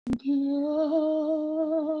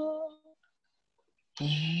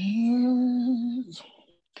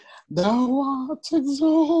Thou art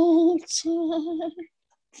exalted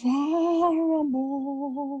far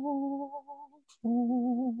above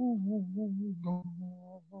all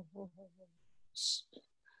gods.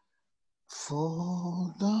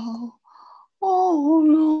 For thou, O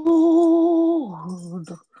Lord,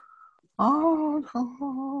 art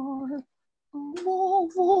high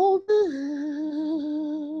above all the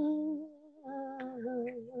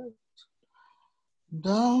earth.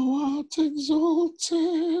 Thou art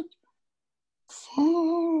exalted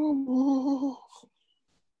far above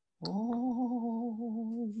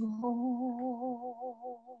all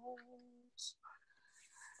gods.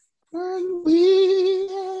 And we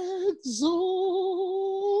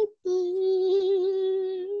exalt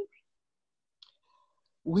thee.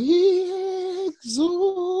 We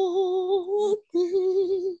exalt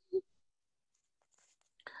thee.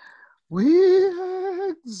 We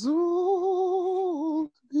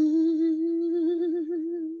exalt thee.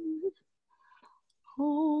 Oh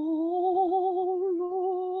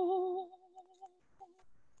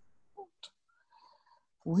Lord,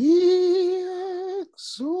 we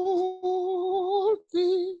exalt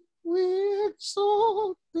thee, we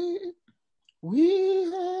exalt thee, we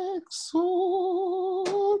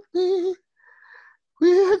exalt thee,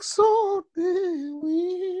 we exalt thee, we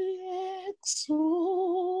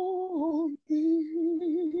exalt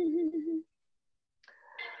thee.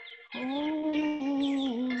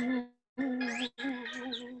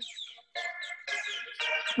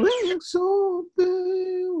 We exalt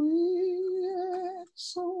thee, we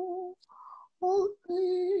exalt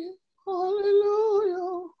thee,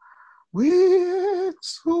 hallelujah. We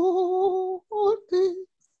exalt thee,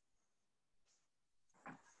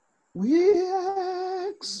 we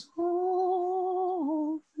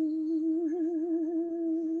exalt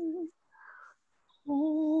thee,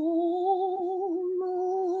 oh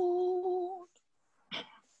Lord.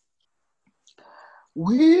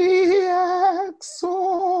 We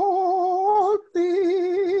exalt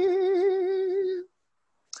thee.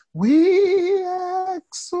 We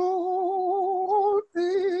exalt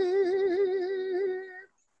thee.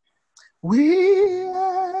 We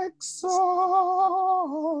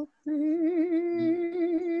exalt thee.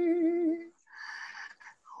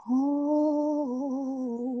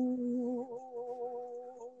 Oh Lord.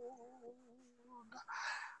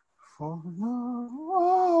 For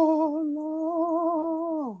thou,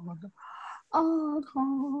 Lord, art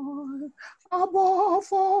high above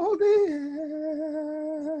all the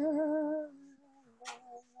earth.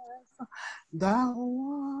 Thou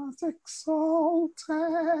art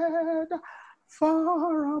exalted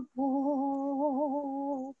far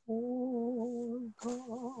above all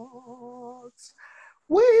gods.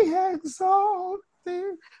 We exalt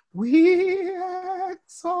thee, we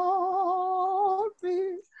exalt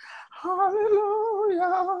thee,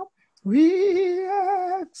 hallelujah. We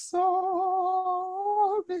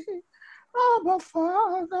exalt thee, Abba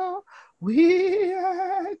Father, we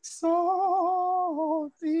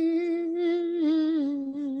exalt thee.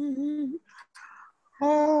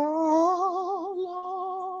 Oh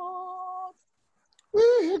Lord,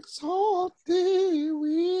 we exalt thee,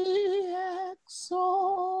 we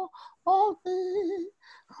exalt thee,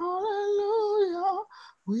 hallelujah.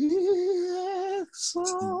 We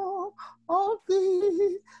exalt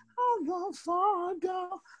thee, Abba Father,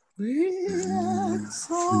 we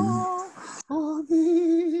exalt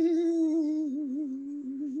thee,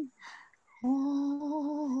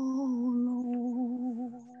 oh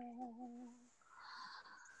Lord.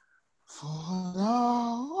 For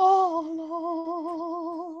thou,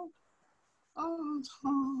 Lord, art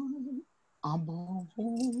high above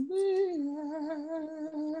all the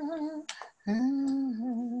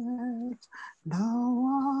earth. Thou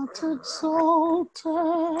art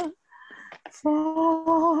exalted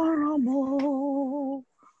far above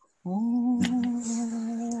all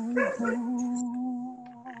gods.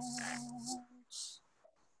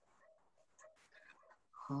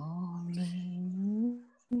 Hallelujah,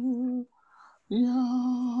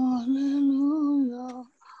 hallelujah,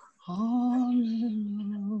 hallelujah.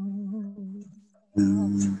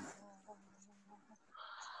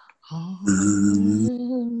 Hallelujah.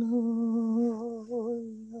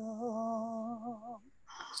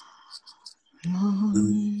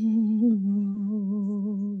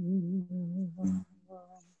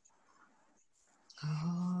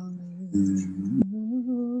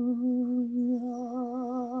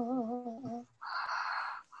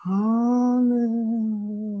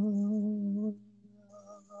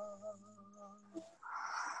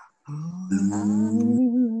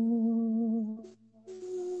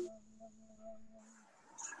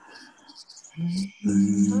 Just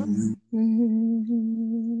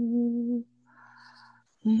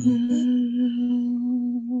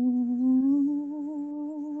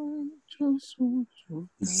want to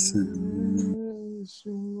praise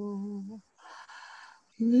you, Lord.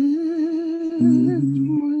 Lift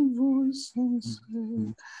my voice and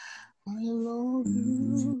say, I love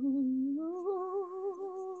you,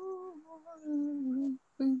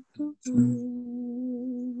 everything to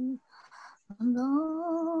me, and I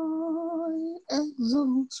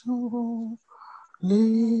exalt your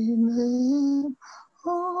holy name. I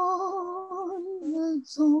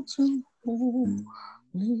exalt your holy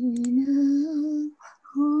name.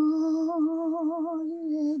 I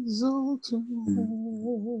exalt your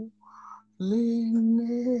holy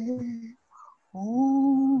name.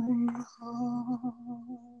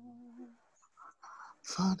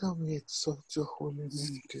 Father, we exalt your holy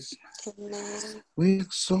name this night. We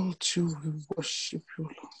exalt you, we worship you,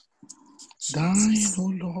 Lord. Thine, O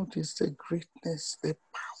Lord, is the greatness, the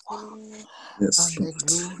power, and the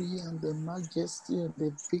glory, and the majesty, and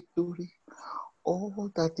the victory.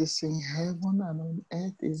 All that is in heaven and on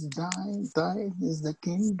earth is thine. Thine is the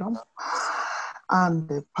kingdom, and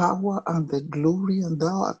the power, and the glory, and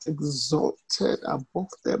thou art exalted above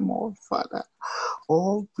them all, Father.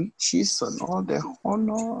 All riches and all the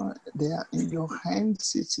honor, they are in your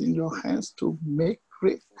hands. It's in your hands to make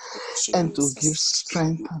great and to give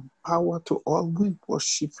strength and power to all. We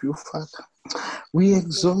worship you, Father. We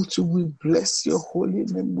exalt you. We bless your holy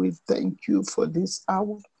name. We thank you for this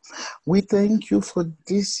hour. We thank you for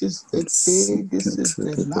this is the day, this is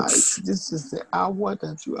the night, this is the hour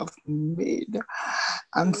that you have made.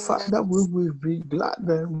 And Father, we will be glad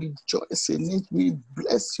and rejoice in it. We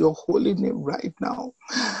bless your holy name right now.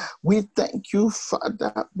 We thank you,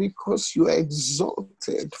 Father, because you are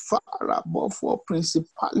exalted far above all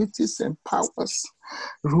principalities and powers,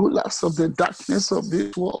 rulers of the darkness of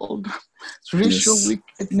this world, spiritual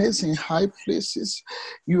wickedness in high places.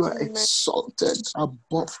 You are exalted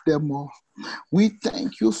above them all. We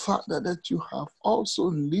thank you, Father, that you have also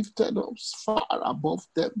lifted us far above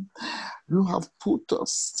them. You have put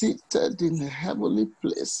us seated in the heavenly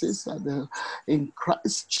places in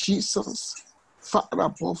Christ Jesus, far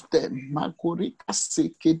above them. We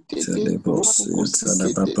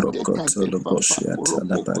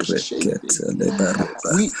praise you.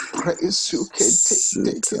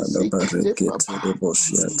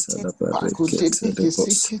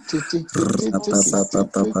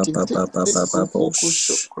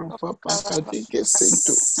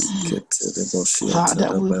 Father,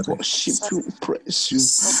 we worship you, praise you.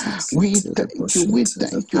 We thank you, we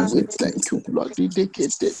thank you, we thank you, Lord.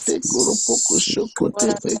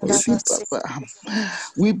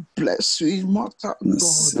 We bless you, immortal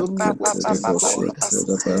God, omnipotent God,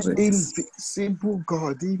 invisible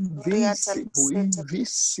God, invincible,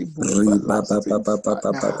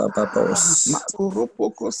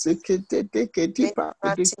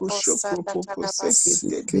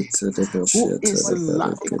 everlasting who is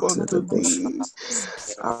like unto thee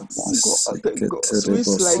among all the gods, who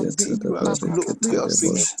is like thee? You are glorious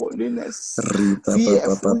in holiness,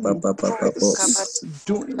 fearful in praises,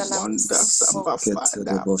 doing wonders, Abba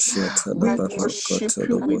Father. We worship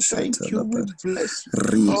you, we thank you, we bless you,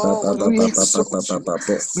 we exalt you.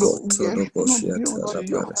 Glory and honor be unto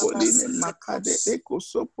your holy name.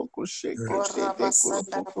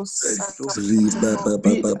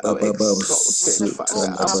 Be thou exalted,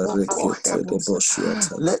 Father, above all heavens.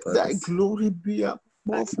 Let thy glory be above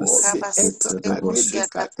all the earth.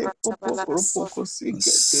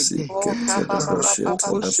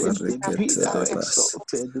 Be thou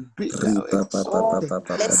exalted, be thou exalted,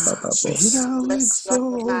 be thou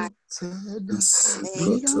exalted.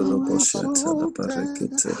 Be thou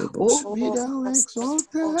exalted, oh, be thou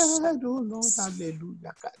exalted, oh Lord,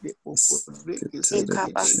 hallelujah.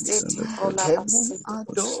 Heaven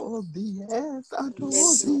adore thee, earth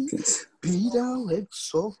adore thee. Be thou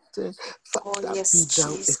exalted, Father, be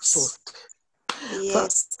thou exalted.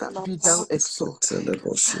 Father, be thou exalted.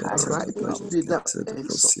 Right now, be thou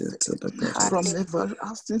exalted. From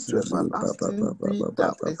everlasting to everlasting, be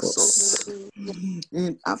thou exalted.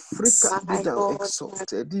 In Africa, be thou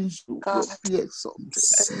exalted. In Europe, be exalted.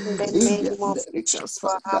 In the Americas,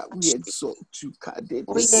 Father, we exalt you.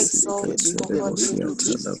 In the Middle East,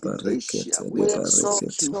 in Asia, we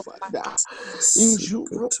exalt you, Father. In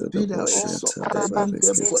Europe, be thou exalted. In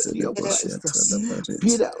the body of Christ,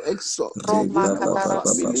 be thou exalted. In and our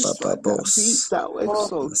family, Father, be thou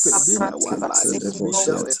exalted in our lives, be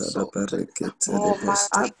thou exalted.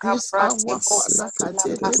 At this hour, Father,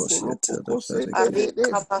 Kadede Koropoko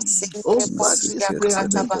Sekedede, over this prayer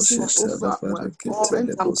meeting, over our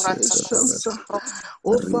different locations,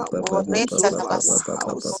 over our homes, over our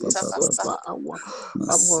houses, over our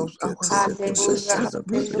situations,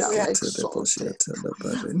 be thou exalted.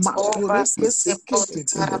 Makoreke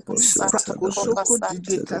sekete, prakosoko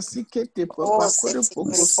dide kasikete, papakore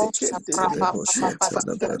poko sekete.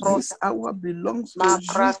 Father, this hour belongs to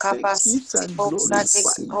you. Take it and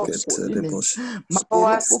glorify your holy name.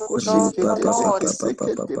 Makoro poko sekete, deke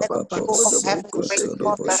sekete, papakore poko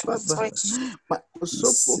sekete, papa.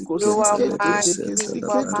 Makoso poko sekete, deke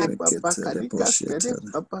sekete, papakarika skede,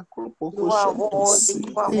 papakoro poko sekete.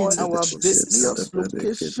 In our various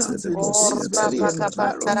locations, in this very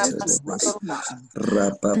environment right now,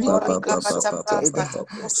 be exalted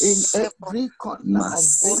in every corner of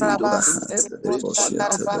Barbados, in every corner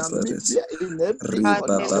of Namibia, in every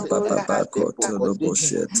corner of the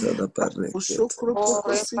earth. We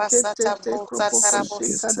praise you. We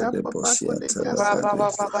worship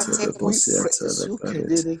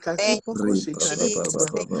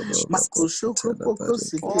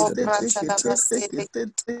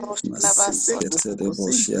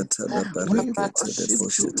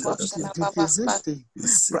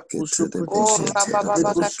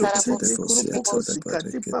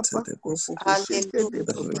you, Lord.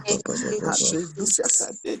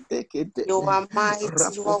 You are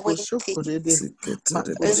mighty, you are waiting.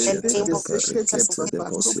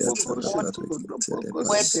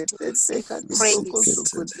 Worthy to receive praise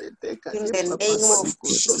in the name of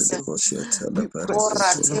Jesus. We praise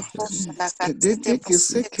you, Lord.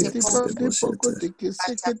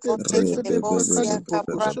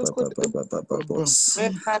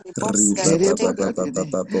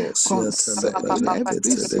 Concerning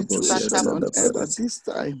every situation on earth at this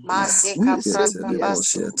time, we say be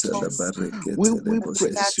exalted. We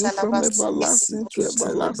praise you from everlasting to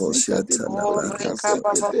everlasting.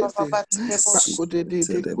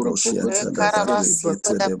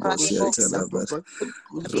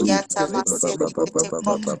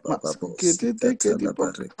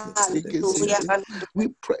 We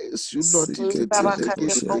praise you, Lord.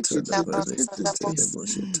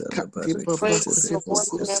 Praise your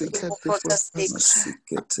holy name, people protest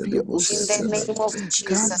in the name of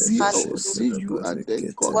Jesus. You are the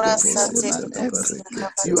God of heaven and earth.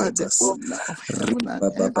 You are the owner of heaven and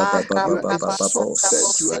earth. You are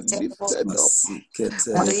exalted. You are lifted up.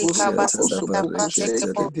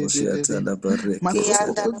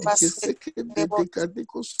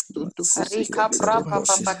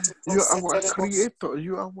 You are our creator.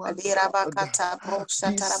 You are our God.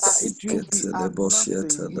 Beside you, we are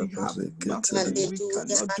nothing. We have nothing. We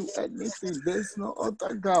cannot do anything. There's no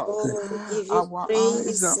other God. Our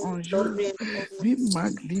eyes are on you. Be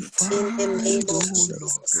magnified, O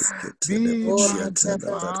Lord. Be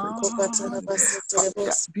magnified.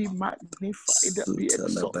 Father, be magnified, be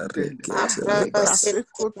exalted.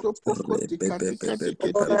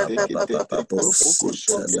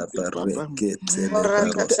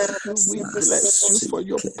 We bless you for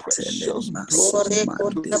your precious blood,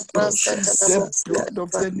 the blood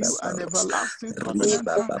of the new and everlasting covenant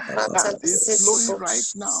that is flowing right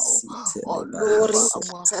now all over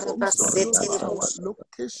our homes, all over our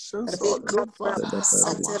locations, all over our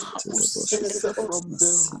houses, from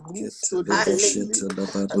the roof to the ceiling,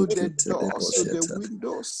 to the doors, to the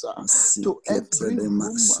windows, to every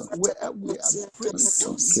room where we are praying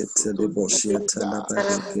from,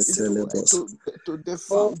 to the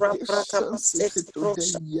foundations, to the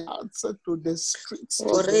yards, to the streets,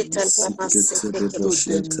 to the neighborhoods, to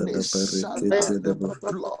the nation. The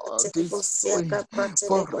blood is flowing,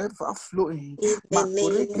 forever flowing.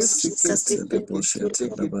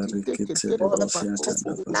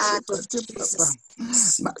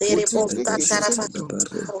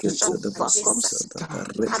 To overcome Satan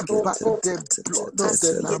by the blood of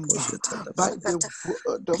the Lamb, by the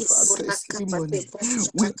word of our testimony.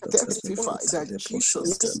 We testify that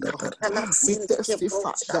Jesus is Lord. We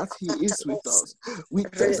testify that He is with us. We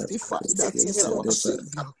testify that He's our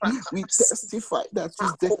Savior. We testify that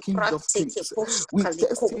He's the King of Kings. We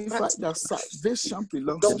testify that salvation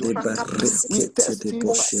belongs to Him. We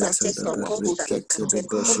testify that He's our protector.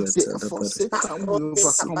 Therefore, Satan will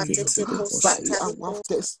overcome you by our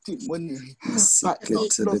testimony, by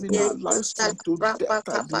not loving our lives unto death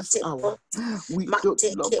at this hour. We don't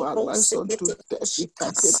love our lives unto death.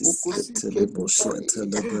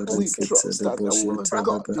 We trust that the word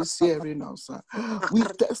God is hearing us. We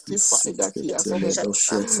testify that He has heard us.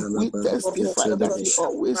 We testify that He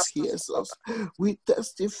always hears us. We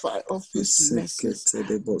testify of His mercies.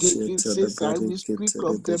 David says, I will speak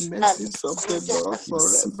of the mercies of the Lord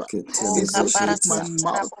forever. He says, with my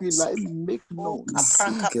mouth will I make known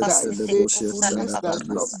thy faithfulness, thy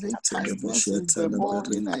loving kindness in the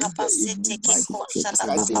morning and in the evening. My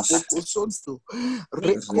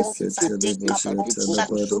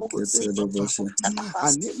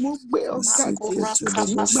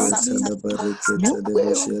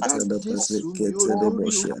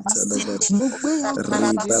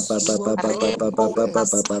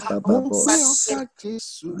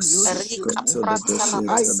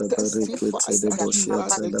I testify that you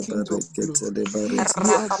are the King of glory.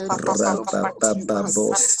 You are the Lord of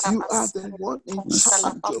Lords. You are the one in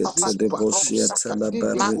charge of this battle.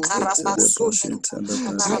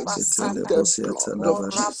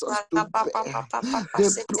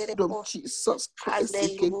 I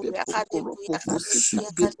plead the blood of Jesus to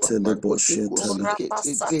bear. The blood of Jesus Christ.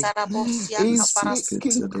 Is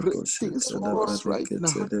speaking great things for us right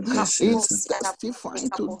now. Is testifying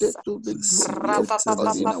to the glory of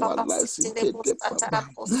God in our lives.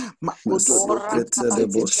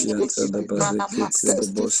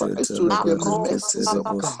 Testifies to the mercies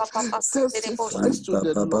of God. Testifies to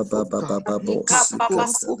the love of God.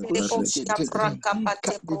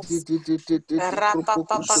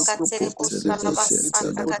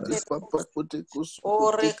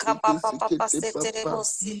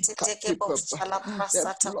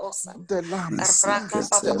 The Lamb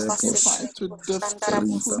testify to the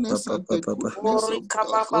faithfulness and the goodness of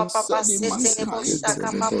God concerning mankind.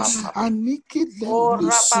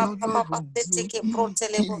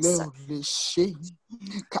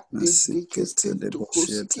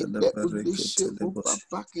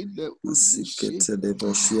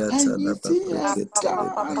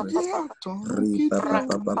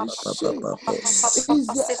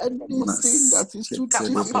 Is there anything that is too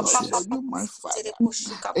difficult for you, my Father?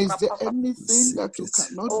 Is there anything that you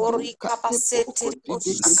cannot do?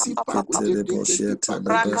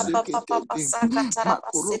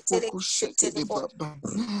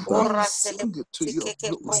 I sing to your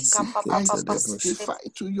glory. I testify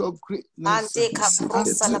to your greatness.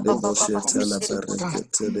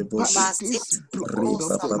 By this blood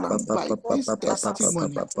of the Lamb, by this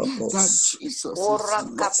testimony that Jesus is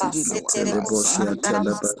Lord in our lives and He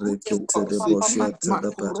is good to us.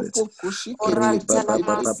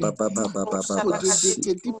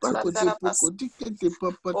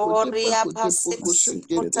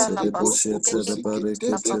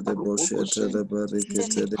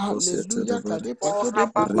 Hallelujah.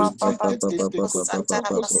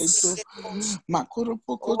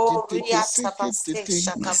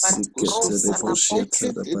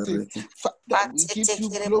 Father, we give you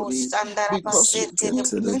glory because your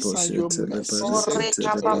goodness and your mercies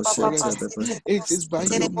endure forever. It is by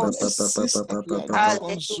your mercies that we are not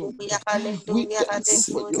consumed. We thank you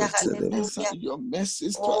for your goodness and your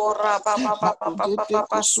mercies to our lives.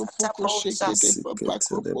 Holy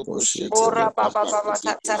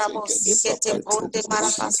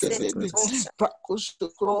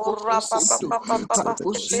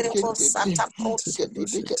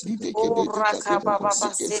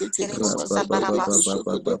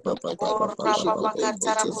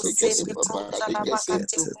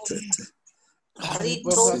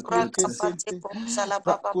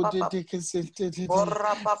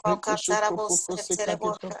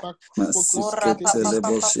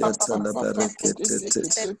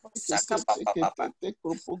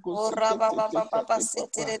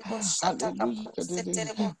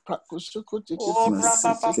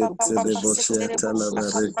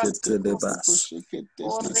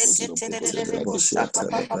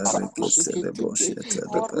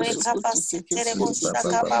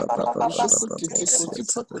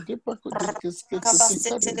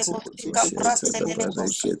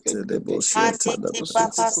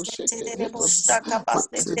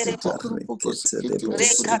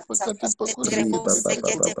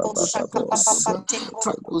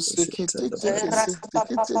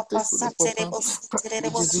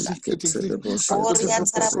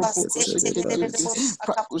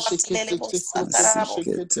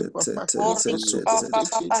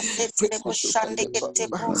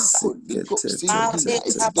Ghost, Ghost,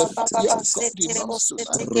 ignite the fire of God in us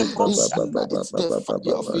tonight. Ignite the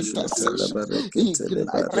fire of intercession.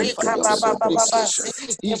 Ignite the fire of supplication.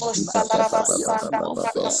 Ignite the fire of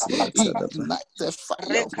warfare. Ignite the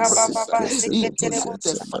fire of praise. Ignite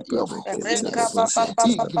the fire of holiness.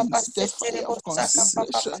 Ignite the fire of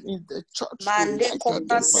consecration in the church tonight.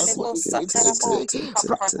 Ignite the fire. Ignite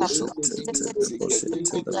the fire of deliverance.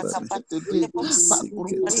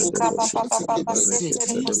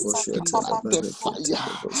 Ignite the fire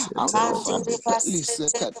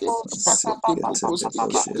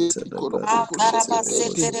of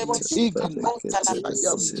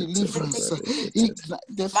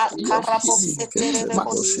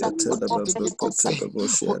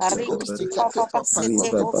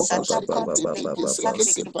healing.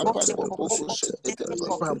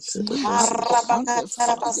 Holy Ghost, command the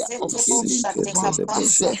fire of healing to burn,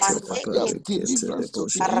 the fire of deliverance to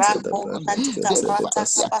begin to burn, the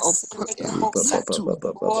fire of prayer to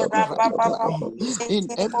burn right now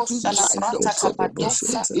in every side of the world,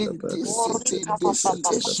 in this city, in this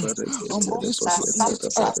nation, on this planet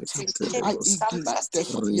Earth. I ignite the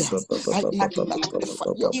fire. I ignite the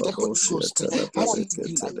fire of the Holy Ghost. I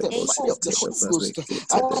ignite the fire of the Holy Ghost.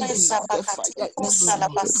 I ignite the fire in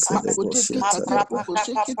everyone. I command the fire to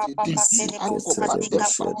release. Holy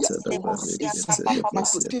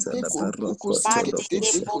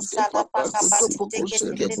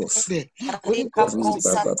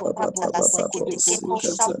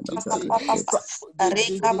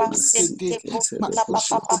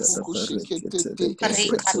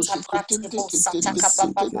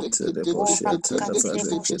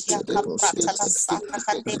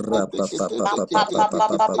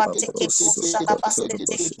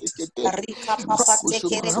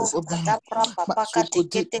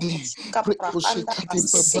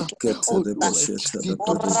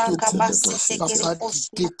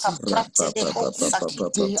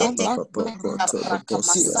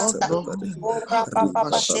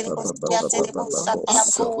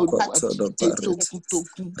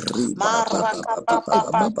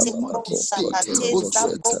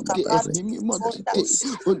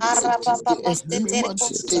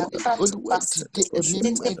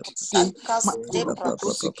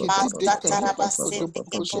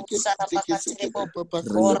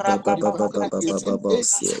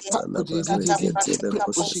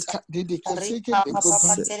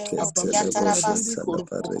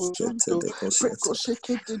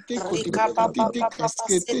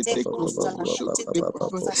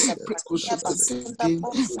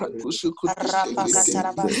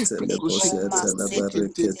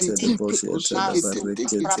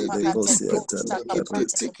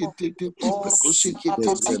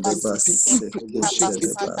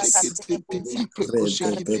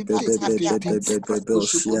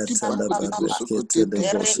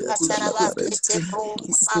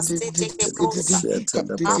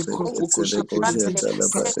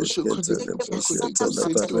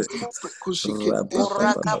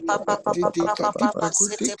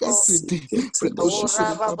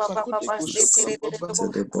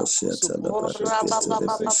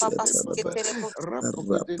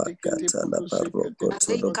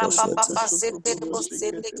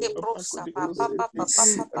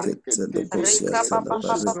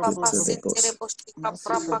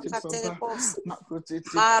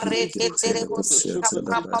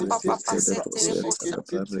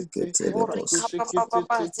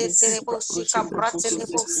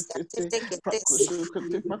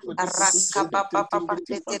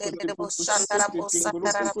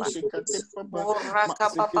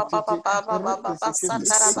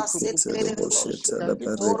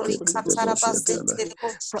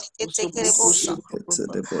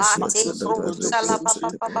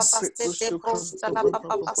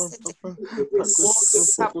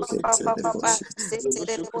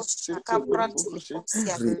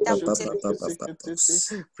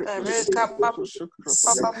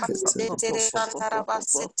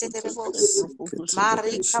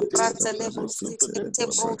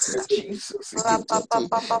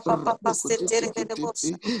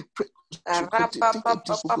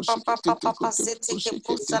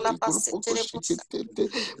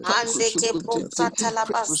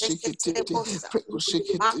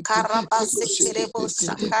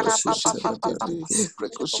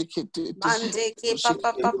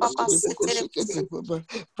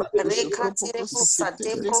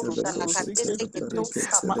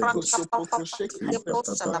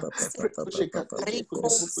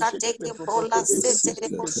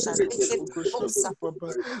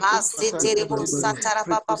seterebo satara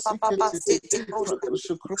papa papa sete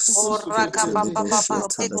ora kapa papa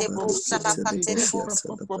sete brusa la katerebo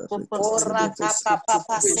ora kapa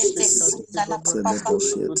papa sete brusa la papa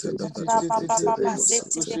papa papa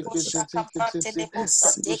sete brusa kaprate de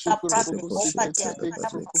brusa de kaprate kopatia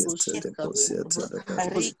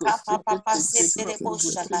rika papa sete de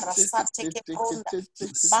brusa la rasate ke pronda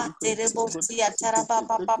mate de brusa tara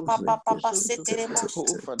papa sete de brusa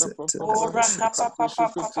ora kapa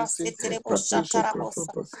papa sete de brusa tara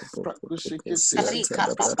brusa rika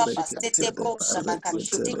papa sete brusa la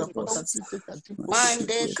katite brusa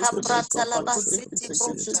mande kaprata la basete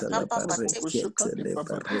brusa papa te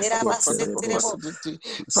era basete de brusa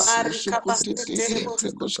Pari kapasete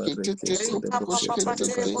rebos, rika papa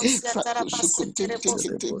rebos, yatara pasete rebos,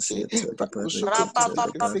 rapa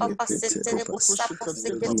papa sete rebos,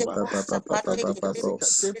 sapasete rebos, sapate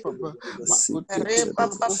reba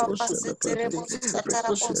papa sete rebos,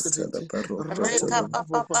 yatara bos, reka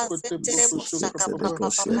papa sete rebos, saka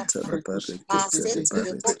papa masete rebos,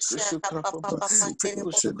 yaka papa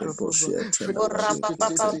rebos, ora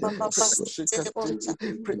papa sete rebos,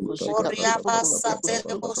 oria basate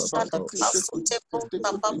rebos, pasute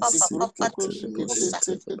papa rebos,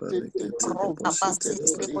 roka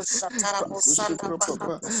pasete rebos, yatara bos, sanda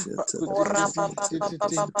papa ora papa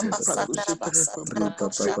satara basatara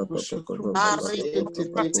bosha ari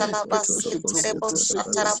pratala basete rebos,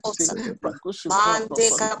 yatara bosa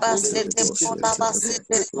mande kabasete bola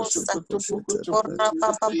basete rebosa ora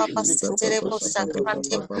papa sete rebos,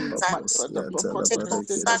 krate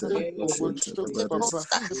te bosa te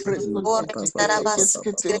bosa ora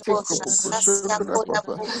karabasete rebos, rasia koda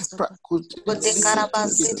bosa de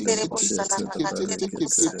karabasete rebos, la kakate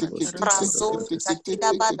rebosa prazo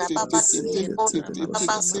zakida bada baba sete bola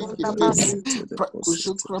basunda bas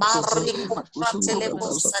mari prate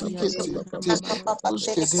rebosa la papa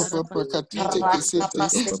telefona raka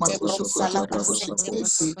pasete brosa la kasete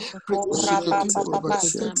ora papa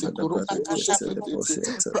sete brosa kasha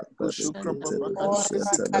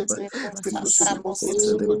ora kate brosa karabos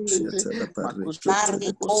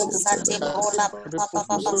mari cosa te brola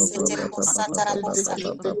papa sete brosa tarabosa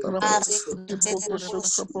mari te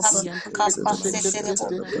brosa kapa sete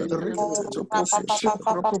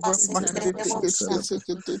ora papa sete brosa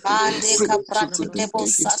ande kaprate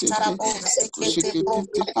brosa tarabosa kete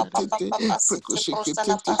papa sete brosa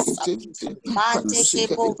la pasa mate ke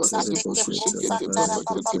brosa te ke brosa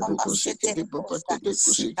tarababa sete brosa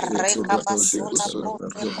reka basona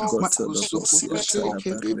brosa te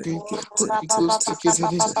kete ora papa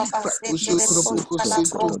sete brosa la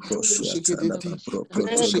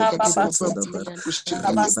reka papa sete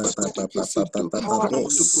papa sete ora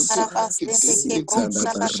papa sete ke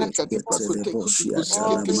brosa la kate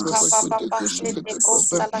ora papa sete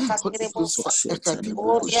brosa la kate brosa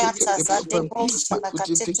Oria tazate brosa la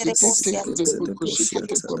katetere bosia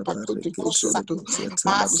brosa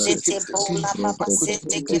masete bola papa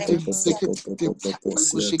sete kere bosia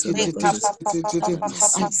reka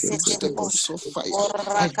papa sete bosa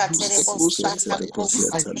ora katere bosa la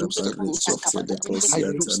bosa teke bosa kapate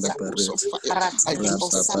bosa karate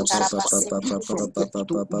bosa tarabase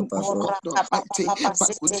ora papa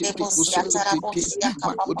sete bosia tarabosia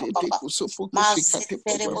papa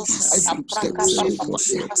masete bosa sapraka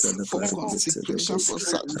for consecration,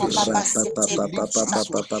 for salvation, for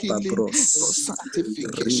deliverance, for healing, for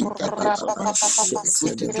sanctification.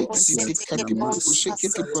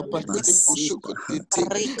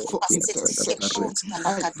 For intercession,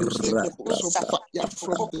 I use the course of fire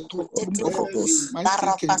from the throne of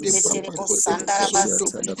Almighty for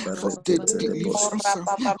the deliverance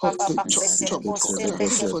of the church of God,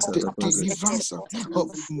 for the deliverance of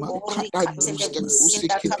mankind. I use the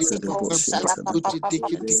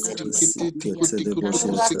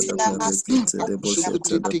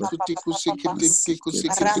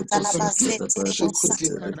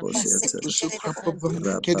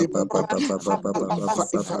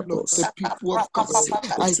the people of God,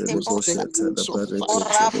 I use the coals of fire.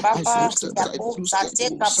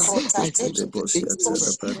 I use the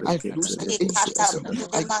angels. I lose the angels.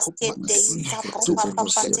 I command them to lose the coals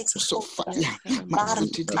of fire.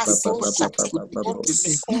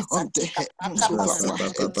 On the heavens over our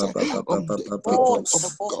heads, on the people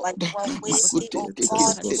of God.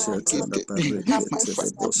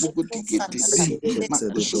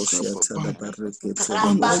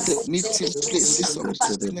 On all the meeting places of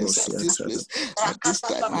business at this place, at this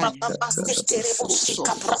time, I use the coals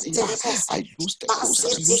of fire. I use the coals.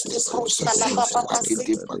 I use the coals.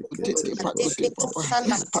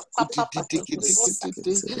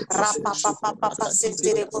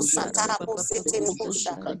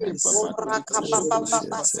 I lose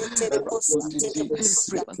the fire of the Holy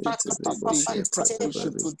Ghost. I lose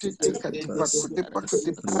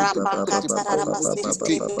the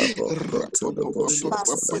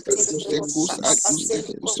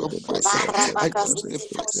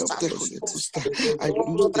AC of the Ghost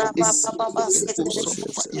of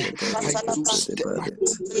fire. I lose them.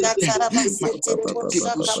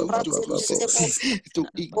 I command them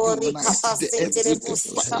to ignite the every the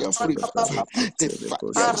fire of revival,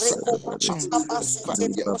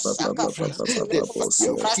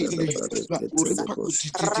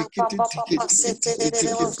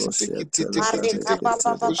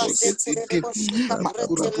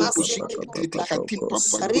 the fire of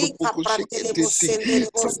salvation,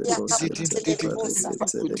 the fire of deliverance, the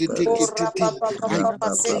fire of healing. I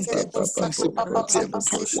bind every principality and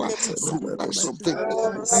power, rulers of the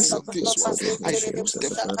darkness of this world. I lose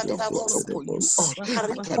the fire of God upon you all.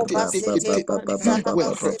 Wherever they may be,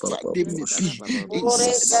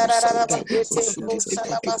 inside, outside,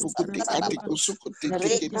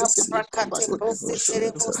 the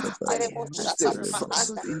I use the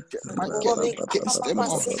first in the market against them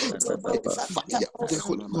all by the fire of the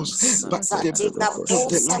Holy Ghost, by the blood of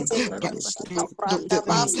the Lamb, by the blood of the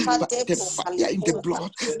Lamb, by the fire in the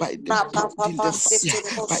blood, by the blood in the fire,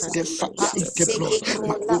 by the fire in the blood.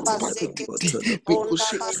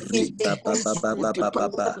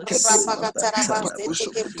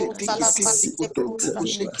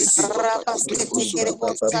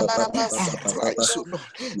 Arise, O Lord,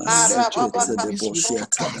 and let your enemies be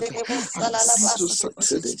scattered. According to Psalm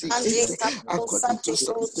 68, according to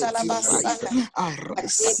Psalm 35,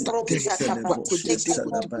 arise, scatter them.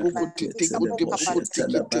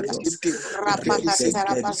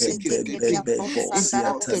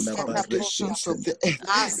 Before the foundations of the earth,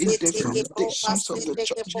 in the foundations of the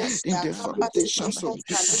church, in the foundations of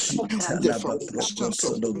the foundations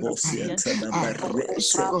of the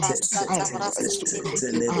arise, O Lord, arise, O Lord,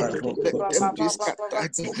 let them be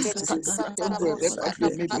scattered, scatter them wherever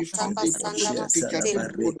they may be found.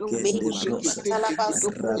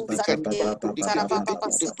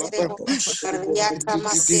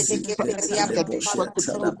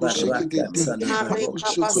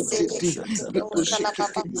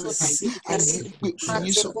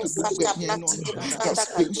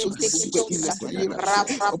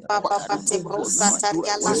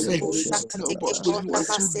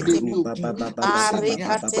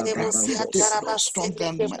 The Lord strong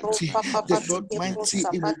and mighty, the Lord mighty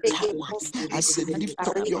in power. I said, lift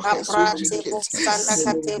up your heads, O ye gates,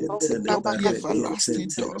 and lift up ye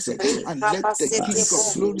everlasting doors, and let the King of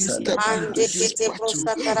glory step into this battle.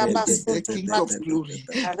 And let the King of glory,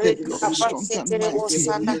 the Lord strong and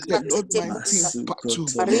mighty, the Lord mighty in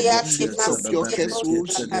battle, lift up your heads, O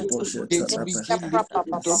ye gates, begin lifting up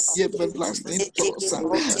ye everlasting doors,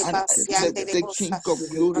 and let the King of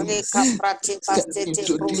glory step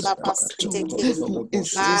into this battle. Who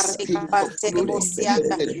is this King of glory? The Lord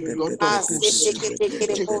of hosts.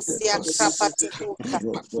 Step into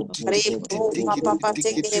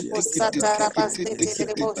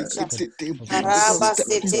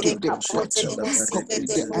the battle, conquer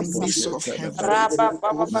the armies of heaven.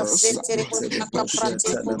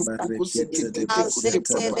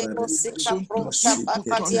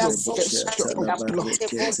 Put on your vesture of blood.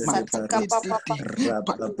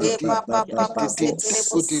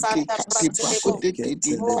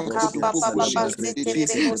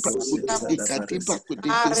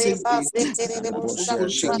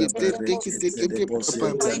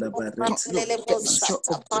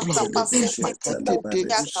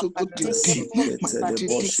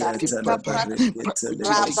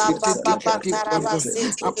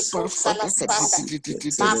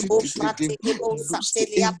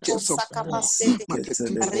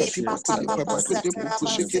 Lose the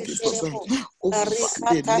angels of war over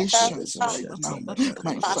the nations right now.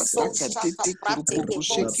 My father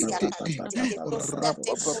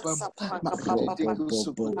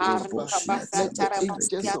let the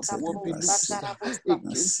angels of war be loosed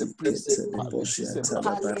against the principalities and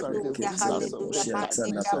powers and the rulers of the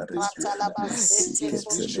darkness of this world, against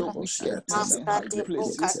spiritual wickedness in high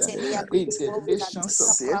places, in the nations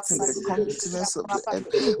of the earth and the continents of the earth.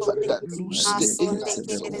 Father, loose the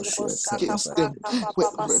angels of war against them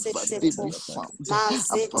wherever they be found.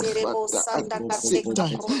 Abba Father, I lose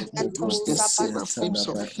Satan, I lose the seraphims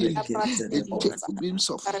of healing, the cherubims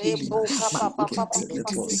of healing.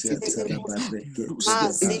 Lose the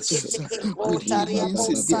angels with healings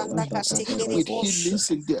in their wings, with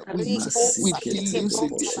healings in their wings, with healings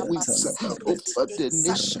in their wings over the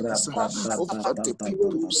nations, over the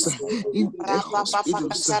peoples, in the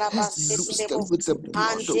hospitals. Lose them with the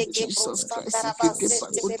blood of Jesus Christ.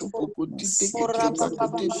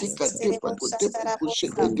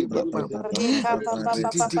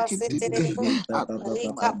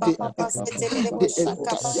 The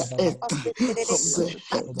entire earth, from the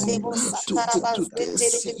heaven to the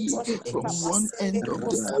sea, from one end of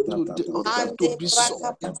the earth to the other, to be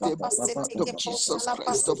sought in the blood of Jesus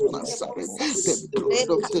Christ of Nazareth, the blood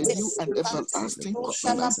of the new and everlasting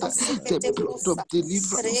covenant, the blood of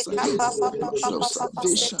deliverance, the blood of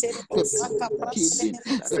salvation, the blood of healing,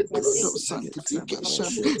 the blood of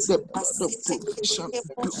sanctification, the blood of provision,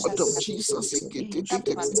 blood of Jesus.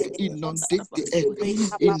 Inundate the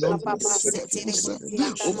earth, inundate the heavens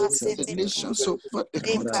over the nations, over the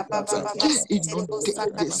continents,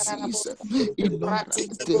 inundate the seas,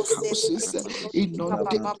 inundate the houses,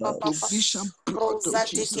 inundate the provision, blood of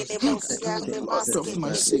Jesus, blood of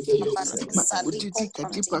my Savior,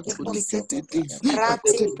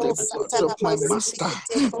 the blood of my Master,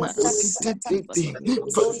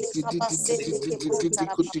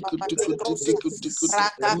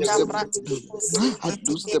 I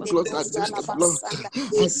lose the blood, I lose the blood,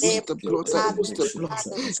 I lose the blood, I lose the blood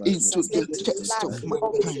into the chest of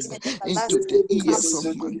mankind, into the ears of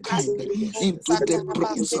mankind, into the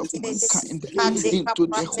brains of mankind, into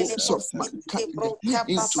the hopes of mankind,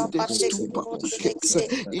 into the stupor pockets,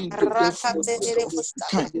 into the foods of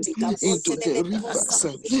mankind, into the rivers,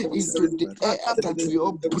 into the air that we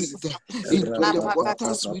all breathe, into the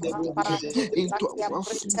waters we drink, into our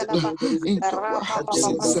food, into our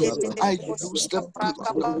houses. I lose the blood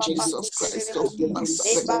of Jesus Christ of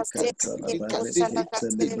Nazareth. The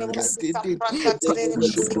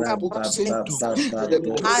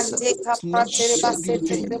blood that is not shed in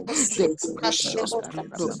vain, the precious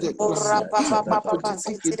blood of the Lamb that has been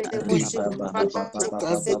shed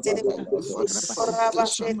before the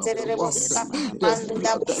foundation of the world, the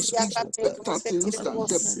blood that speaks better things than the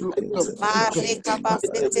blood of Abel.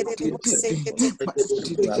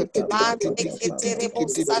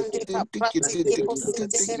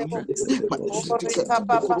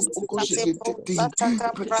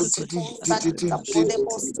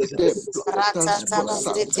 The blood that has brought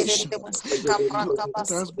salvation, the blood that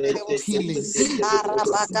has brought healing,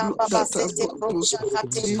 the blood that has brought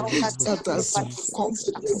prosperity, that has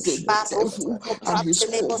conquered the devil and his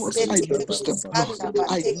cohorts. I lose the blood,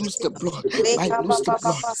 I lose the blood, I lose the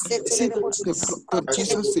blood. Say the blood of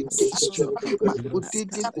Jesus against you.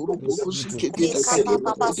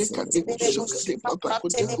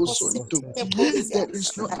 There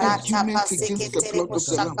is no argument against the blood of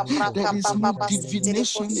the Lamb. There is no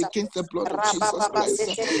divination against the blood of Jesus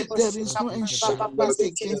Christ. There is no enchantment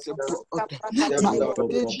against the blood of the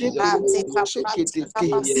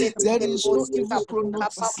There is no evil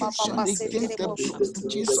pronunciation against the blood of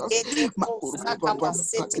Jesus.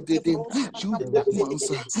 You demons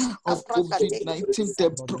of COVID-19, the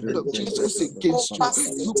blood of Jesus against you.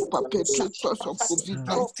 You perpetrators of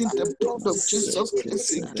COVID-19, the blood of Jesus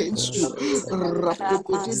Christ against you.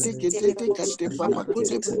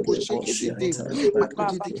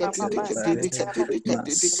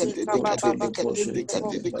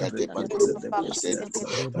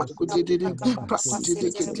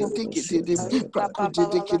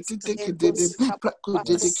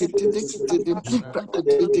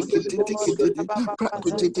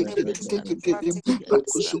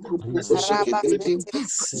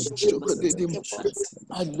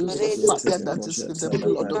 I lose the fire that is in the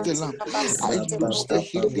blood of the Lamb. I lose the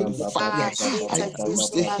healing fire. I lose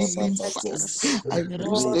the healing fire. I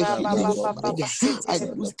lose the healing fire. I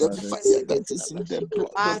lose the fire that is in the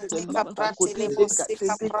blood of the Lamb.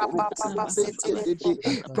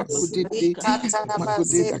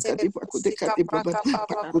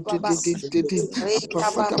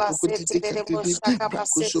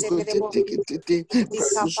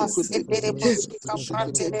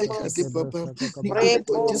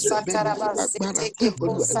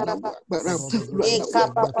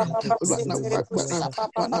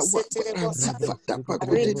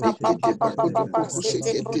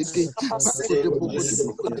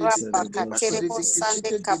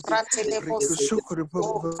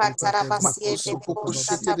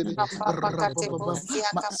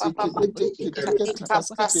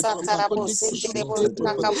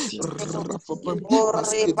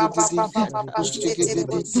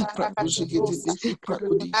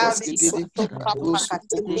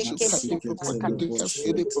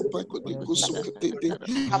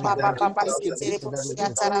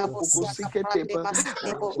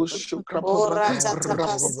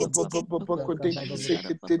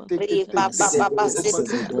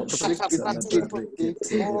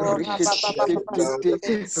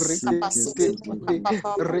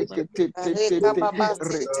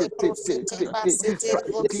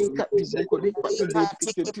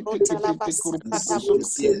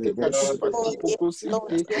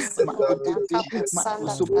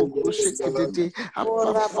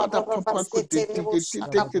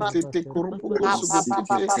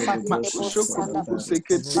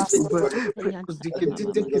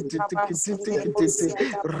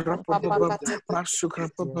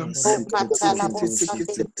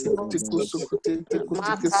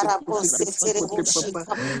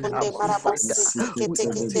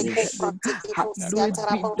 Hallowed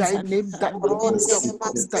be thy name, thy kingdom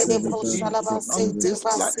come, thy will be done on this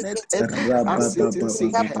planet earth as it is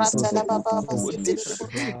in heaven.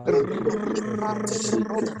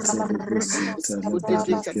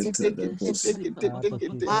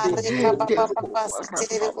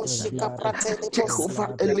 Jehovah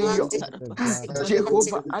Elion,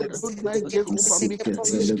 Jehovah Adonai, Jehovah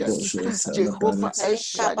Mikadesh, Jehovah El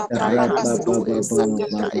Shaddai, hallowed be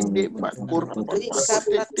thy name.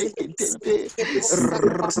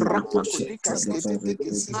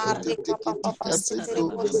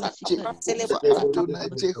 Jehovah Adonai,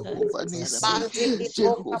 Jehovah Nisi,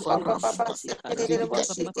 Jehovah Rapha, Jehovah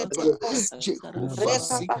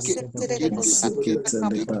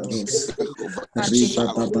Jehovah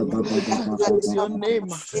Shalom. That is your name.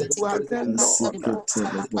 You are the Lord.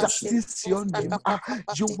 That is your name.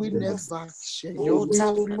 You will never share your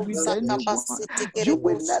glory with anyone. You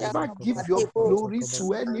will never give your glory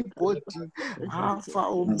to anybody. Alpha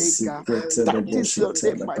Omega. That is your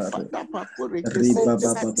name, my Father.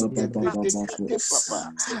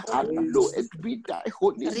 Hallowed be thy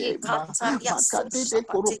holy name.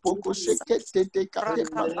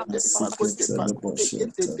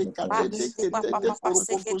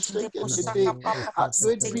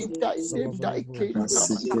 Hallowed be thy name, thy kingdom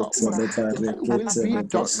come, thy will be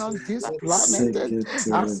done on this planet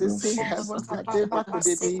as it's in heaven.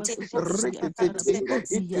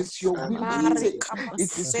 It is your will to save,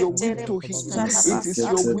 it is your will to heal, it is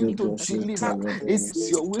your will to deliver, it is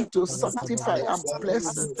your will to sanctify and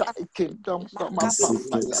bless thy kingdom come. Papa,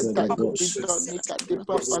 Father, thy will be done.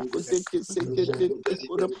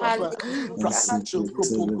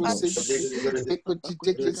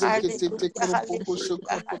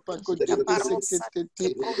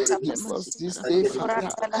 Give us this day,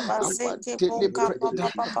 Father, our daily bread.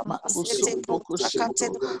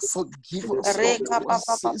 Forgive us all our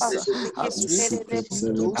sins as we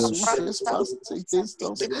forgive those who trespass against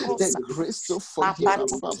us. The grace to forgive our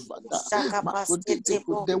Father.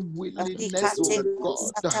 The willingness, oh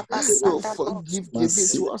God, to forgive, give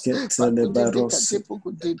it to us.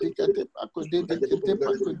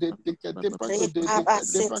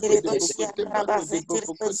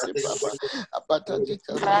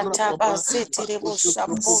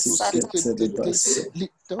 Lead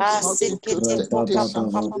us not into temptation,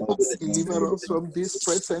 deliver us from this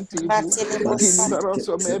present evil, deliver us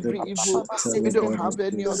from every evil. We don't have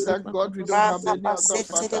any other God, we don't have any other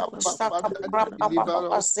Father. Father,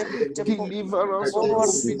 deliver us from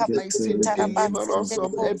COVID-19, deliver us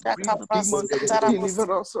from every demon,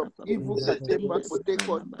 deliver us from evil.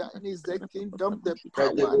 Thine is the kingdom, the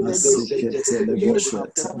power, and the glory. You have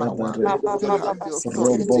the power, you have the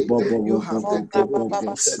authority, you have the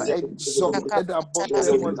glory. Exalted above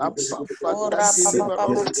them all. Father,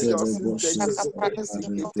 deliver us in your Jesus' name.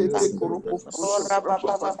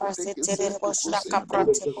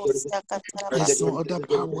 There's no other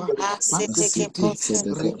power.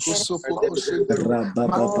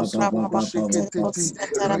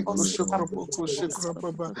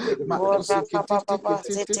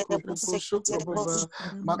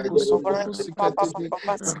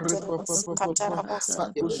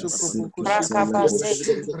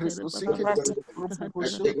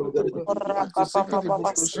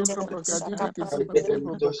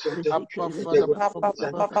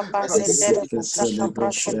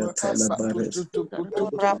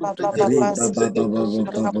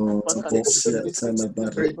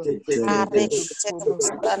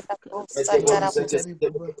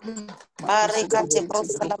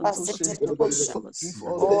 Forgive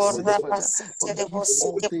all the sins, Father. Forgive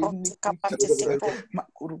all the iniquities.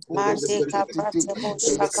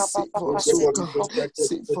 Save us, oh God.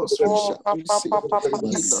 Save us, we shall be saved.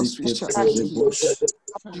 Heal us, we shall be healed.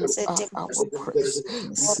 You are our praise.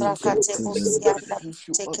 We give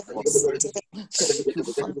you all the glory. Thank you,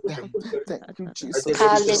 Father. Thank you, Jesus,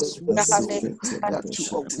 because we know that you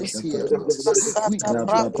always hear us. We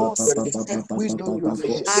know we know you have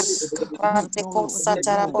heard us. We know.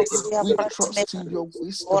 We trust in your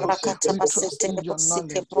wisdom. We trust in your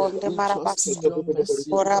knowledge. We trust in your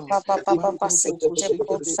mercy, O Lord. Mando boko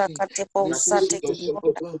shekete, leke shekete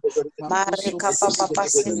baba, mako soko boko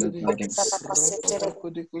shekete,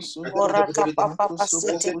 rapa bako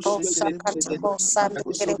deko sonto, mako soboko shekete baba,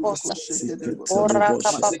 mako soboko shekete baba,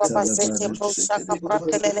 mako soboko shekete baba,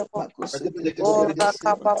 mako sekete leke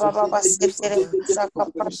sekete shekete baba,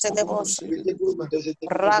 mako soboko shekete baba.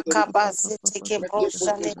 Rakabazete ke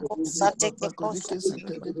broshale kusate ke Baba brosha. deke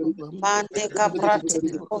sekete baba, Mande kabrate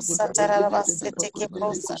ke kusata rabasete ke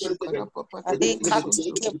brosa.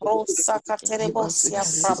 Rikati ke brosa katere bosia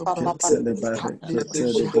papa papa.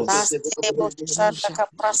 Hallelujah. Naste boshanda Hallelujah.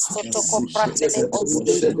 kaprasto to Hallelujah. koprate le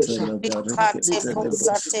bosia. Hallelujah. Rikate Hallelujah.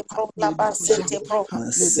 brosate bro Hallelujah. labasete bro.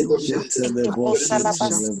 Hallelujah. Ke brosha Hallelujah.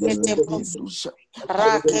 labasete bro. Hallelujah.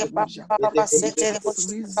 Rake Hallelujah. papa papa He sete le has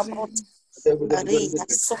bosia brota. risen Ria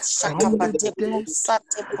so from the shakapate dead,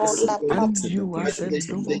 brosate bro and labasete. you are the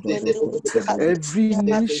Lord. Every Hallelujah.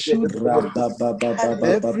 knee should bow,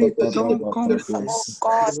 every tongue Oh confess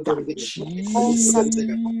God,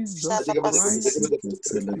 that oh Satan, Jesus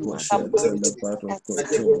Christ, you are the Lord.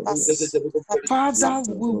 Father,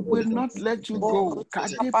 we will not let you go.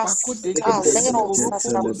 Kade pako de ketende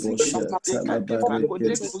koropo kozike te kade pako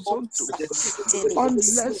de kozonto.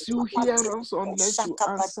 Unless you hear us, unless you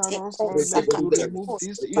answer us, unless you remove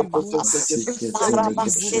this evil, present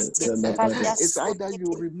evil in the earth, it's either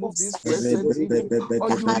you remove this present evil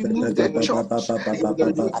or you remove the church. We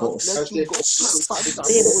will not let you go. Father,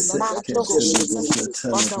 we will not let you go.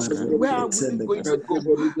 Father, where are we going to go?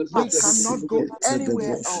 We cannot go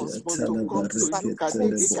anywhere else but to come to you.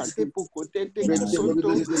 Kadede kadepo kodede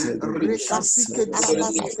kesonto, rekasike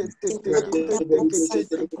tekete tete tete tete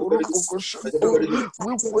tete koropo koshonto.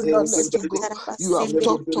 We will not let you go. You have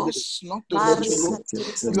taught us not to let you go.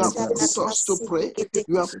 You have taught us to pray.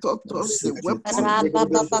 You have taught us the weapon we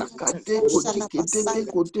use. Akade kodekedede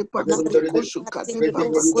kodepa kodekosho kadepa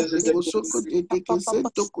pakodekosho kodede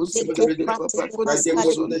kesento kosikede papa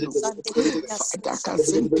kodekosondo. Father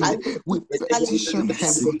Kazente, we petition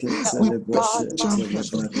heaven. We petition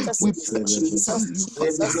heaven. We petition you,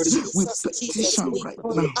 Father. We petition we right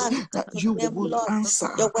call now and that you condemn, will Lord. answer.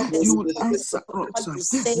 Your word You is will answer God, us. you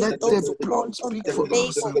say Let those the who call blood on speak the for name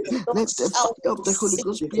us. of the Lord Let the shall fire of be the Holy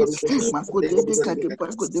saved. Ghost speak. Makodede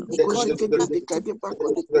kadepako We depoko call you back shekedede to kadepako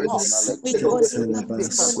the deko Lord. We desente. call you back to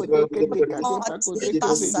your Lepako name, dekede God. kadepako deko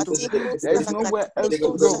Lebasa sento. tebro There is salakate nowhere else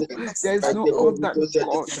to tebro go. There is no salakasando. other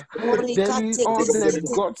God. There is Morikate all the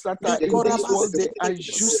kesete. gods that are in this world. Likorabase They are tebro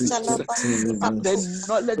useless. salabase The kapro.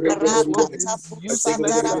 knowledge of this world Rakata is useless.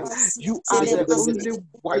 brusatarabasi You are the telebase only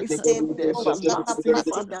wise tebro and the everlasting salakapate.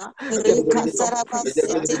 Father, the Prince of Rikatarabase Peace.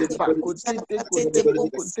 tebro salakate tebro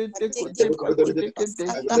salakate bro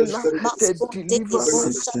The Maso teke deliverer.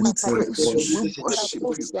 brosha We la kate praise you. We la worship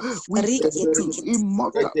you. brosha We thank rike you. teke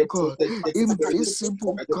Immortal God,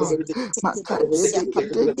 invisible God. brosha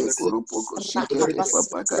Makadede korupoko shikete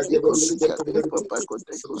papa kadeko sikate papa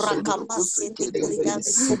kodeko sontoko sikete.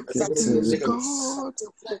 It is God.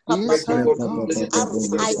 Is our God forever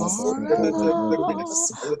and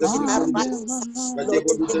Lord,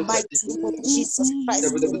 in the ever. mighty name of Jesus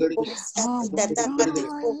Christ, Our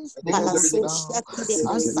lives bow down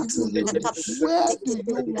and give you praise. Where do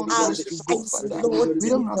you want us to go, arise, Father? Lord, We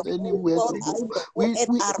don't in have the anywhere Lord, to go. I know, We, and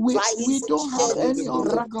we, we, we arise and don't have shine. any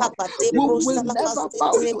other God. Rakabate We will never brosalabaste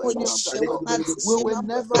bow to terebo any other God. yeshema We will tishema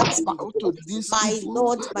never brakati. bow to this My evil,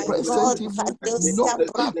 Lord, my God, present evil. Kadosia No.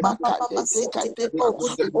 Brapa Papa Makadede kade Setebo.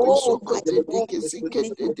 pakodeko Oh my sokodede God, in the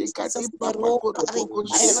name of kesikede Jesus, kade the rock papakodopoko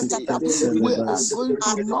fire shekede. We are Takapos, going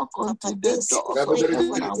to knock until the Arakapades, doors of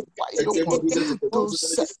heaven are wide open to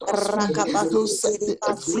set us free, to set the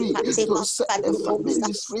earth free, to set the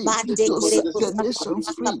families free, to set the nations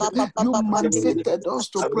free. You mandated us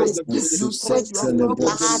to pray. You said you have not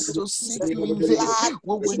brought us to seek you in vain.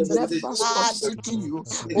 We will never stop seeking you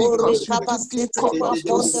because you didn't call us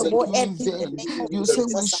to upon the seek whole you earth in in the vain. name of You say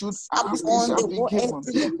we Jesus, should ask, it upon shall the be whole earth given.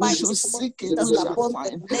 in the We mighty should name of seek it, Jesus, we shall upon the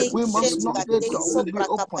find. We must nations, knock, the door will be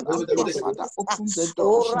open. Oh, Father, open the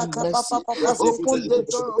door of mercy. Open the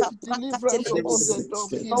door of deliverance. Open the door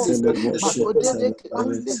of Lord,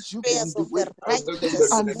 Acknowledge you being the way,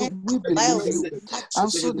 and we believe you.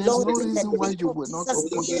 And so there's no reason why you will not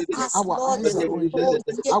open. Our eyes are on you.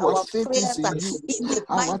 Our faith is in you.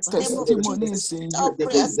 Our testimony is in you.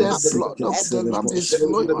 The blood of the Lord is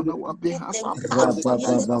flowing on our behalf. Our past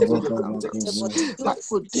is not in countenance.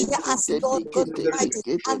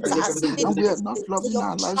 And we are not loving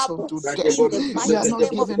our lives unto death. We are not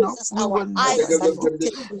giving up. We will never give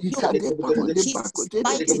up.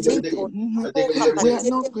 We are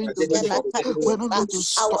not going to give up. We're not going to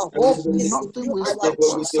stop. Nothing will stop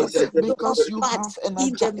us because you have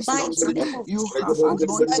energized us. You have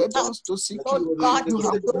anointed us to seek you. You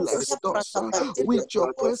have blessed us with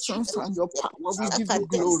your presence and your power. We give you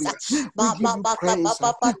glory. We give you praise.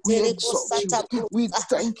 We exalt you. We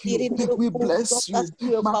thank you. We bless you.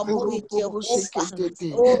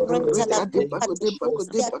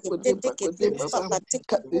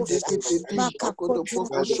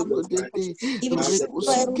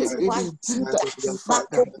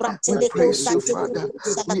 Father, we praise you, Father.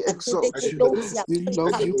 We exalt you. We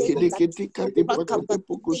love you.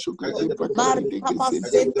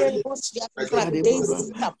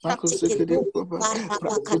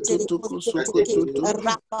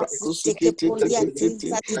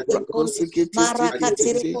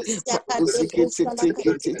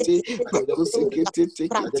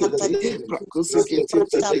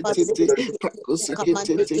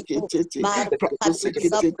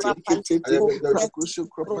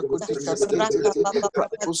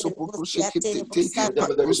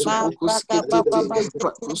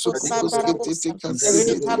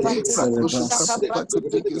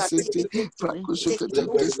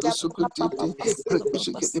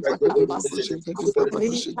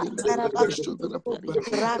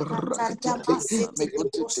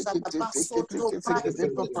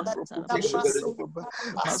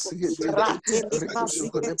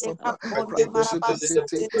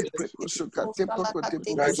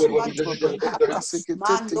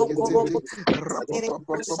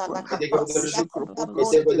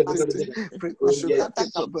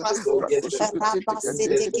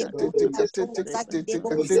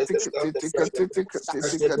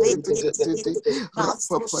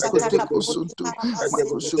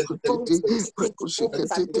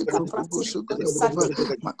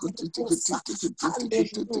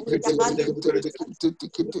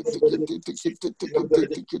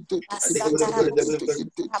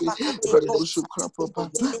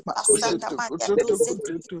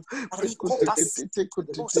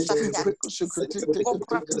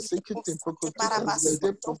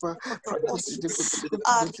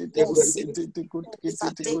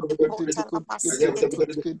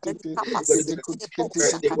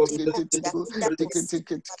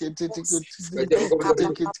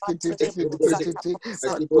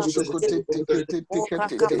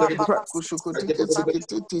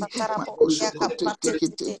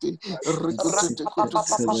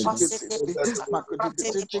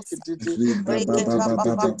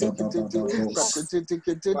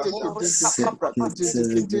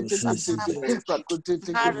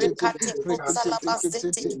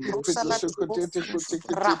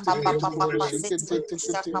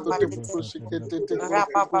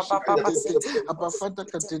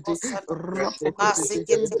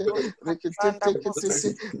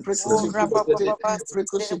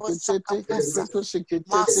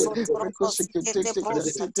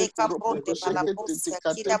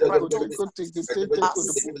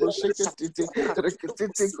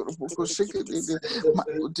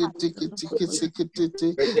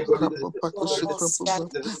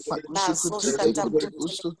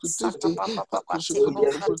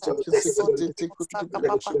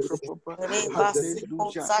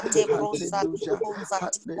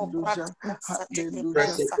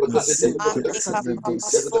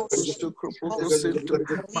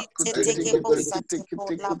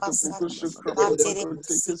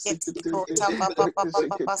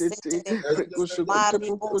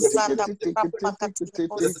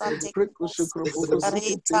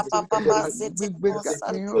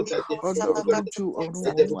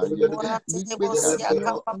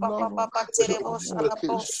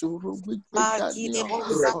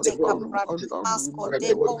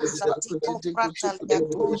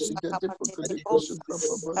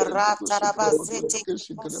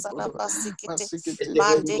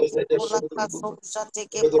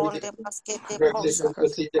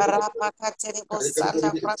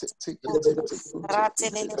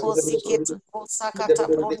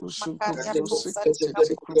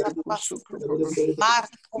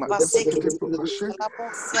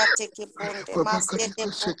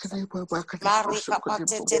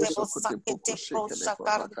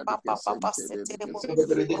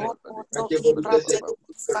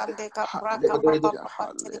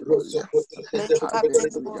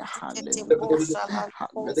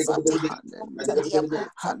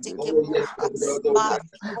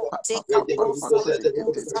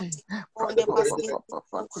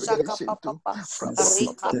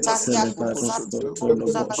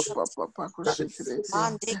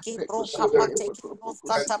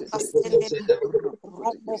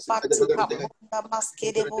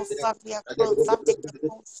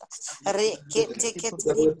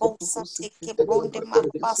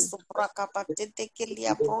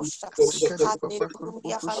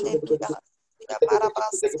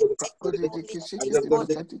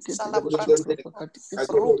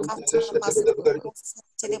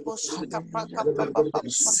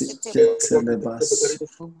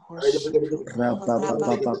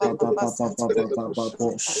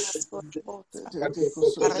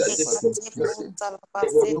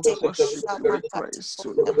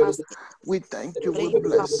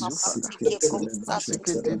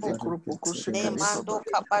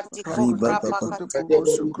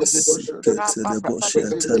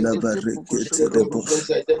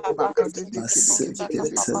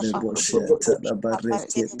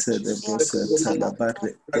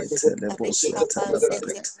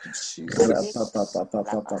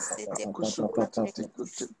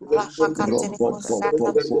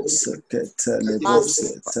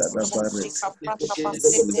 We praise you, King of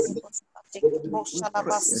Glory. We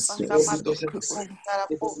exalt you.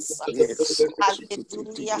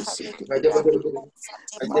 Hallelujah, hallelujah.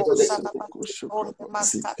 Ribosate brosha la basi ronde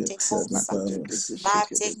mascate bosa.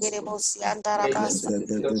 Mate kerebosi andara basa.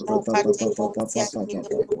 Rokate brosia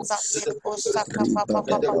kerebosa terebosa kapa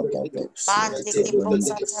papa. Mante ke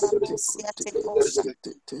brosa tarabosia te brosha.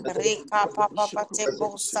 Rika papa te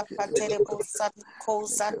brosa katerebosa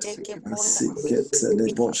kosa te ke bronda.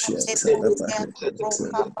 Rika te brosia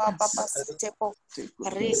broka papa site bo.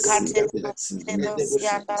 Rika te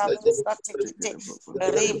brosia andara bosa te kite.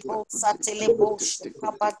 Repo satele bosh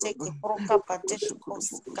kabate ke broka pate te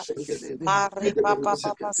bosika. Mare papa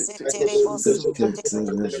papa setere bosika te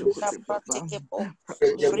kika prate ke bo.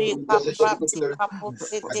 Rika prate kapo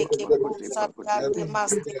sete ke bosa yande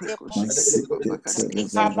maste ke bonde.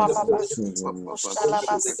 Rika papa papa sete bosha la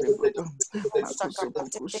basi te bosha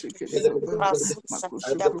kapate te ke. Rasu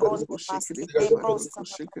shakida bronde maste te brosa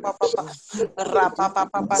papa papa. Rapa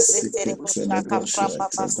papa setere bosha kapra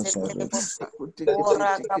papa setere bosika.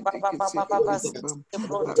 Ora baba baba baba sete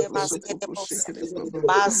bronte maskete bosa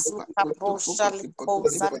masu kaprosha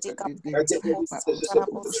likoza tika prate bosa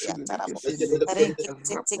tarabosia tarabo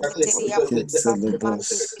rekete teketeria bosa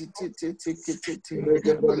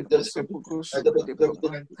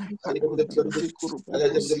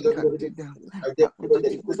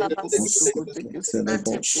mande baba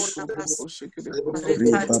sete pona mas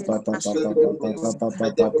rekate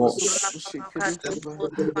makate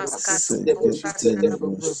pona maskate bosa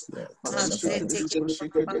tarabo masete ke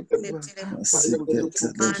baba sete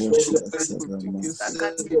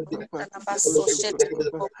sakati na baso shete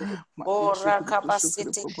ora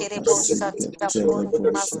kapasite kerebo satika pronde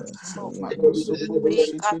masito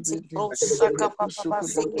rekati brosha kapapa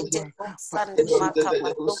sekete brosande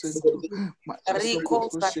makapatos riko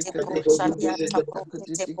sate brosha liata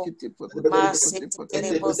prokete bo masete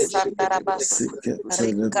kerebo sandara basa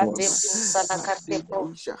rikate brosa nakate bro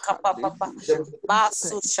kapapa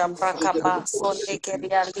Basu shaprakaba sonde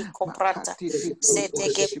keriali comprata sete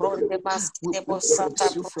ke bronde maski de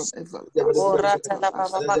bosata From bros everlasting to orata la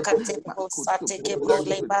baba everlasting. bakate de bosate ke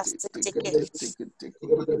brole baste teke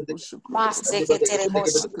maste ke tere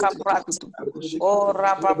boshi kaprat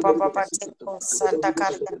ora papa papa te bosanda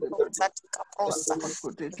karia bosati kaprosa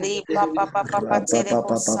ri papa papa tere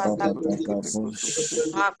bosanda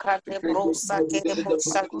makate brosa kere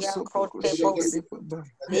bosalia krote bos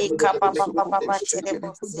Eka papa papa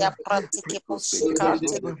terebo sia pratike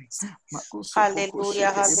poshikate.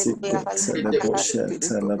 Hallelujah, hallelujah, hallelujah.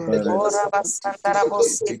 Ora basandara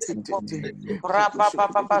boseterebo. Rapa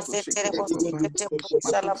papa seterebo sikete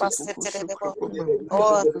poshala baseterebo.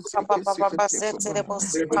 Oh, papa papa seterebo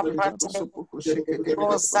sikapraterebo.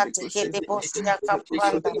 Rosate kede boshia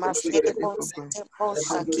kapranda maskede bosete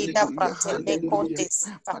posha kida Hallelujah, pratele hallelujah. kotes.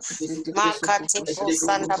 Makate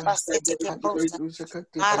brosanda basete ke brosa.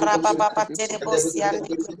 Marababa tere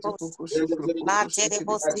bosiande ke brosa. Matere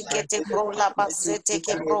bosi kete brola basete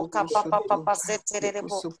ke broka papa papa sete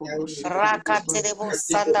rebo. Rakate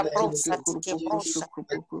bosanda brosa ke brosa.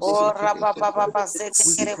 Ora baba basete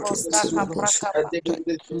ke rebo saka prakapa.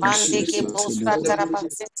 Mande ke brosa tara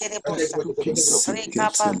basete rebosa. Rika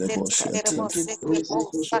basete ke rebo seke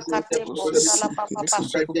brosa kate brosa la papa.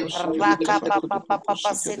 Raka papa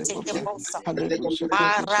papa sete ke brosa.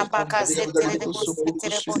 Marabaka sete rebo sete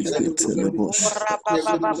rebosa. Ora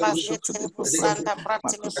baba sete rebo sanda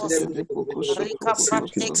prate rebosa. Rika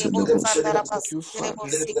prate ke bosanda Thank rabasete you, Father.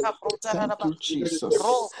 rebosika prota Thank raba. you, Jesus.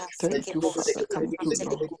 Roka Thank seke you, Father. bosika Thank you, prate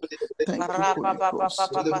Lord. rebo. Thank you, Raba Holy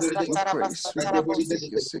Ghost. baba We satara praise you, basatara Lord. bosa.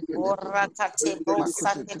 Take your second Ora kate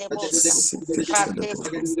brosa te rebosa. Prate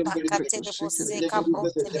brosa kate rebosika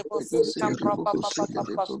prote rebosika propa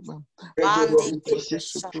papa. Mande ke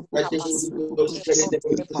bosha rabasete ke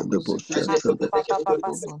prote rebo. Maka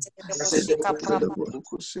baba sete rebosika prapa.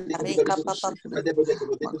 Rika papa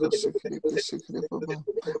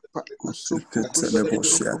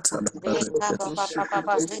Rika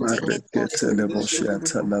baba sete ke bosha.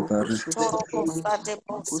 Toro bosa de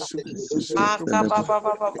bosa. Maka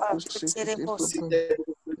baba sete rebosa.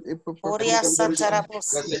 Oria satara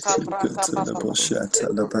bosi kapra kapapa.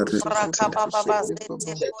 Raka baba sete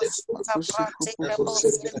rebosa kapra te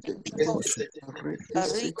rebosa te rebosa.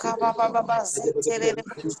 Rika baba sete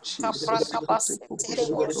Thank you, rebosa kapra Jesus. kapasete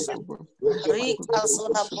rebosa. Rika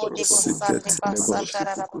zona bode bosa de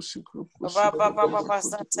basatara raba. Baba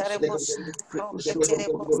satara bosi kapro te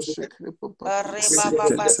rebosa. Re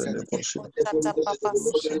baba sete rebosa ta papa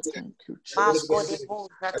sete. Thank you, Mako de Jesus.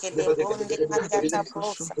 bosa ke de bonde kariata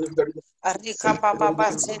brosa. Rika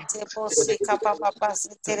baba sete bosi kapapa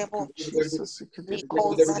sete Thank rebo. you, Jesus.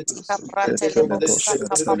 Riko zati kaprate lebo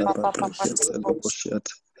saka papa te rebo.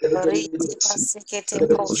 Riti pasikete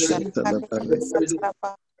brosha kade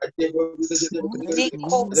satrapa.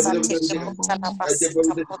 Riko zate ke brota la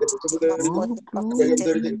basika protete masko Oh, de basete.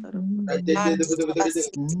 glory. Mandi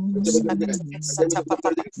basite brosha de sata papa.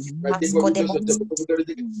 Masko de basite.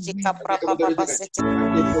 Shika prapa papa sete.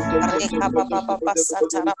 Reka papa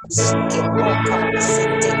satara shike broka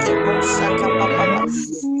basete ke brosha ka papa.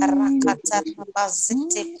 Rakata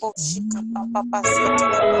basete koshika papa sete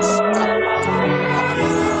de boshika praka papa.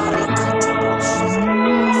 Rekate brosha.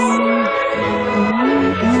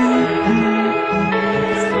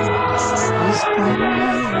 This place,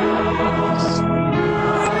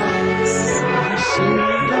 we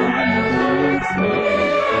sit down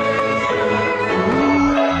before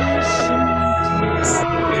the ancient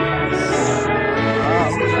of days,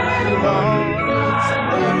 crowned with God's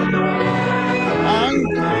name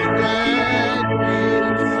and girded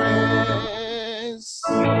with praise.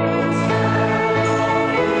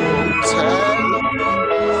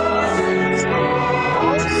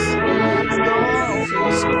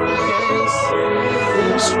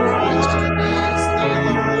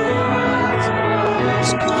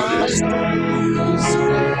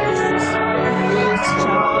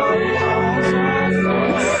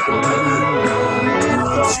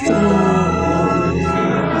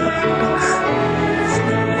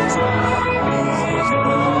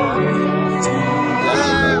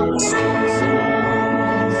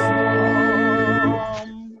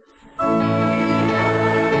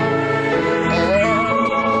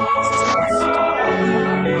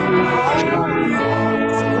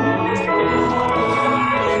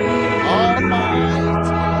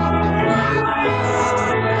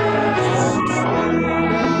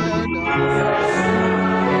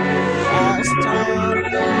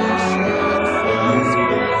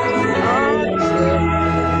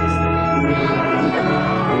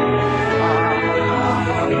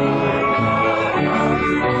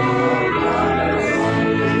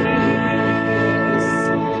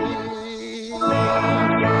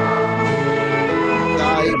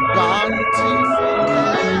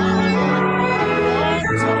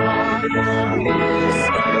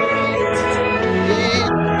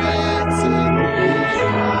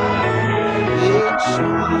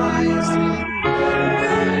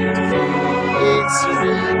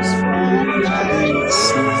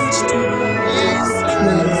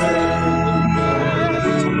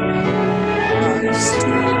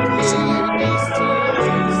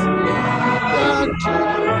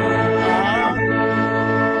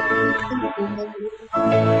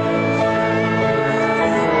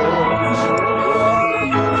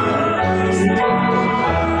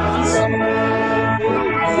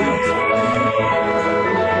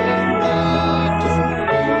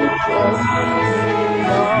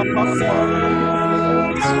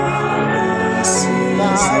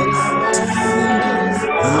 thy mercies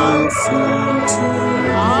how faint to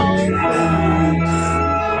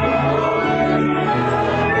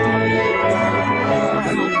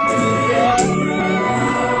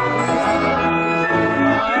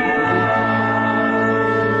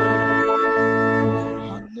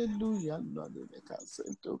Hallelujah, Lord, we can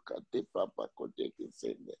send to Kate Papa Kote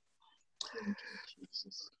Kisende.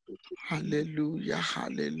 Hallelujah,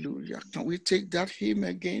 hallelujah. Can we take that hymn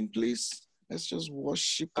again, please? Let's just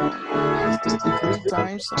worship God. 3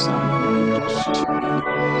 times as I'm leading, just share.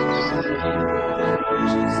 Thank you,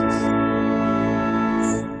 Jesus.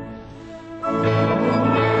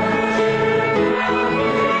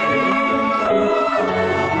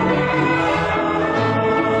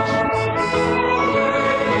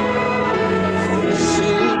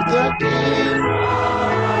 Worship the King,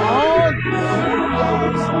 all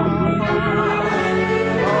glorious above.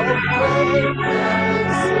 How great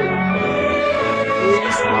is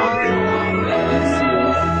His power is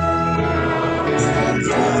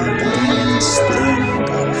in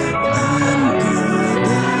splendor and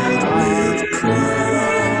girded with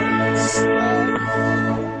praise.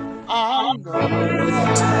 And God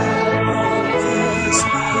His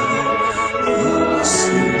power, oh,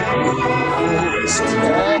 sing your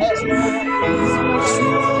voice to His what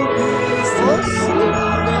will be oh, sing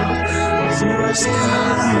found. that His Words praise,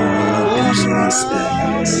 cannot whose be crown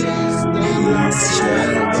spent. is the His light,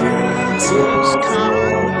 chariots whose of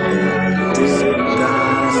cannot water be did spent.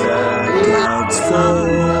 thunder It clouds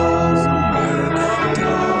thunders forming.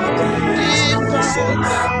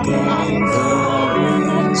 deep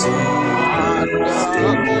Thunderings of and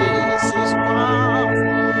God. is His power,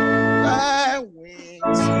 the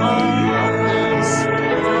winds of the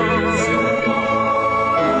storm.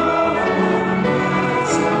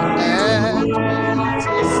 Earth with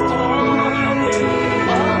a strength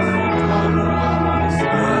of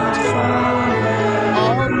glorious power,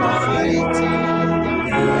 Almighty God,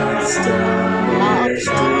 Established absolute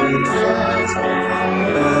it God,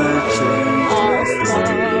 that changes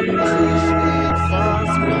established it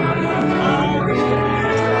first by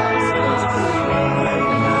unchangeless decree, and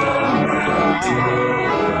thou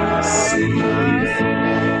hast made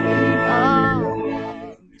ours thy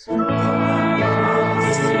vantage what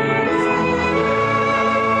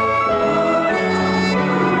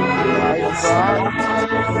on thy side,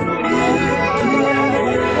 it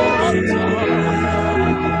breathes in the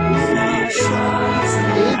earth, it shines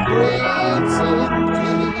with clear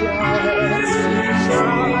light, it speaks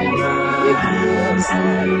from the hills,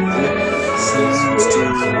 descends to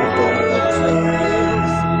the earth,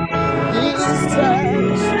 and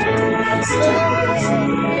distills the dew and and fill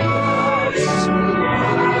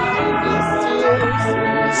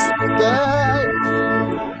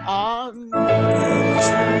all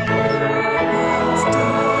located us and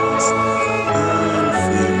troubled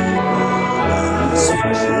us your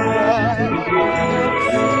hidden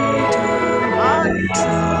in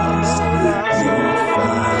dross, but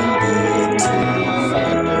found in shade.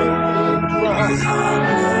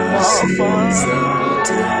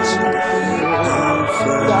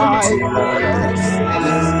 Thy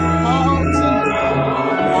mercies haunted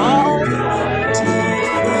our friend,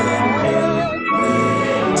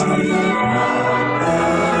 Redeemer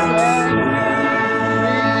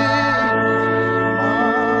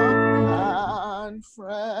and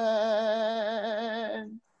friend.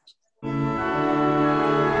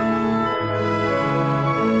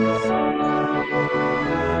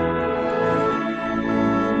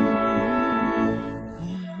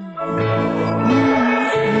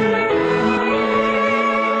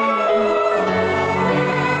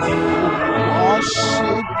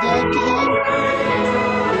 Worship the King,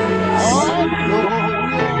 all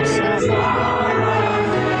glorious above.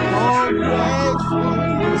 How grateful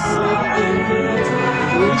is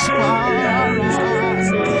His power, His love.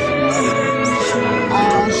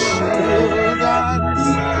 Assured and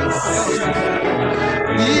defended,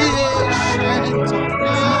 the ancient of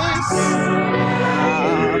days,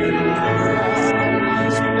 having crowned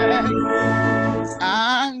in splendor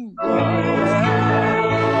and girded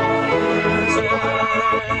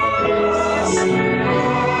with praise.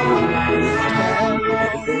 Who could tell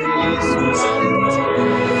of His might?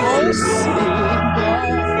 Oh, sing of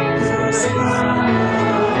His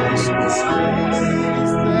grace, whose crown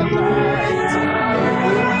is the light,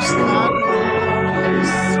 whose canopy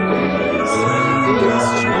is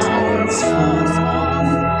chariots of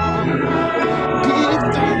fire. Give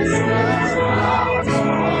thanks to the last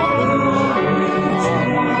one, under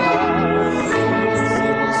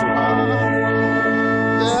His power,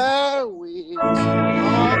 the winds of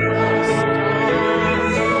the storm.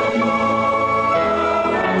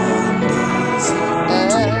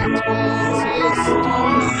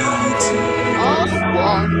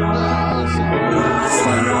 wonders are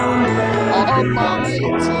found. Almighty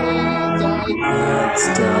thy grace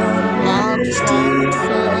hath found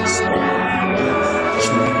favor.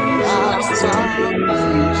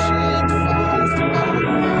 Established it fast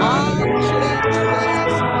and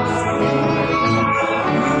changeless in me.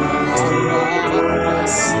 Around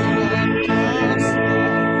and cast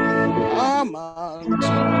down, a mountain of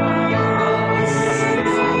sin.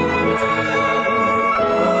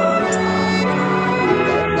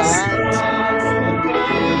 The battle for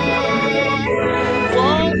God,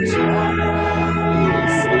 fought on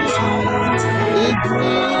his side. It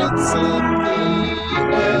written the end.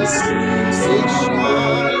 It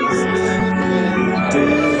shines in the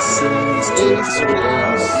days. It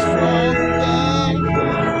springs from the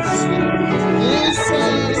mercy. It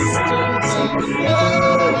says to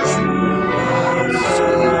declare,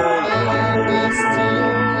 swiftly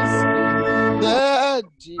distills the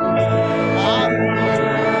deep and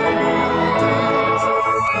wide.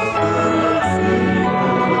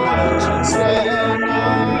 My children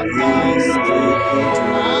are thirsty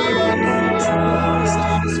and fathers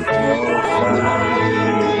few,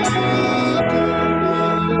 indeed only the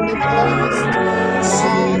blessed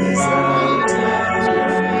have finding to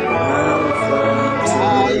find.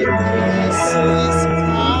 Thy mercies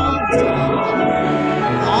counting up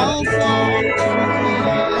and found to the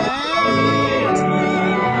end.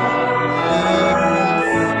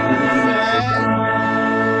 Every friend,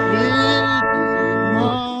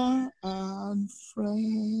 Redeemer and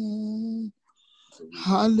friend.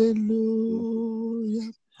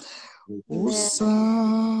 Hallelujah.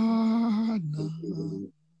 Hosanna.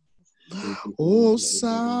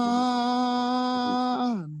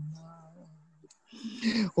 Hosanna.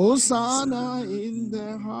 Hosanna in the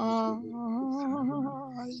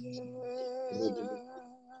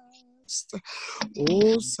highest.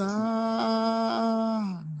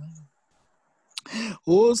 Hosanna.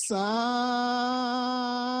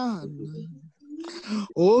 Hosanna.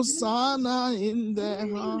 Hosanna in the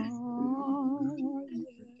highest.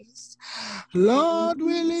 Lord,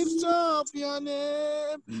 we lift up your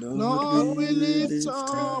name. Lord, we lift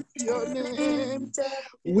up your name.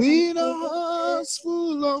 With a heart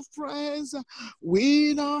full of praise.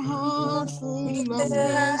 With a heart full of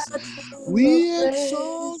praise. We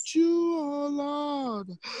exalt you, O Lord.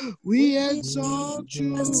 We exalt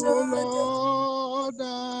you, O Lord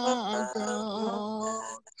our God.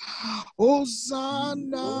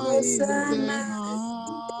 Hosanna in the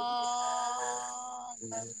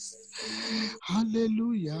highest.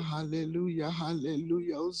 Hallelujah, hallelujah,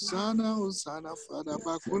 hallelujah. Hosanna, Hosanna, Father.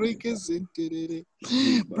 Bakureke zenterere.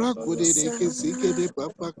 Brakureke sekede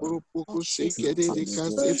papa kuropoko shekede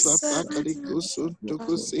kase papa kariko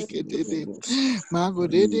sontoko sekede.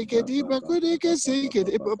 Magodede kedi bakureke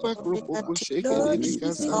sekede papa kuropoko shekede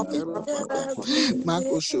kasantara papa.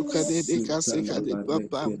 Mako shokade kase kade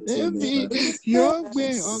papa. Ebi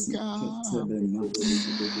yogbe oga.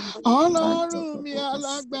 Ọlọ́run mi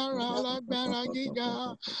alágbára alágbára gíga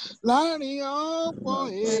láàrin ọ̀pọ̀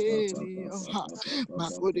ènìyàn.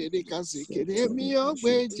 Màkòdèdè kàsìkèrè mi ó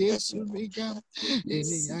gbé Jésù mi ga.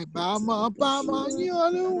 Ènìyàn ìbámọ̀ ní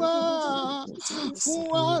Olúwa fún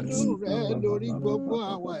àánú rẹ̀ lórí gbogbo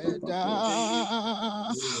àwọn ẹ̀dá.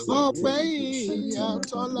 Ọpẹ́ ìyìn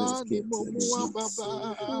àtọlá ni mo mú wá bàbá.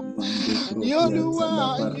 Ní Olúwa,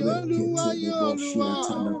 ní Olúwa, ní Olúwa.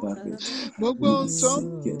 Gbogbo ohun tó ń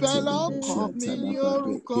bẹ lọ́kàn mi ní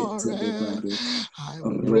orúkọ rẹ̀. I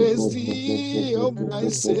will praise thee, O my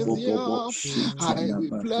Savior. I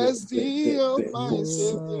will bless thee, O my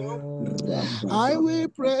Savior. I will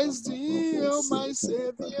praise thee, O my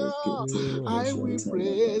Savior. I will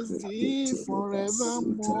praise thee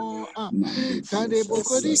forevermore. Kade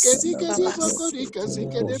bokodi kedi kedi bokodi kasi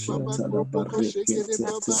kede baba kopoko shekede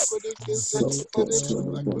baba kode kese kede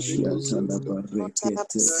baba kode kosunto.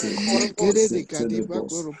 Kede de kade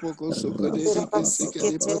bako ropoko so kode de kese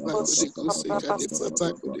kede baba kode kose kade baba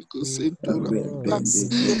kode kosento rapapa.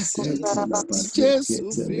 Jésù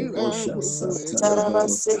fira gbogbo ẹ̀dá.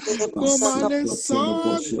 Kò má lè sọ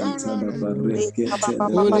agbára rẹ̀ nù.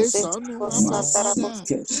 Kò lè sọnù àbápadà.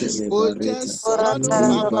 Kò jẹ́ sọnù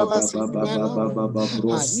bàbá wa sì gbẹ lọ́rùn.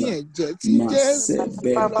 Àní ẹ̀jẹ̀ tí Jésù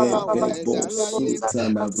fún bàbá wa ẹ̀dá láyé.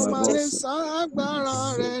 Kò má lè sọ agbára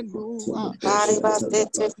rẹ̀ nù.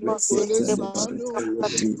 Kò lè sọnù.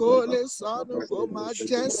 Kò lè sọnù. Kò má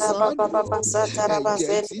jẹ́ sọnù.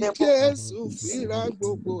 ẹ̀jẹ̀ tí Jésù fi ra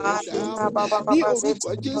gbogbo ẹ̀dá o. Ní orúkọ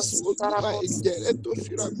Jésù Olúwa, ẹ̀jẹ̀ rẹ tó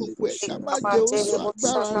fi ra gbogbo ẹ̀dá má jẹ́ ó sọ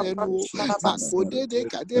agbára rẹ nù o. Makodede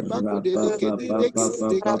kade bakodede kedede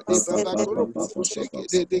kede kade baba koro poko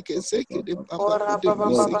shekedede kesekede baba kode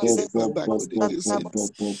kosekede baba kode kesede.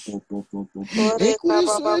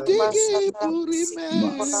 Ekwisodege purime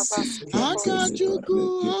Akachukwu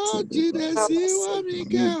ojidesi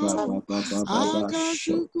wamike o.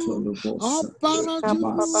 Akachukwu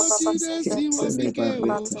Ọparachukwu ojidesi wamike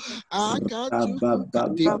o. Akachukwu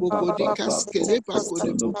kadeboko dikaskede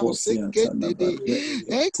bakode boko sekedede.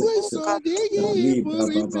 Ekwisodege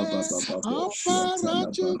purime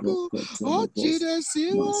Ọparachukwu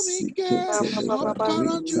ojidesi wamike.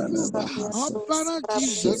 Ọparachukwu Ọpara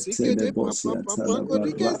Jesus ikede papa papa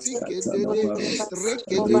kodike sikede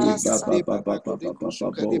rekede kade baba kode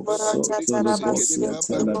kushuka de baba kode kusikede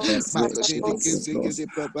baba makode kesikede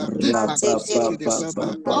baba makusikede baba.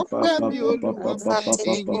 Ọpẹ́ mi Olúwa,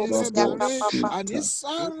 ìyìn rẹ lóore, àní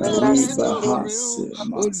sára rẹ lóore o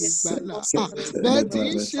olùgbàlà. Bẹ́ẹ̀ tí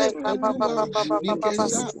ń ṣe Olúwa ní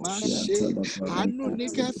kẹsà máa ṣe, àánú ní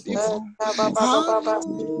kẹfì fún, àánú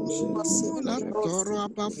látọrọ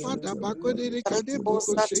abafada bakodede kade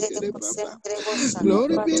boko shekede baba.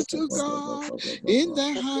 Glory be to God in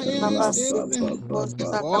the highest, amen.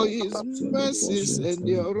 For his mercies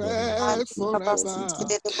endure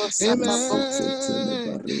forever.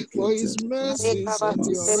 Amen. For his mercies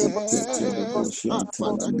endure.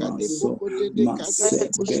 Father, kade boko dede kade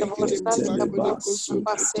boko shekede baba kode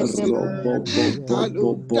kosokoto. Ta ló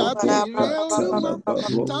dàbí rẹ Olúwa?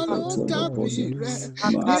 Ta ló dàbí rẹ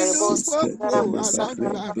nínú gbogbo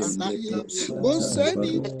alágbára láyé? Kò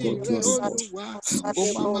sẹ́ni bí rẹ Olúwa, kò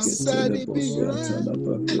máa sẹ́ni bí rẹ,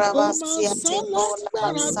 kò máa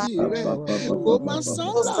sálágbára bí rẹ, kò máa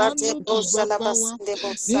sálàánú bí bàbá wa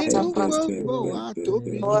nínú gbogbo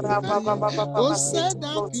àtóbi láyé. Kò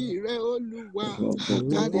sẹ́dá bí rẹ Olúwa.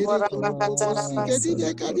 Kadere koroboko sigedide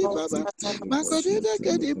kadi baba, makodede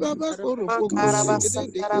kadi baba koroboko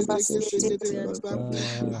segedede keseke segede baba.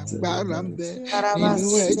 Agbára ń bẹ nínú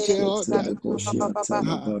ẹ̀jẹ̀ ọ̀dàgùtàn.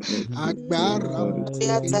 Agbára ń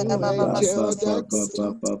bẹ nínú ẹ̀jẹ̀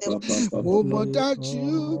ọ̀dàgùtàn. Mo mọ̀ dájú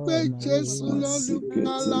pé Jésù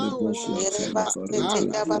lolùgbàlà wa.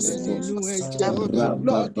 Agbára ń bẹ nínú ẹ̀jẹ̀ ọ̀dàgùtàn.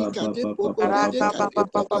 Lọ́ọ̀dì kàdé pokodede kàdé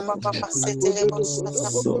baba. Makododo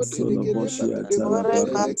kodoboko dedegede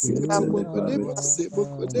bakode pokodede kede pokodede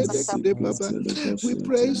pokodede kede baba. We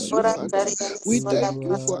praise you, Father. We thank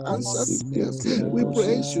you for answered prayers. We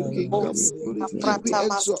praise you, King of Glory. We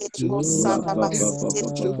exalt you, King of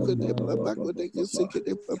Makoshokode baba kode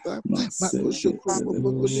kesekede baba. Makoshokode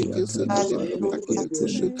kode kesekede baba kode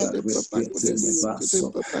koshokode baba kode kesekede baba kode koshokode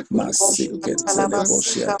baba. Makoshokode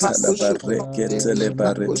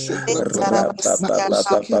makoshokode baba.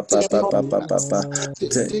 Makoshokode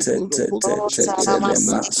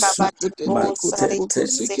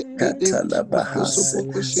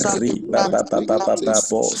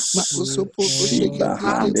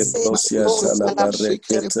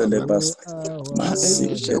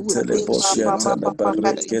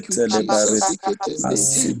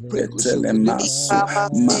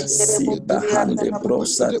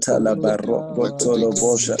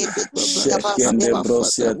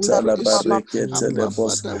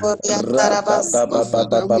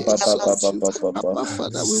Abba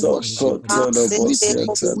Father, we worship you. We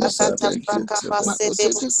thank you. We say thank you.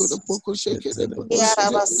 Makotete kodopoko shekede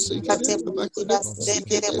bakoshede kusekede babakode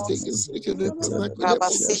kusekede tekesekede babakode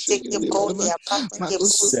poko shekede baba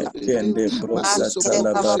makosokede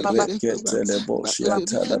makosopoko shekede baba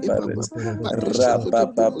makotete kede baba makosokode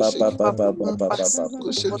poko shekede baba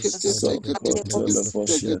makoshekede tekete tekete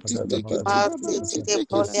tekete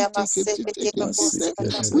tekete tekete tekete tekete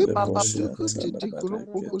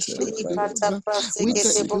we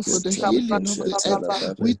thank you for the healing of the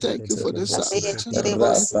earth. We thank you for the salvation of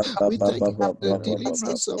the earth. We thank you for the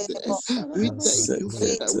deliverance of the earth. We thank you,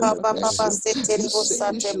 Father. We bless you. You say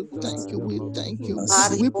we should thank you. We thank you.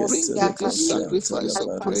 We bring you this sacrifice of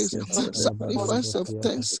praise, sacrifice of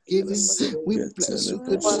thanksgiving. We bless you.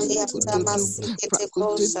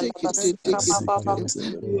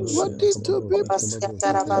 Worthy to be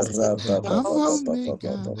Alpha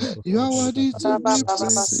Omega. You are worthy to be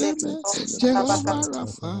praised. Amen. Jehovah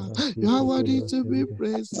Rapha, you are worthy to be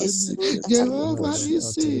praised. Amen. Jehovah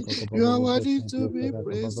Nissi, you are worthy to be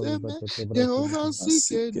praised. Amen. Jehovah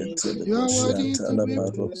Sikeni, you are worthy to be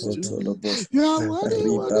praised. You are worthy,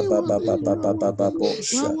 worthy, worthy.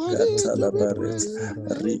 You are worthy to be praised.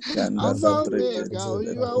 Alpha Omega,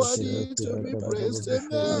 you are worthy to be praised.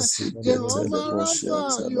 Amen. Jehovah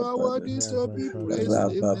Rapha, you are worthy to be praised.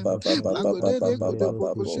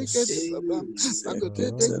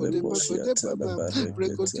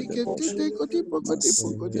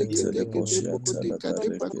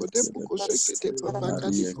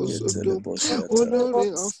 olóore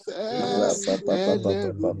ọ̀fẹ́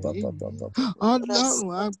ẹlẹ́rù ni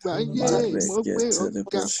ọlọ́run àgbáyé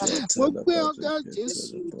mo gbé ọ̀gá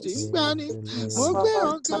Jésù tí ń gbani mo gbé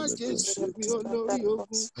ọ̀gá Jésù mi olórí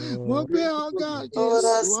ogun mo gbé ọ̀gá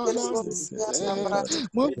Jésù ọlọ́run ìfẹ́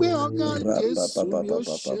mo gbé ọ̀gá Jésù mi ó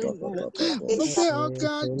ṣeun mo gbé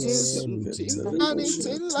ọ̀gá Jésù tí ń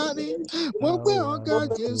gbani mo gbé ọ̀gá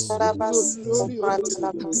Jésù mi olórí ogun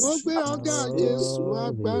mo gbé ọ̀gá Jésù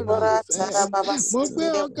agbára ìfẹ́ mo gbé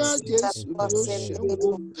ọ̀gá Jésù mi ó ṣeun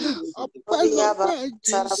ọpẹ́lọpẹ́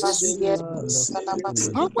Jésù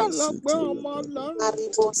ọpẹ́lọpẹ́ ọmọ Ọlọ́run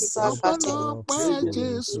ọpẹ́lọpẹ́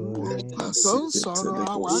Jésù tó ń sọ̀rọ̀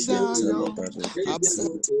àwádayọ̀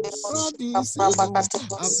àbúrọ̀dìsẹ́nu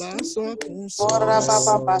àbásọkùn sọ̀rọ̀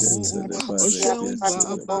ó ṣeun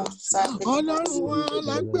bàbá Ọlọ́run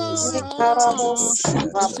alágbára ó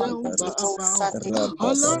ṣeun bàbá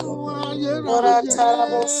Ọlọ́run ayérayé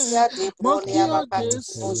mo kí ọ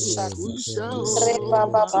Jésù fún iṣẹ́ o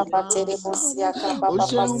bàbá ó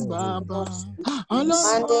ṣeun bàbá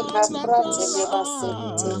Ọlọ́run alágbára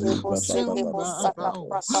ó ṣeun bàbá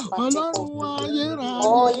Ọlọ́run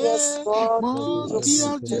ayérayé mo kí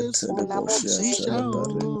ọ Jésù fún iṣẹ́ o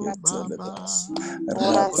bàbá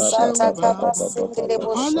ó ṣeun bàbá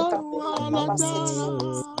Ọlọ́run alágbára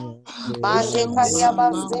ó ṣeun bàbá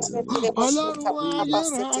Ọlọ́run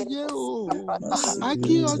ayérayé o a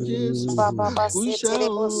kí ọ Jésù fún iṣẹ́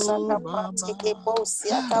o bàbá.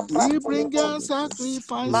 We bring a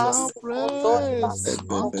sacrifice of praise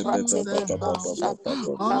unto the house of the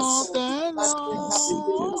Lord.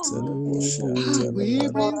 We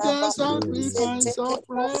bring a sacrifice of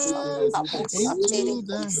praise into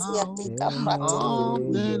the house of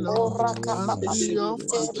the Lord, and we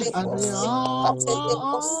offer unto you the sacrifices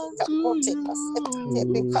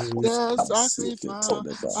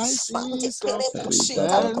of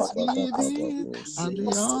thanksgiving, and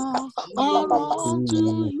we offer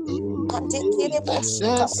unto you the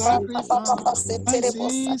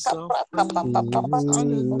sacrifices of praise.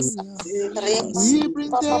 Hallelujah. We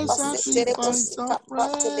bring the sacrifice of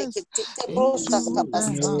praise into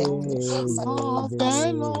the house of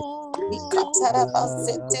the Lord.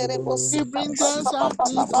 We bring the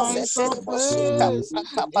sacrifice of praise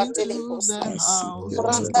into the house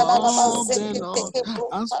of the Lord,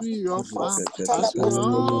 as we offer unto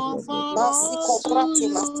you a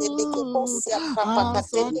sacrifices of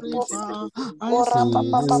thanksgiving, and we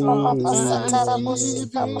offer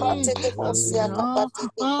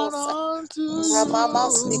unto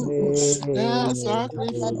you the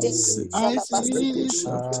sacrifices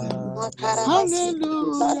of praise.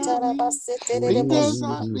 Hallelujah. Bring the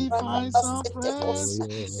sacrifice of praise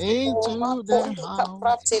into the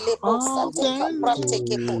house of the Lord.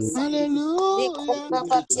 Hallelujah.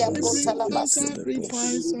 We bring the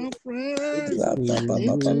sacrifice of praise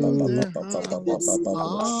into the house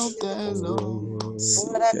of the Lord. As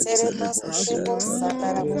we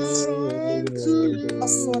offer unto you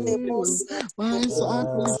my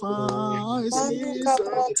sacrifices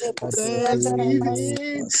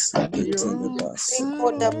of thanksgiving, and we offer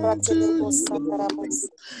unto you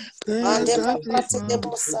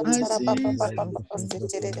the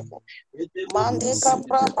sacrifices of praise. Mande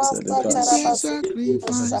Sacrifice of praise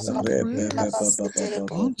unto the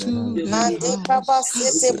house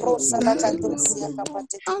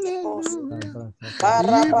hallelujah. We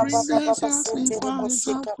bring the sacrifice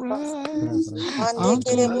of praise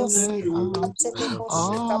unto the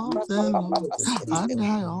house of the Lord, and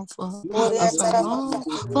I offer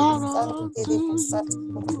unto you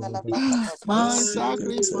my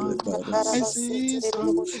sacrifices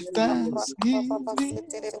of thanksgiving,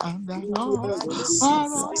 and I offer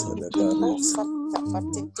unto you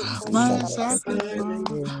my sacrifices of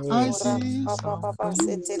praise.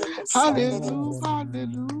 Hallelujah,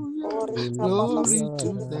 hallelujah, glory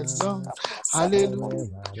to the Lord. Hallelujah,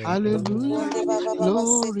 hallelujah,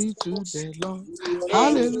 glory to the Lord.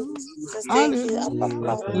 Hallelujah,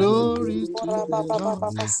 hallelujah, glory to the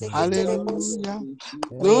Lord. Hallelujah,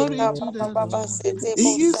 glory to the Lord.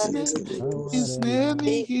 In His name, His name,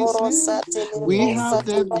 in His name, we have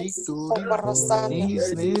the victory. In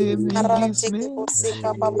His name, in His name,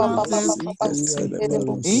 We have the victory.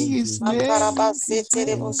 In His name,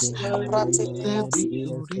 the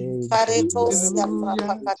victory.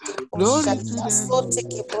 Hallelujah. Glory to the Lord.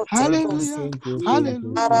 Hallelujah.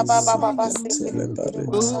 Hallelujah. Hallelujah.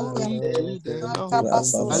 Glory to the Lord.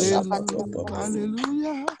 Hallelujah.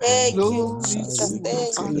 Hallelujah. Thank you, Glory Jesus. to the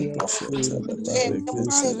Thank Father. you,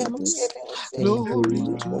 Hallelujah.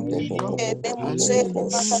 Glory to the Lord.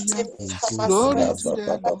 Hallelujah. Glory to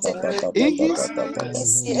the Lord. In His name,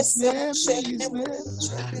 His name, His name.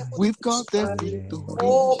 We've got the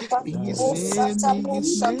victory. In His name, in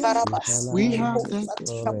His name. We have the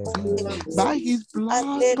victory. By His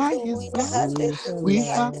blood, by His Hallelujah, blood. We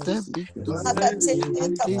have hallelujah. the victory. Makatende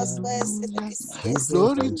kabaswese Hallelujah. nebisiyesu.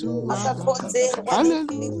 Glory to our God. Makakoterwa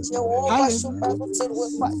Hallelujah. Jehovah Hallelujah. shumarutse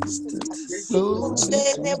rwefashita. Glory Muchene,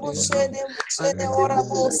 to the Lord. muchene, muchene, Hallelujah.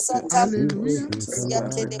 oramo satan. Hallelujah.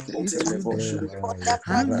 Yatene Glory bocha. to the Lord. Koda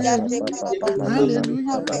pariate Hallelujah. karababa. Hallelujah.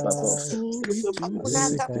 Apetos. Glory to the Hakuna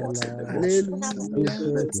Lord. kakosha. Hakuna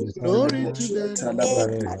Hallelujah. Glory to the Lord.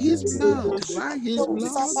 His blood, by His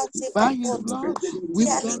blood, by His blood,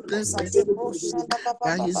 we've got the victory.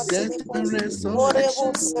 By His death and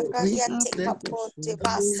resurrection, we have the victory.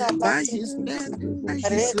 By His death, by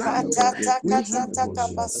His life, we have the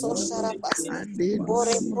victory.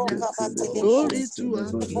 Hallelujah. Glory to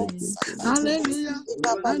our King. Hallelujah.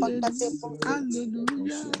 Hallelujah.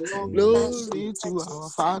 Hallelujah. Glory to our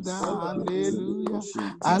Father. Hallelujah.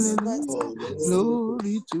 Hallelujah.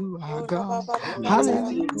 Glory to our God.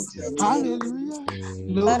 Hallelujah. Hallelujah.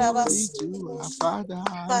 Glory to our Father.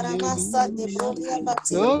 Hallelujah.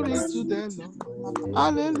 Glory to the Lord.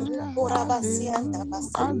 Hallelujah. Hallelujah.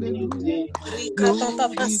 Hallelujah.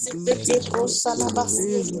 Glory to the Lord.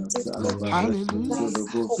 Hallelujah. Hallelujah.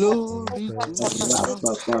 Glory to the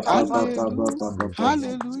Lord. Hallelujah.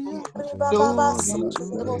 Hallelujah.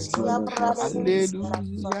 Glory to the Lord.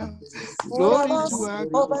 Hallelujah. Glory to our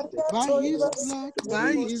God. By His blood,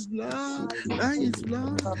 by His blood, by His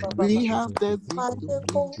blood, we have the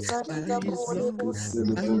victory. By His blood,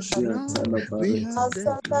 by His blood, we have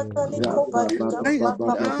the victory. By His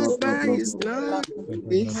blood, by His blood,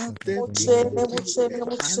 we have the victory.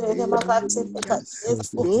 Hallelujah.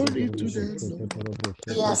 Glory to the Lord.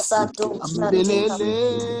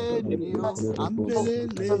 Ambelele nio,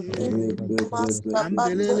 ambelele,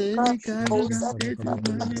 ambelele ni kaluga detu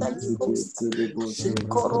nanana.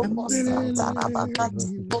 Ambelele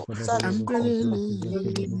nio, ambelele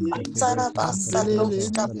nio, ambelele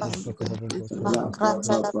ni kaluga detu nanana.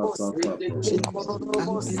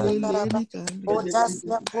 Ambelele ni kaluga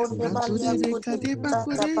detu. Bakure de kade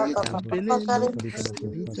bakure, ambelele ni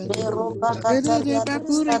kaluga detu. Bakure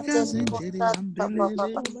bakure kazenjeri,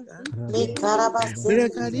 ambelele ni kaluga detu.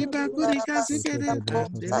 Brekari bakuri kasikere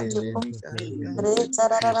ambelele ni karugade.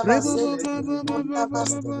 Rebo bo bo bo bo bo bo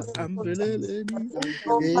bo bo ambelele ni.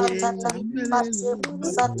 Ambelele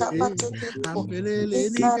ni. Ambelele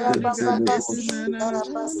ni karugade tu na na na.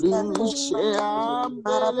 Lushe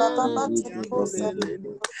ambelele ni ambelele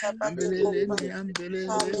ni. Ambelele ni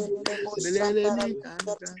ambelele ni. Ambelele ni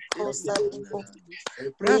karugade tu na na na.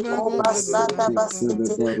 Braba ba ba ba ba ba ba ba.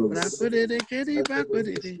 Brakode de kedi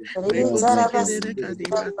bakode de. Rekosi kedede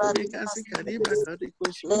kadiba kodeka si kadiba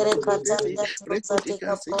kadiko shoko kodede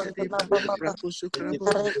rekodika si kadiba rakosu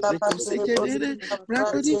krabo rekosi kedede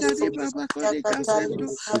rakodika diba bakodika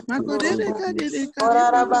sento makodede kadede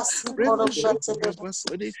kadiba ba rekoshoko krabo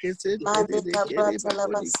kodike sento kedede kediba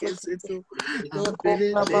kodike sento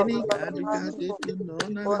ambele leni kaduka detu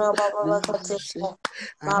nonana luse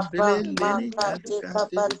ambele leni kaduka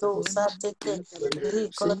detu nonana luse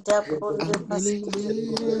ambele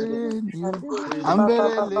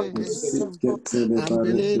Ambelele,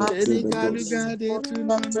 ambelele, ni galuga de tu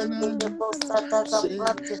no na na na.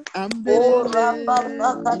 Say, ambelele,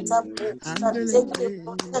 ambelele,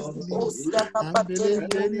 ambelele, ni galuga de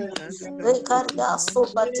tu no na na.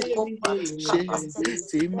 Say,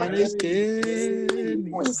 simaneke,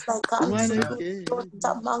 simaneke,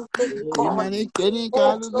 simaneke, ni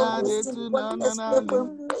galuga de tu no na na na.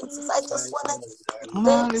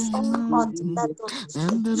 Hallelujah.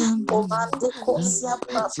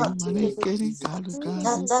 Simaneke, ni galuga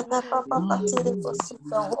de tu no na na.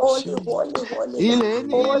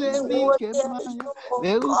 Ileni kemaya,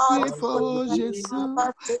 leu pifo Jesus.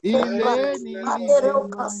 Ileni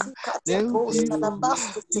kemaya, leu pifo.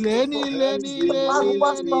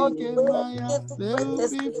 Ileni kemaya, leu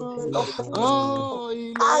pifo. Oh,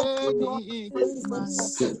 ileni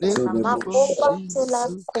kemaya, leu pifo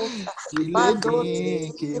Jesus.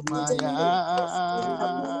 Ileni Kemaya,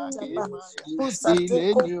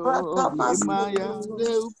 Ileni Kemaya,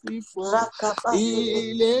 Leupifo,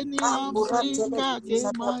 Ileni Africa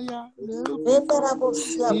Kemaya, Leupifo,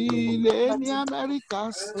 Ileni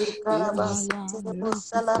Americas Kemaya,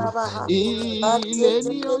 Leupifo,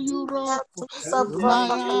 Ileni Europe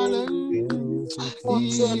Kemaya, Leupifo,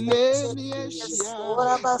 Ileni Asia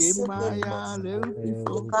Kemaya,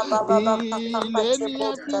 Leupifo, Ileni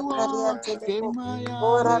everyone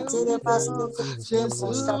Kemaya, Leupifo,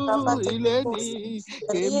 Jesus Ileni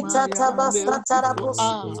Kemaya,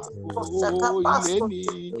 Leupifo, oh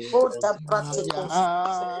Ileni Kemaya,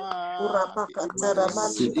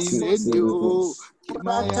 Ileni oh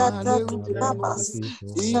Kemaya, Leupifo,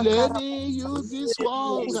 Ileni you this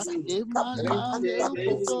world Kemaya,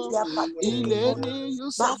 Leupifo, Ileni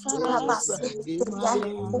you sufferers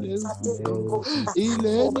Kemaya, Leupifo,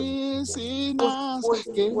 Ileni sinners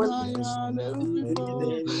Kemaya,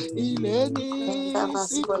 Leupifo, Ileni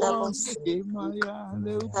sequence Kemaya,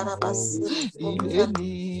 Leupifo,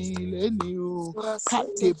 Ileni o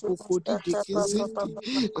Kate Pokodi de Kiziti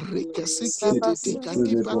Rekasikete de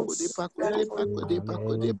Kadipako de Paco de Paco de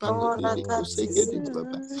Paco de Paco de Koseke de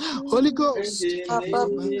Baba. Holy Ghost,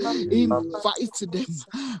 invite them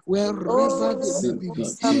wherever they may be.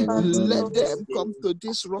 Let them come to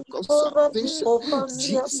this rock of salvation.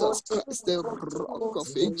 Jesus Christ, the rock of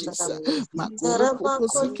ages.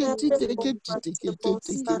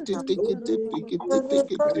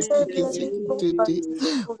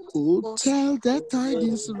 Oh, tell the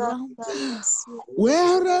tidings round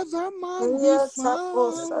wherever man be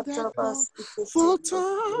found, that comforter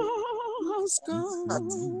has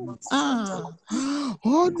come.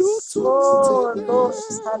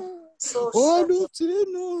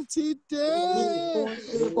 Olutinu today.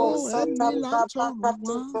 Oh,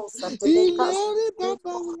 Emilantorua. Ileri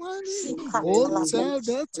Baba Wani. Oh, tell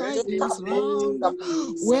the tidings round.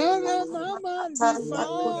 Wherever man be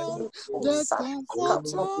found, the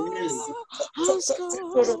comforter has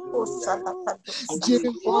come.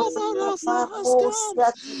 Jehovah Rapha has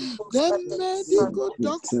come. The medical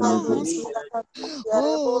doctor has come.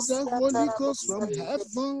 Oh, the Holy Ghost from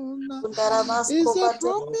heaven is the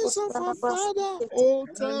promise of our Father. Oh,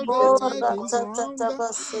 tell the tidings round.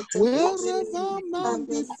 Wherever man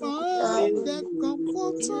be found, the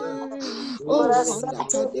comforter. Oh, Father,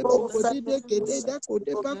 Kadebo Kodide Kededa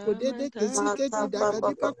Kodepa Kodede Kesike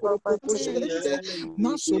Didakadipa Koropoko Shente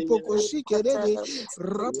Masopoko Shikerede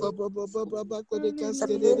Rabababa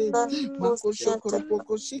Kodekaskedede Makosho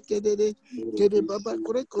Koropoko Shikerede Kede Baba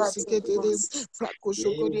Koreko Sikede Prako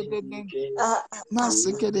Shokode Bebe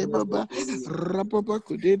Masekede Baba Rababa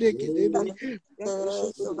Kodede Kedede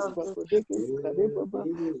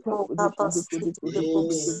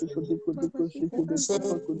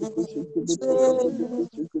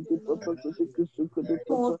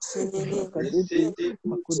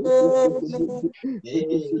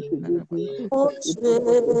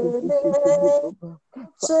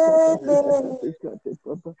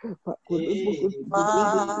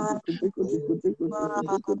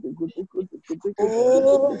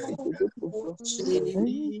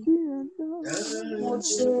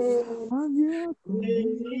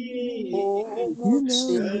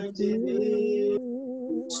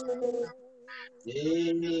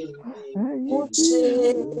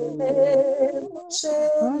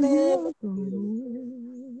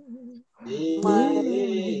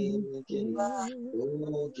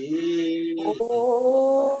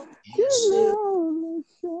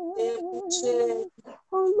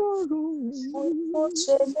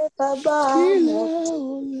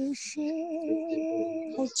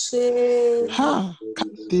Ha!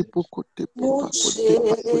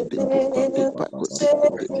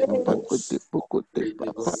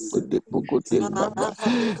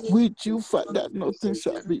 With you, Father, nothing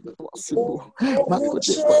shall be impossible.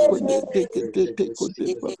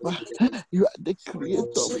 You are the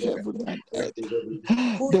creator of heaven and earth.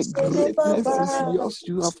 The greatness is yours,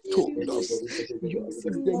 you have told us. Yours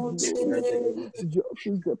is the glory. Yours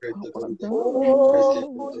is the power. Is the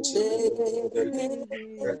greatness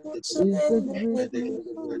of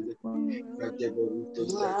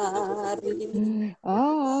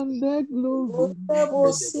and the glory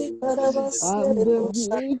and the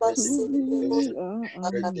victory.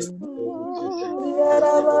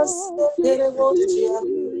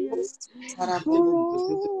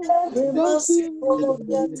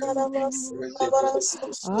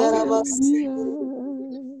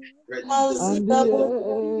 I am the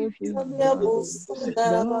earth everything matters.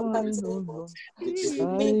 Thine, O Lord.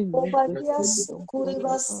 Thine is the kingdom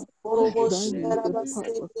forever. Thine is the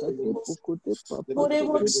power. Kadepokote papa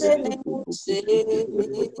shekete boko shekete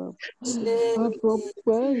papa.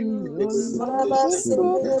 Afọpẹ́ ìyàn lọ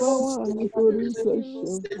bá wà nítorí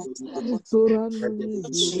ṣẹ̀ṣẹ̀ tóránú yìí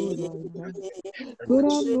dúró láìláì.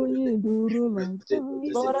 Tóránú yìí dúró láìláì.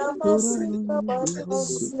 Tóránú yìí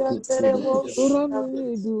dúró láìláì. Tóránú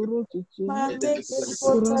yìí dúró títí láì.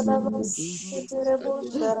 Tóránú yìí dúró láìláì.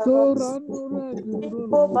 Tóránú rẹ̀ dúró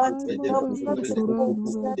láìláì. Bàbá mi tóránú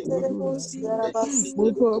rẹ̀ dúró láìláì. Mo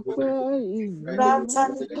fọpẹ́ ìyàn lọ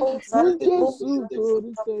fún Jésù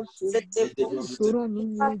torí ṣẹ̀ṣẹ̀ tóránú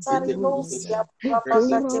yìí dúró láìláì.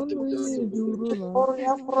 Tóránú yìí dúró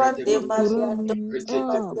láìláì. Tóránú yìí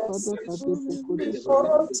Father kade pokode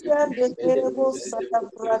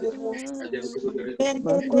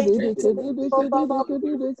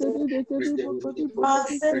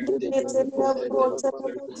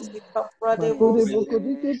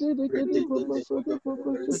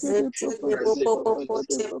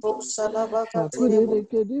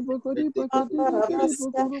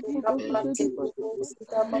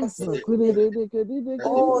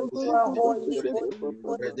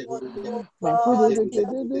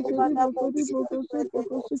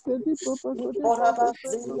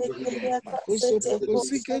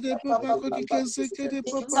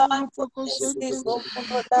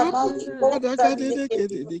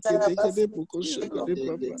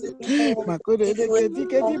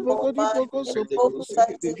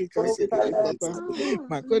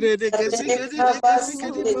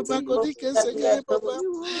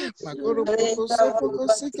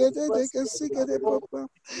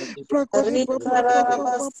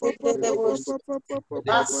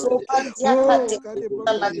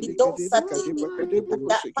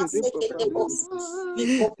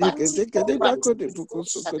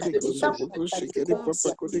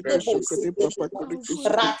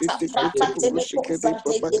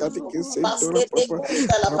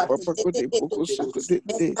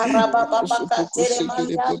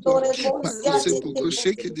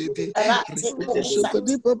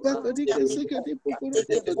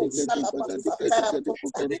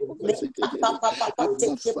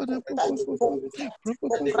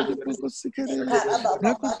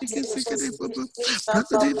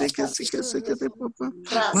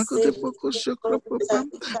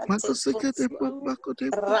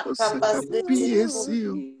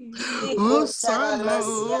Hosanna,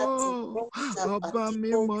 ọba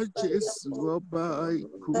mímọ́ Jésù, ọba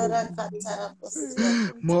ikú.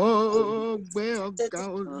 Mo gbé ọ̀gá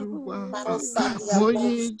Olúwa, mo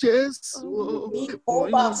yìn Jésù, mo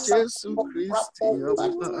yìn Jésù Kristi,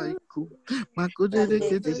 ọba ikú.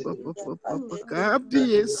 Makodedekede papa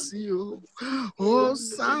kábíyèsí o.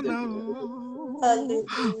 Hosanna,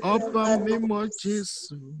 ọba mímọ́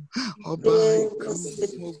Jésù, ọba ikú.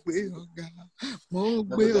 Mo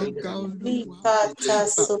gbé ọ̀gá Olúwa.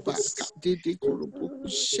 Bàbá kàdédé kòròbókù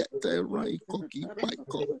ṣẹ̀tẹ̀ ẹran ikọ̀ kì í pa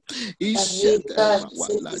ikọ̀. Ìṣẹ̀tẹ̀ ẹran wà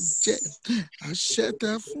lájẹ̀.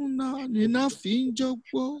 Àṣẹ̀tẹ̀ fún náà nínà fi ń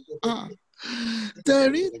jọgbó.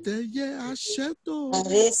 Tẹ̀rí tẹ̀yẹ àṣẹ́tò.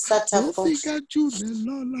 Ó fi gájú ní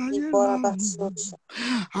lọ láyé lọ́run.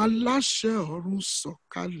 Aláṣẹ ọ̀run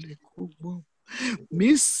sọ̀kalẹ̀ kó gbọ́.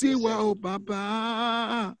 Mísíwá o bàbá,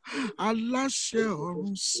 aláṣẹ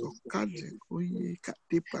ọ̀run sọ̀kalẹ̀ oyè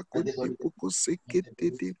kàdébà kò débò kò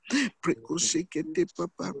sékédédé prèkò sékédé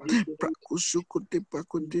bàbá pràkóso kò débà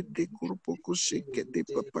kò dédé kúròpò kò sékédé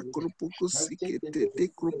bàbá kúròpò kò sékédédé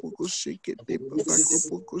kúròpò kò sékédé bàbá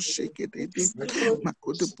kúròpò kò sékédédé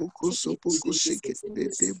màkòdébò kò sopò kò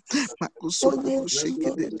sékédédé màkòsopò kò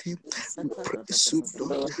sékédédé. We praise you,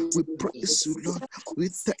 Lord. We praise you, Lord. We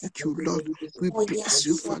thank you, Lord. We bless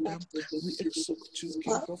you, Father. We exalt you,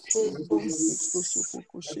 King of Kings.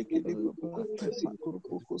 We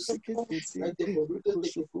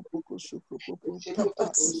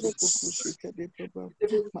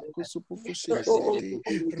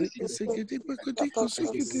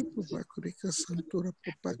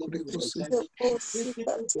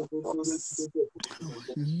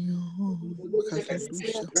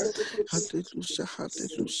Hallelujah, hallelujah,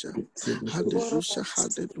 hallelujah, hallelujah,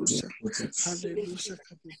 hallelujah.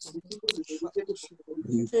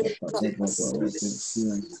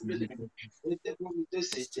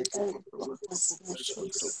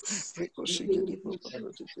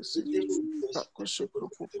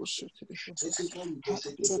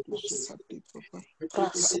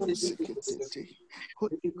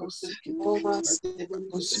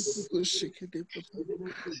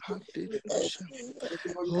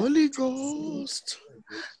 Holy Ghost,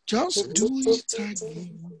 just do it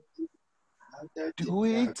again. Do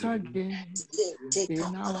it again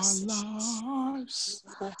in our lives.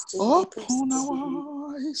 Open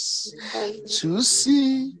our eyes to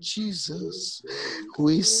see Jesus, who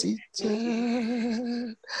is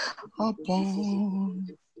seated upon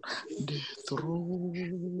the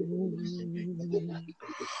throne.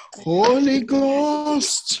 Holy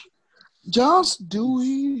Ghost, just do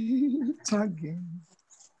it again.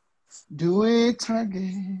 Do it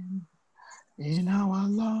again in our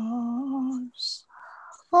lives.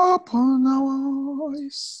 Open our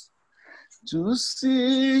eyes to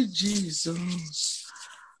see Jesus,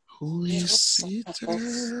 who is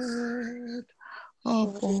seated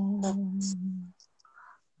upon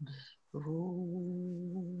the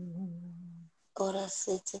throne.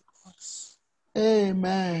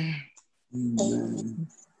 Amen. Amen.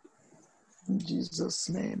 In Jesus'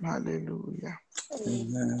 name, hallelujah.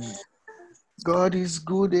 Amen. God is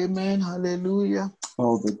good, amen, hallelujah.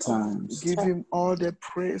 All the time. Give him all the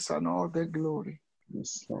praise and all the glory.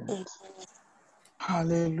 Yes, Lord.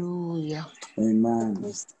 Hallelujah.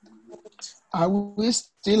 Amen. Are we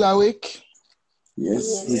still awake?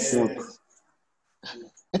 Yes, Bishop.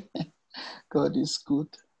 God is good.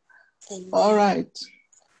 All right.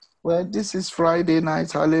 Well, this is Friday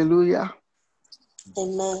night. Hallelujah.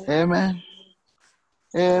 Amen. Amen.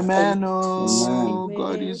 Amen. Oh, Amen.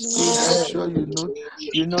 God is good. I'm sure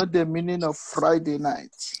you know the meaning of Friday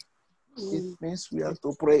night. It means we have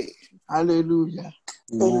to pray. Hallelujah.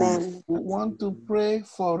 Amen. We want to pray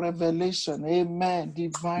for revelation. Amen.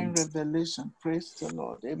 Divine revelation. Praise the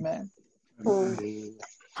Lord. Amen.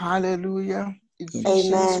 Hallelujah.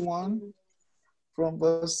 Ephesians 1 from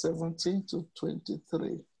verse 17 to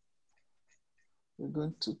 23. We're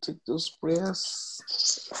going to take those prayers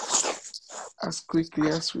as quickly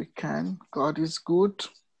as we can. God is good.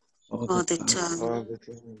 All the time.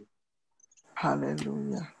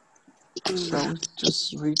 Hallelujah. Shall we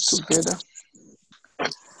just read together?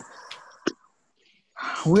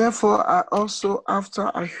 Wherefore I also,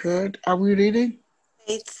 after I heard, are we reading?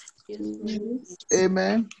 Faith.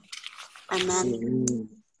 Amen. Amen.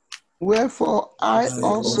 Wherefore I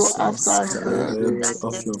also, after I I heard heard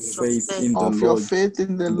of your faith in the of your Lord, faith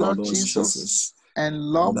in the Lord Jesus Jesus, and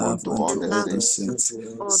love love unto all unto the all the saints, saints,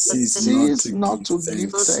 All the cease not to saints.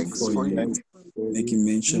 give thanks for for you, you, making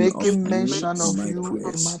mention of making you mention in of my you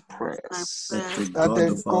in my prayers, prayers, that the that God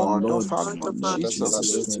the of our God Lord of our Lord Jesus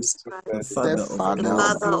Jesus, Christ, the the Father of Father glory,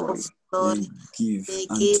 of glory, Glory. may give May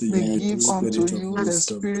unto may you the give unto spirit of you the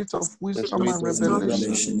wisdom, spirit of wisdom and great revelation,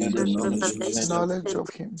 revelation in the knowledge of revelation Him, knowledge in of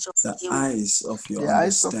him, the eyes of your the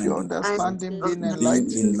eyes of your understanding understanding being being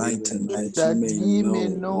enlightened, enlightened, that you that may ye may know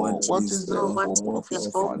know what what is is the the what hope is of hope the his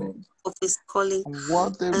of hope calling, of his calling and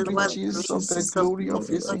what the and what riches of the riches of glory of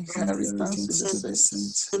his of inheritance in inheritance the to the saints,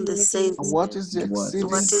 saints, in the and saints. what is the what exceeding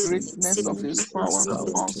What is is the greatness of exceeding his power greatness of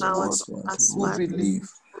his power toward to power us to us who who believe,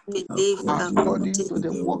 believe according according to to the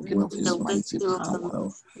the working of his the working of mighty working His of the power,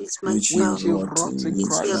 power, his mighty which He power, which he wrought wrought in in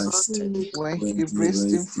which he wrought Christ in when when he Christ, He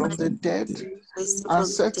raised him raised Him from the from the dead dead, raised him and from the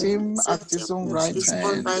set dead, him at set him his own at right His his own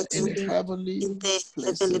hand right in hand the heavenly in the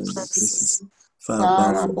heavenly places, places, far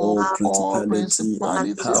far above above all far all principality and principality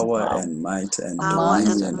and power power, and might and and power might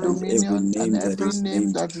and dominion and and every dominion and name that every is name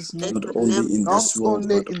named, that is not named, only name, in not this world,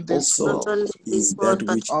 only but in this not also world, only in this in world, that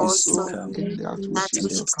but which is to also also in come, that which that is and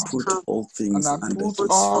which to is to come, put come. all and things hath under put His Put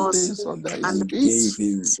all all feet, things under his under and feet, gave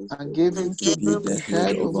Him and gave and him to gave to be be him the the to head head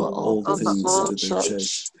be over over all all over things to things all the to the things, church,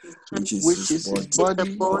 church, the which church, is which His is his which body, is the body,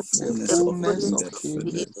 the body, the the fullness of fullness Him fullness of that of him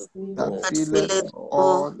filleth him that all that filleth filleth all. all.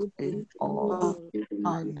 all in all. all.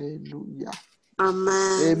 Hallelujah.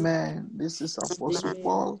 Amen. Amen. This is Apostle Amen.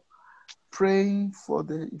 Paul praying for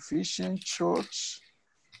the Ephesian church.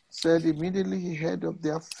 Said immediately he heard of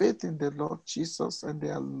their faith in the Lord Jesus and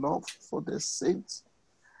their love for the saints.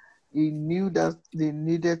 He knew that they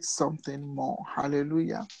needed something more.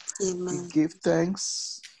 Hallelujah. He Amen. gave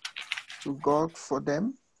thanks to God for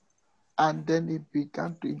them, and then he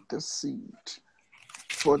began to intercede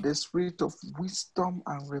for the spirit of wisdom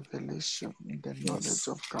and revelation in the knowledge Yes.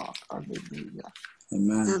 of God. Hallelujah.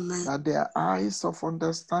 Amen. Amen. That their eyes of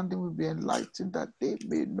understanding will be enlightened, that they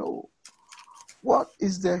may know what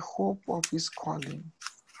is the hope of his calling.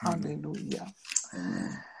 Hallelujah.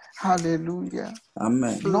 Amen. Hallelujah.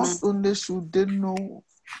 Amen. Not Amen. only should they know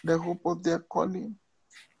the hope of their calling,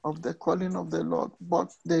 of the calling of the Lord,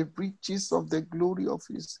 but the riches of the glory of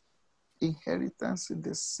his inheritance in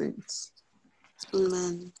the saints.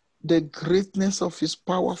 Amen. The greatness of his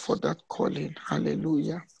power for that calling.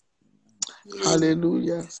 Hallelujah. Amen.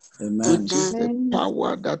 Hallelujah. Amen. Which is the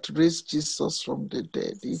power that raised Jesus from the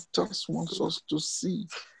dead. He just wants us to see.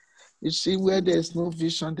 You see, where there is no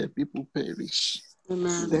vision, the people perish.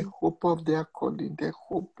 the hope of their calling, the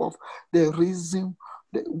hope of the reason,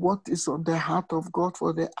 what is on the heart of God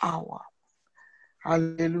for the hour.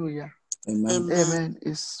 Hallelujah. Amen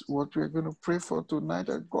is what we're going to pray for tonight,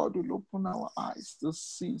 that God will open our eyes to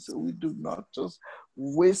see, so we do not just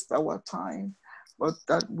waste our time, but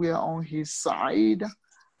that we are on His side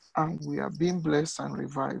and we are being blessed and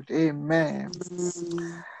revived. Amen.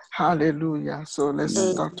 Hallelujah. So let's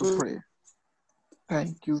start to pray.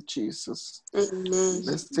 Thank you, Jesus.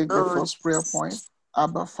 Let's take the first prayer point.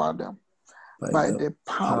 Abba, Father, by the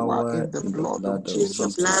power in the blood of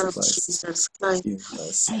Jesus Christ,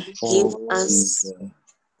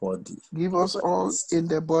 give us all in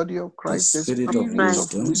the body of Christ the spirit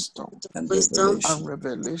of wisdom and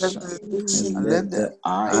revelation, and let the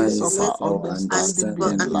eyes of our understanding be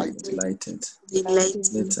enlightened.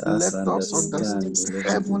 Let us understand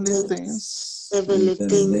heavenly things in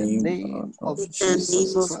the name of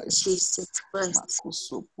Jesus Christ.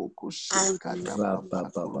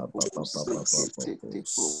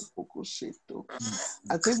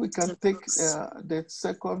 I think we can take the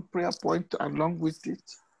second prayer point along with it.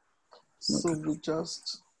 So we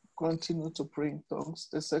just continue to pray in tongues,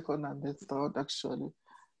 the second and the third actually,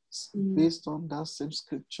 based on that same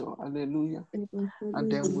scripture. Hallelujah. And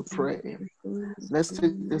then we pray. Let's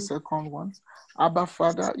take the second one. Abba,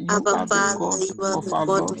 Father, you are the God of our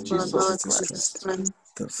Lord Jesus Christ,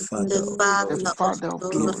 the Father of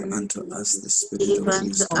glory. give unto us the spirit of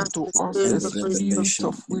wisdom Unto us the and spirit of revelation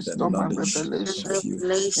in the wisdom and knowledge revelation of you,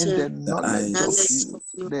 in the the knowledge of eyes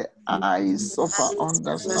you, the eyes of our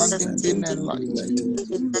understanding being enlightened,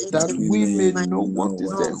 that that we we may may know what know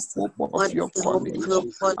is what the is the hope hope of of your your calling,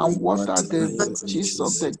 calling, and what what are are the your riches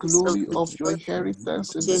of riches the glory of your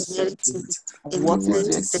inheritance in the saints, and and what is what the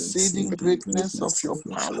is the exceeding exceeding greatness of greatness of your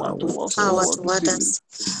your power power towards to us us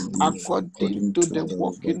who believe, according according to to the the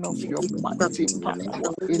working of working of your your mighty mighty power.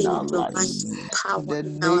 power in our lives. Amen.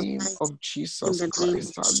 In the name of Jesus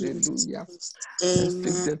Christ. Hallelujah. Let's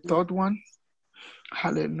take the third one.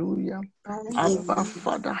 Hallelujah. Abba,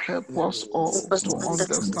 Father, help us all to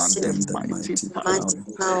understand the Understand the mighty mighty power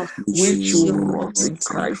power which you you wrought in wrought in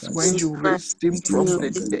Christ when Christ you raised him from the from the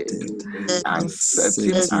dead dead and and set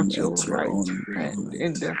him set him at your at your right own hand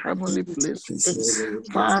in right the heavenly places, places,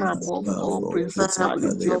 far above above all all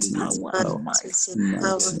principality and principality and power and power, might,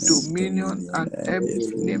 might and dominion, dominion, and and every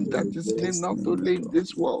every name that name is that named is not named only in above,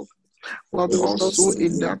 this world, but but also also in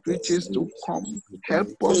in that which is the to come.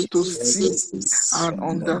 Help us to see and and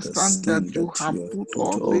understand that understand you that have you have put put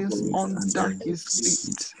all all things things under under his his feet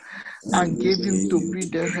feet and and gave him gave to him be to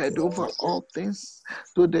the be head the over all things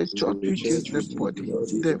to the church, which is the body,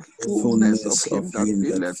 the fullness of fullness of him that him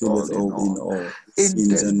that filleth filleth all in all in all. all. In In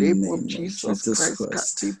the the name of name of Jesus Jesus Christ.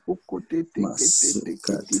 Christ.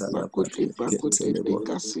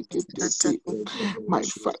 My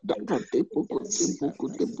Father,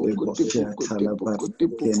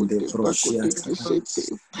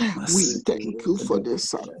 we thank you for the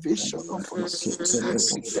salvation of our souls.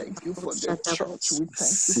 We thank you for the church. We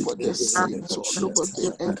thank you for the saints all over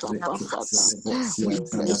the earth, Abba Father. We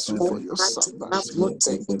bless you for your servants. We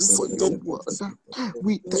thank you for your word.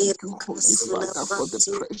 We thank you, Holy Father, for the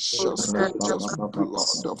precious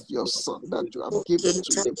blood of your Son that you have given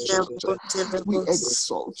to the church. We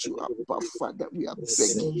exalt you, Abba Father. We are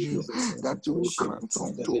begging you that you will grant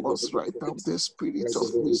unto us right now the spirit of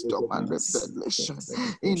wisdom and revelation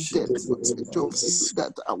in the knowledge of you,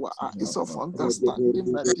 that our eyes of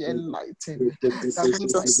understanding might be enlightened, that we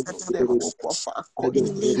might know the hope of our calling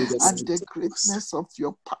and the greatness of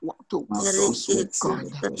your power towards us, O God,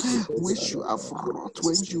 which you have wrought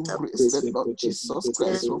when you raised the Lord Jesus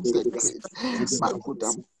Christ from the grave. Could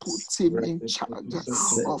have put him in charge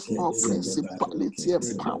of all principality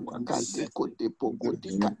and power.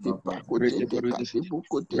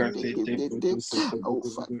 Oh,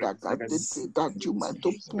 Father God, that you might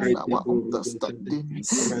open our understanding.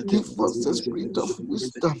 Give us the spirit of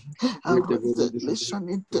wisdom and revelation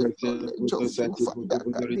in the knowledge of you, Father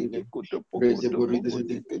God.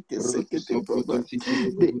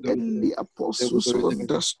 The early apostles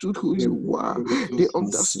understood who you were. They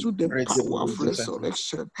understood the power of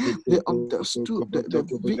resurrection. They understood the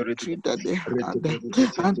victory that they had,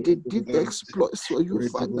 and they did the exploits for you,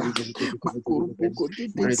 Father.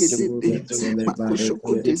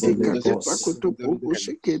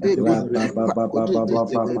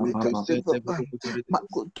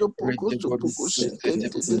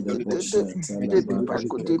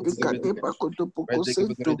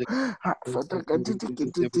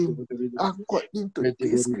 According to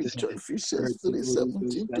this scripture, Ephesians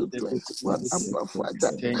 3:17-21, Abba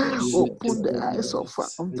Father, Thank you. open the eyes of our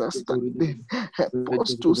understanding. Help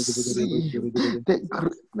us to see the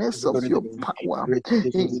greatness of your power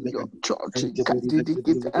in your church.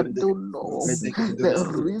 I don't know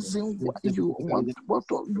the reason why you want what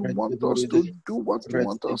you want us to do, what you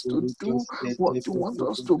want us to do, what you want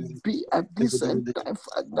us to be at this end time,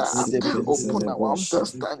 Father. Open our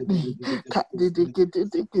understanding.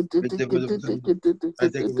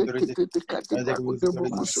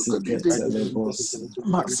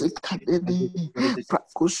 Masekadeni,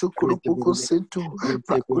 Prakoshokoro Pokosento,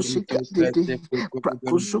 Prakoshikadede,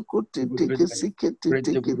 Prakoshokotete,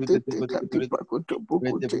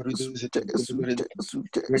 Pakotopoko,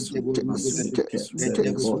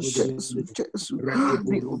 Jesu,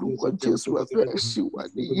 ní orúkọ Jésù àdúrà ṣìwà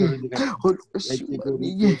níyè, Olúwa ṣìwà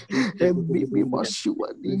níyè, ẹ̀mí mímọ́ ṣìwà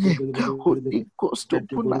níyè, Holy Ghost,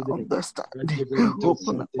 open our understanding,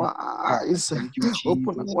 open our eyes,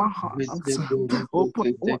 open our hearts,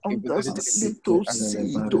 open our understanding to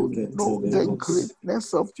see, to know the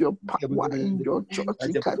greatness of your power in your church.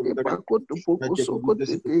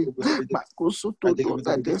 To know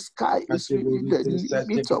that the sky is really the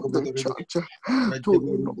limit of the church, to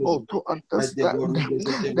know, to understand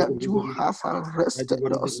that you have arrested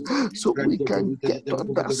us so we can get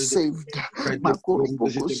others saved.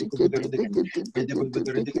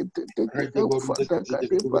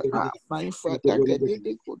 My father,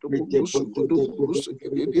 Holy Ghost,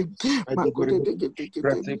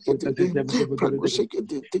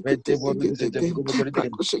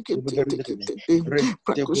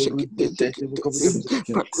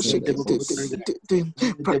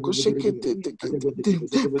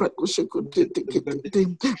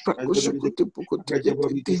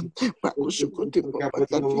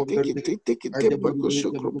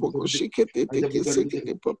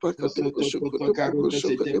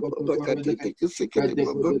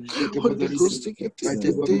 Holy Ghost,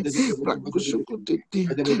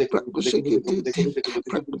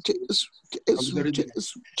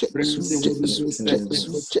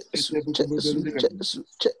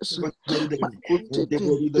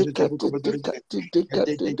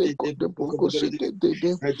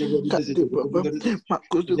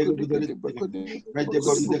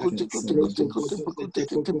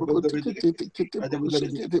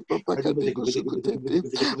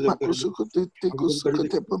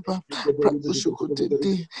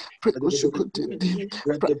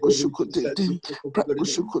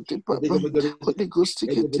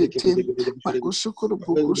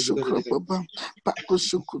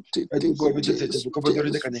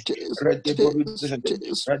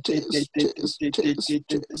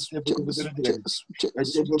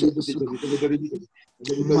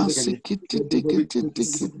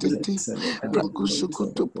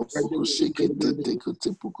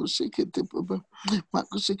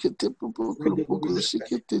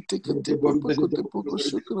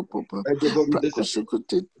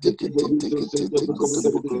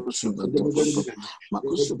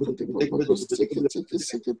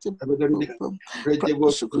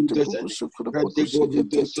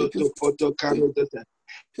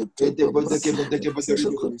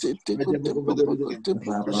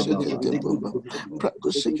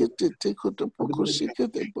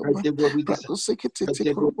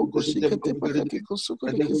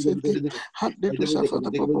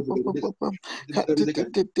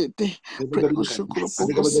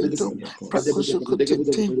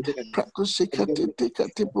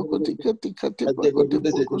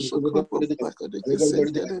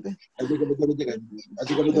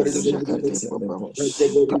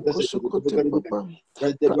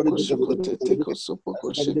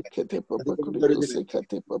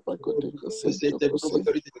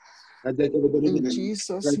 in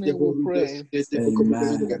Jesus' name we pray.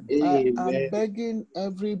 Amen. I'm begging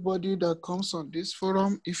everybody that comes on this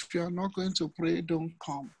forum, if you are not going to pray, don't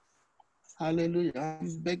come. Hallelujah.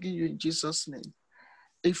 I'm begging you in Jesus' name.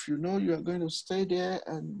 If you know you are going to stay there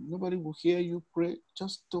and nobody will hear you pray,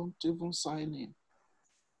 just don't even sign in.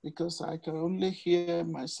 Because I can only hear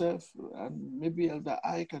myself and maybe Elder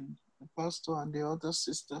Ike and the pastor and the other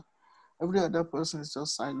sister. Every other person is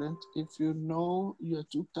just silent. If you know you're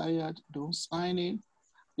too tired, don't sign in,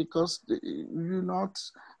 because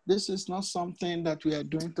this is not something that we are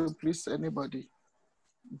doing to please anybody.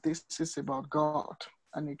 This is about God,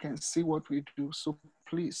 and you can see what we do. So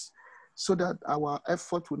please, so that our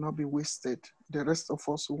effort will not be wasted, the rest of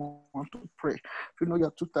us who want to pray. If you know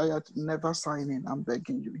you're too tired, never sign in. I'm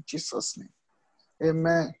begging you in Jesus' name.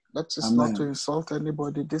 Amen. That is Amen. not to insult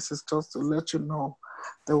anybody. This is just to let you know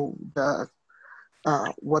that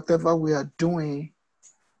whatever we are doing,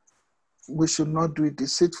 we should not do it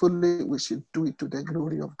deceitfully. We should do it to the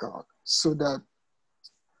glory of God, so that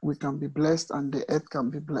we can be blessed and the earth can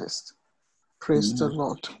be blessed. Praise the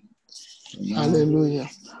Lord. Amen. Hallelujah.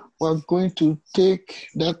 We're going to take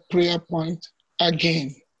that prayer point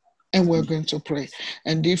again, and we're going to pray.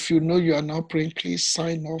 And if you know you are not praying, please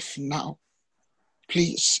sign off now.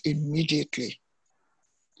 Please, immediately.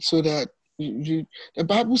 So that the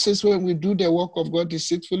Bible says when we do the work of God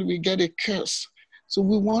deceitfully, we get a curse. So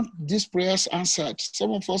we want these prayers answered.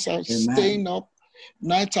 Some of us are staying up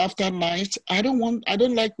night after night. I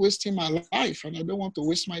don't like wasting my life, and I don't want to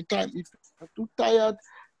waste my time. If you're too tired,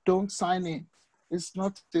 don't sign in. It's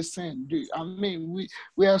not the same. I mean,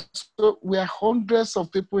 we are hundreds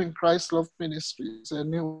of people in Christ Love Ministries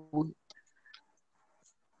anyway.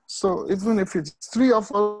 So even if it's 3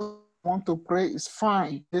 of us want to pray, it's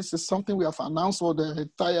fine. This is something we have announced for the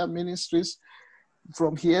entire ministries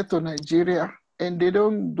from here to Nigeria. And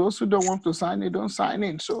those who don't want to sign it, don't sign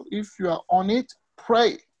in. So if you are on it,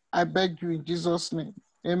 pray. I beg you in Jesus' name.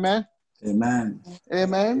 Amen. Amen.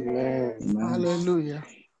 Amen. Amen. Hallelujah.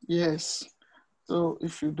 Yes. So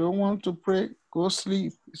if you don't want to pray, go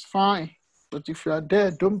sleep. It's fine. But if you are there,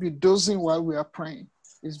 don't be dozing while we are praying.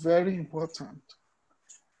 It's very important.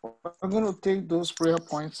 We're going to take those prayer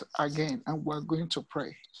points again, and we're going to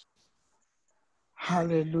pray.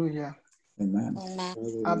 Hallelujah. Amen.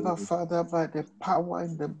 Abba, Father, by the power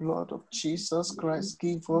and the blood of Jesus Christ,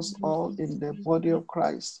 give us all in the body of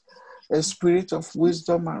Christ a spirit of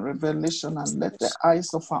wisdom and revelation, and let the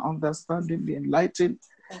eyes of our understanding be enlightened.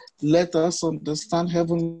 Let us understand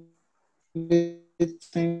heavenly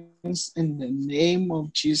things in the name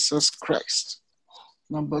of Jesus Christ.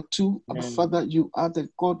 Number 2, Abba Father, you are the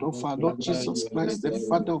God of our Lord Jesus Christ, the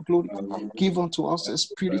Father of glory. Give unto us a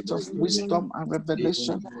spirit of wisdom and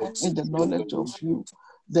revelation in the knowledge of you.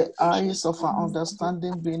 The eyes of our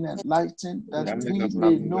understanding being enlightened, that we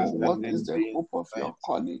may know what is the hope of your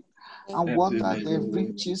calling, and what are the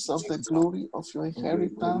riches of the glory of your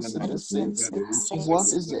inheritance in the saints? What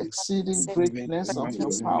is the exceeding greatness of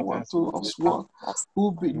your power to us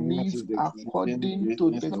who believe according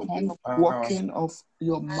to the working of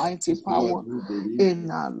your mighty power in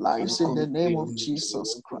our lives in the name of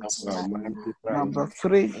Jesus Christ. Number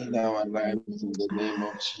 3. In our lives in the name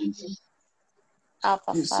of Jesus.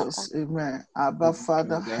 Jesus, amen. Abba,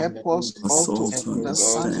 Father, help us all to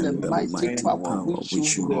understand the mighty power which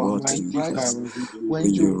you wrought in Christ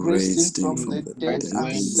when you raised him from the dead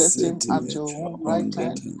and set him at your own right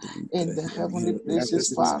hand in the heavenly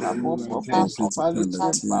places, far above all principality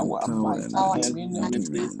and power and might and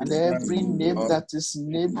dominion, and every name that is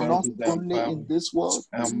named not only in this world,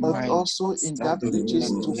 but also in that which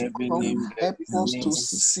is to come. Help us to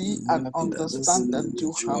see and understand that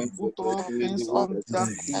you have put all things under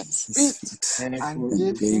his feet and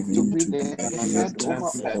gave him to be the head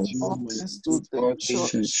over all things to the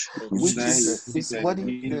church, which is his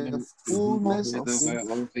body, the fullness of him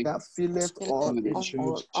that filleth all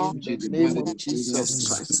in the name of Jesus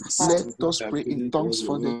Christ. Let us pray in tongues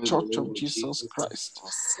for the church of Jesus Christ.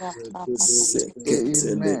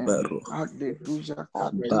 Amen. Hallelujah. My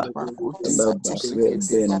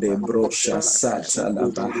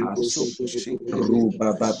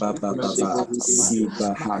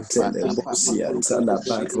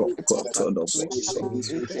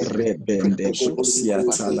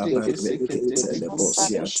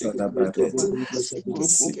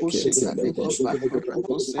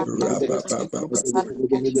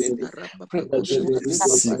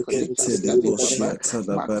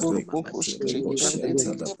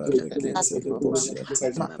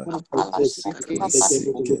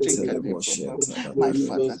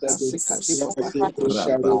Father,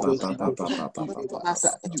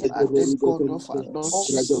 that you are the God of our Lord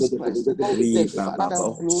Jesus Christ, the Father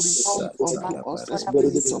of glory. Give unto us a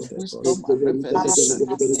spirit of wisdom and revelation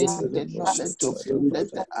in the knowledge of you. Let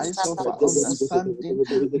the eyes of our understanding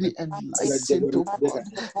be enlightened to God.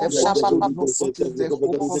 Help us to know what is the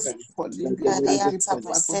hope of calling,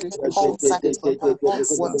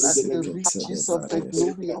 what are the riches of the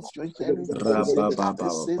glory of your inheritance in the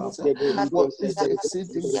saints. What is the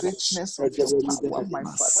exceeding greatness of your power, my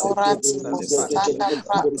Father? Sanda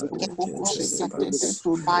Rabba Pratike Makropoko Bosa, shekete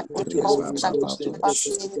to Mate Nikotius Procha Christos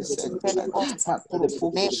Basete Center. Bosa,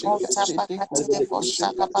 Makropoko Mekota shekete Pakati kopoko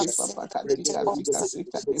Bosa la shekete papa kati Basete kati Bosa, kati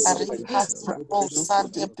kati papa. Rica Bosa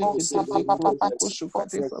Prakosoko de tete Bosa kete Papa kopoko Pati shekete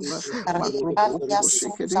Bosa, papa. Rica Makropoko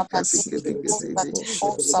shekete Yasuta kati kati Basete kati Bosa de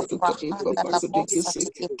Bosa kati Prahanda papa la kati Bosa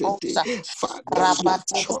kati de kati. Bosa, Father, your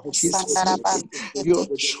Rabate church is Bosa sleeping. Your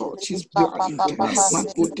Darabasete, church is Rica blind. Papa Papa Sete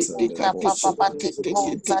Makote Bosa kate Papa pokote Pati teke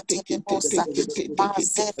Bosa teke de teke Bosa, teke teke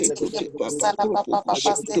Mazete teke teke Bosa papa la Papa kropoko Papa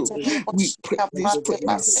shekto. Sete We pray Bosa this Prate prayer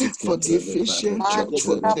Basete, for the Ephesian church,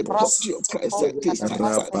 for Mandika the body of Prasite Christ that Bosa is la time,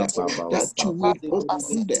 Father, Basete that Bosa you will Papa open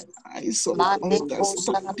the Sete, eyes of Mande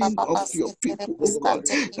Bosa la understanding of Papa your Sete people, O God,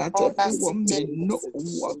 Bosa that Bola everyone Sete, may know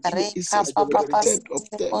what you is Reka Papa expected of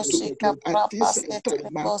Sete them to Boshika do at Papa this Sete time.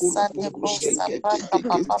 Bosa de Makoropoko Bosa shekete Praka teke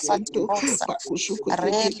Papa Pati sento Bosa, pakushoko teke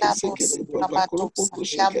Rela sekete Bosika papa Batosa, koropoko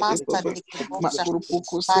shekete Yamasta papa de Bosa,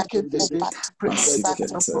 makoropoko Mari sekete Kopati Bosa prekoshoko de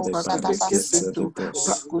papa Bosa la kadeke Basete, sento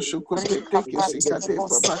pakushoko Rika teke Pati sekete Bosa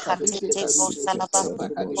papa kadeke Katete kate Bosa la papa Basete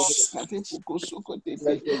kadeke Bosa, kate pukushoko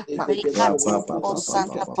tete Rika makoshoko Bosa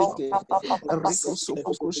la sekete Bosa Papa rikoso Sete,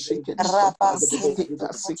 poko shekete papa Rabasete heka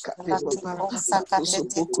sekate Lati papa Bosa makoso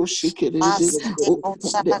Katete, poko shekete. Masite Open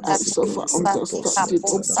Bosa the la eyes Katete of our Bosa de understanding. Kaposa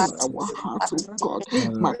Open de our heart, oh Patite, God.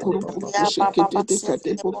 Makurupuku Ya Papa shekete Sete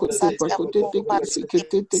kate Bosa pokote de pakote teke Patite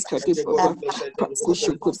sekete Bosa, kate papa Rapatite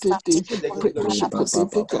prakushukote Bosa te de prekushukote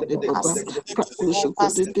te kate papa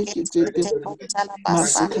prakushukote te kete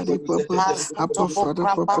Masikari Papa, Papa Father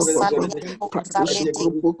Papa Papa,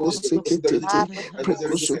 Prakushukrupuku Sikititi,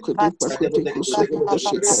 Prekushukudi Pakudi Kusupuku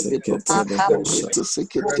Shikadi Papa,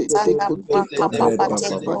 Prikusikiti Kutu Papa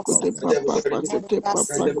Papa Pakude Papa Pakude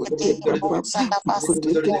Papa Kude Papa,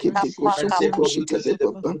 Makude Tikiti Kusupuku Shikadi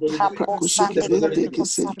Papa, Prakushikidi Tiki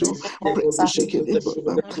Sintu, Prekushikidi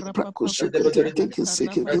Papa, Prakushukudi Tiki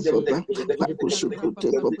Sikidi Papa,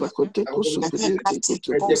 Prakushukudi Papa Kude Kusukudi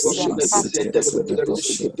Tikutu Pukushikidi Tikutu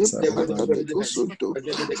Kusikidi Papa Kati Kusuntu,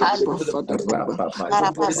 Abba Father Papa, Papa,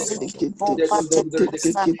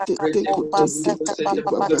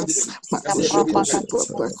 Makushikiti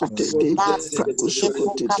Papa Kutiti, Prakushukutiti,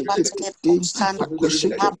 Prakushikiti,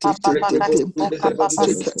 Prakushikati,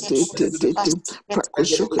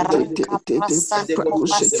 Prakushukati,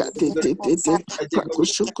 Prakushikati,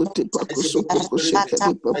 Prakushukuti,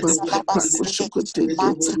 Prakusupukushikati Papa,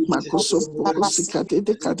 Prakushukutiti, Makusupukushikati,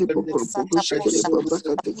 Kati Pukushikati Papa,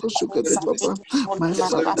 Kati Kushukati Papa, my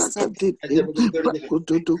father Kati,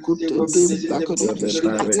 Prakututukutiti,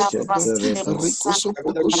 Bakodikishikati Papa,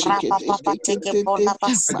 Rikusupukushikati,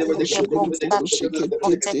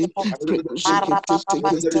 Makushukutupukushikati, Prekushikati,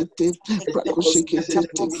 Prakushikati, Prakushukutiti,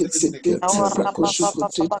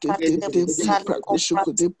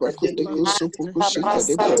 Prakushukuti,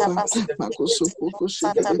 Prakutikusupukushikati Papa,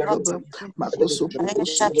 Makusupukushikati Papa,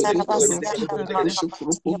 Makusupukushikati Papa,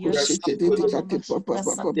 Prakushukurupukushikati Kati Papa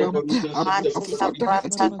Papa, Afata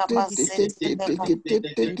katete teke teke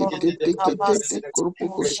teke teke teke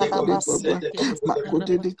kurupuko shekede baba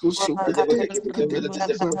makote de kusukote teke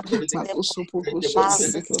baba makosopuko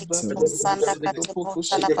shekede baba kurupuko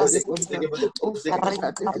shekede baba ofata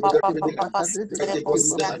kate baba kate teke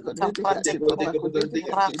baba kate baba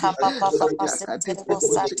kate fata kate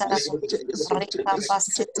poko Jesu Jesu Jesu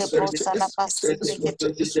Jesu Jesu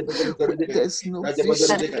Jesu Jesu when there's no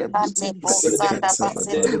vision there will be darkness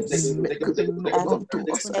Father make known unto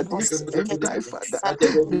us at this end time, Father,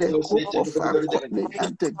 the hope of our calling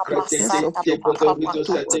and the greatness of your power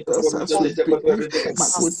toward us as we believe.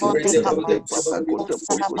 Makote tekate papa kote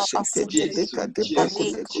poko shekete dekate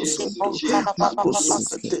pakote kosonto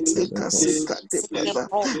makosokate dekasekate papa.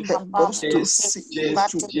 Help us to see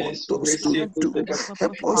what you want us to do.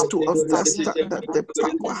 Help us to understand that the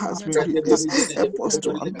power has been released. Help us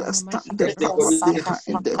to understand the power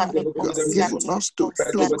behind the whom you have given us to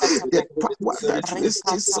do the power that raised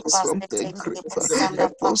Jesus from the grave.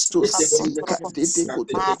 Help us to see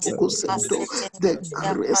the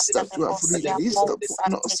grace that you have released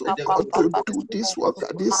upon us, oh God, to do this work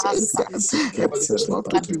at this end time. Help us not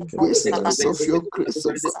to be wasters of your grace,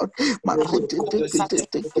 oh God.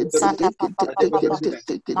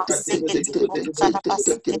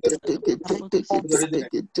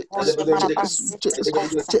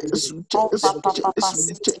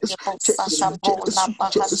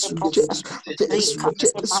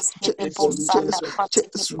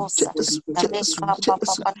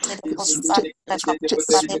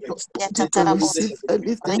 Nobody can receive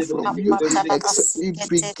anything from you except it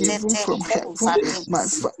be given from heaven. My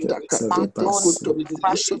Father,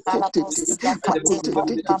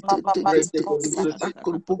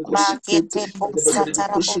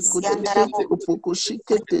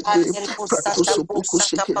 prakoso poko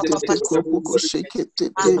sheke tete kropoko sheke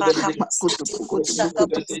tete makoto poko te poko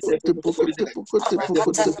te poko te poko te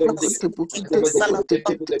poko te poko te poko te poko te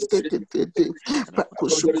poko te te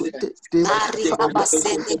prakoso tete. Father,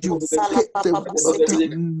 you hit the water,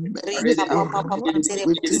 men are running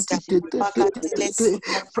with it.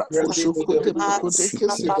 Prakoso kote poko te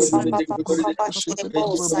keseke tete kropoko sheke de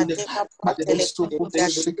baba makoso poko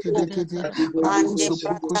sheke de kete makoso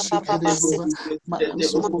poko sheke de baba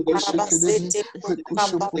makoso poko sheke de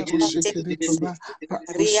prakoso poko sheke de baba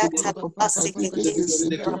prakoso papa kate kete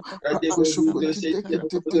sento prakoso kote teke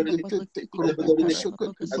teke tete kropoko sheke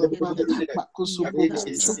de baba makoso poko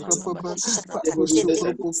shokra baba prakoso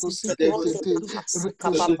poko sheke tete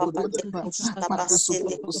rekoso kote baba makoso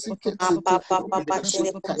poko sheke tete kropoko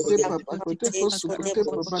sheke de baba kote koso kote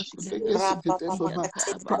baba kote keseke de baba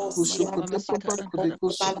prakoso kote papa kote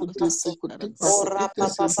koso kote te kote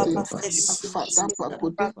pakote te sente fada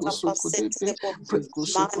pakote koso kote te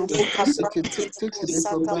prekoso propoko sekete te kede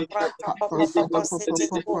baba papa fada papa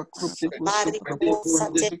papa propoko sokra papa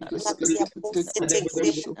kote keskete te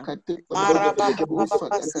propoko shokate baba o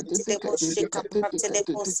fada kate te kate te kate te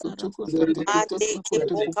kate te kotoko kate kete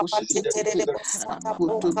pakote poko sekete te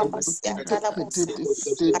makoto pokote te kate te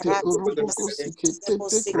kate te koropoko sekete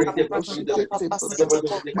te kropoko sekete baba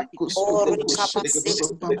makoso poko sheke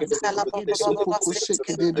baba makoso poko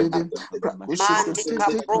sheke de prakosho kote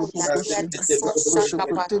te kropoko she prakosho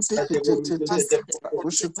kote te kete te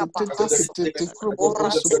prakosho kote te kete te kropoko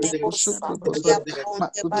so poko shokra baba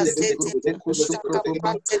makote te kropoko shokra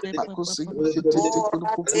baba makosi kete te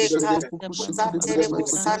kropoko shokra poko shokra baba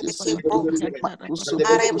kote kesento makoso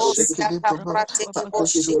poko sheke de baba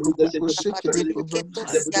prakosho poko sheke de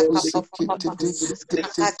baba makosi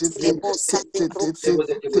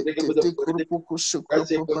kete te kurupuku shukra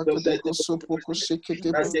papa kadeko sopuku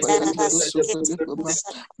shekete papa kadeko sokode baba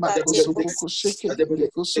mako sopuku shekete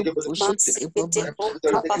deko sopuku shekete baba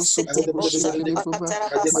mako sopuku shekete baba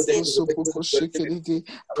mako sopuku shekete de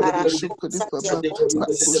preko shukode baba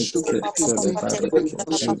mako shukete de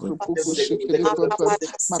preko shukrupuku shekete baba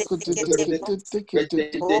mako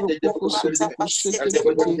te kurupuku sopuku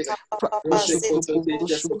shekete de preko shukrupuku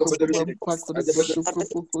shukra baba mako deko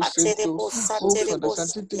shukrupuku sento. Oh, Father,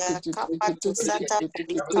 can you take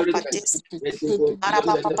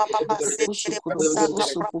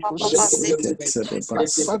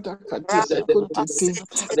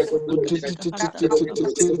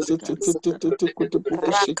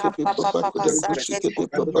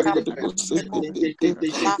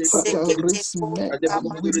it? Father, raise men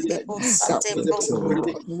and women that will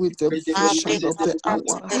run with the vision of the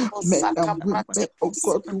hour. Men and women, oh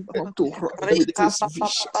God, who want to run with this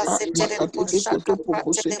vision. Makate de koto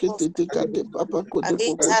poko shekete de kate papa kote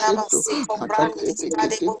poko shento makate de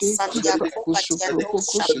kete de prako shukro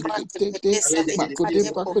poko shekete de makote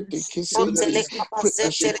pako de kesente pre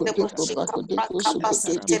ashokote papa kote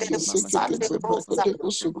kosokote de kesekete papa kote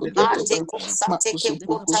kosokote papa makoso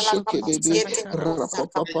poko shekete de rapa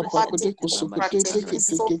papa kote kosokote de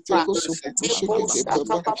kete kete kosopoko shekete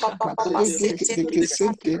papa makote de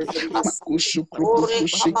kesente makoshukro poko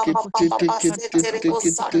shekete de kete.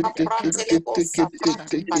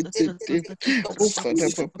 Oh, Father,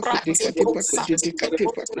 Papa, de kate pako de kate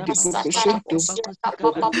pako de poko shento.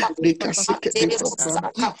 They can seek it, Papa.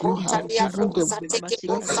 You have given them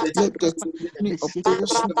wisdom. Let the company of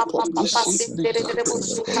those who publish it be great.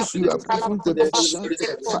 You have given them vision.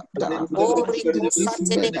 Father, give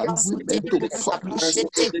men and women to publish it,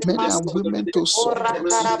 men and women to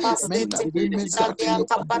support it, men and women that will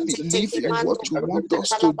believe in what you want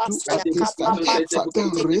us to do at this time. Father,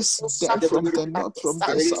 raise them from the north, from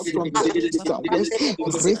the south, from the east and west.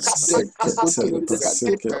 Raise them.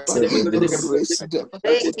 Raise them.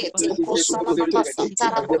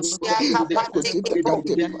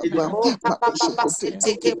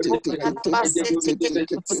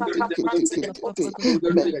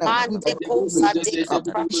 Men and women with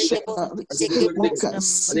missionaries who can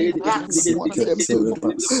see what you want them to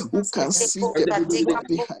do, who can see the power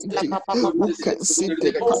behind it, who can see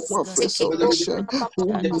the power of resurrection,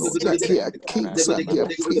 who know that they are kings and they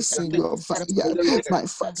are priests in your vineyard. My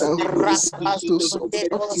Father, raise them to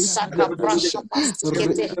support this great vision.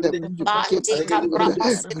 Raise them, you get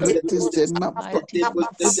raise the number.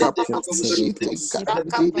 Shite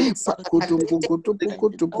kate pakoto pokoto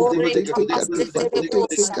pokoto pokote kate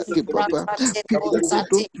pakote kate papa. People who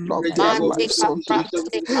don't love their lives unto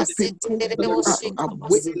death, people who are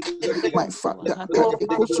awake. My Father,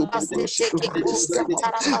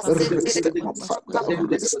 raise them up, Father,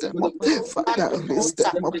 raise them up, Father, raise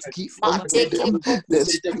them up, give unto them the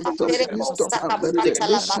spirit of wisdom and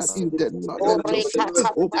revelation in the knowledge of you.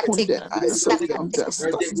 Open the eyes of the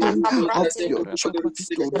understanding of your children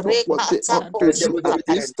to know what they ought to do at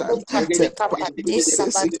this time. The Bible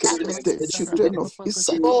says the children of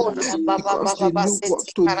Issachar, because they knew what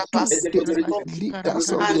to do, they were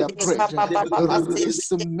leaders of their brethren,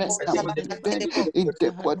 raised men and women in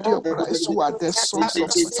the body of Christ who are the sons of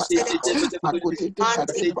Issachar.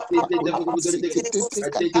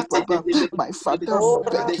 My Father, I'm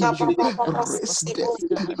begging you, raise them,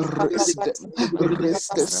 raise them, raise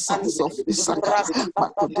the sons of Issachar.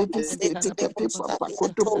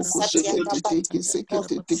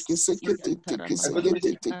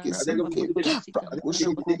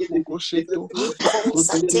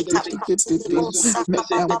 Men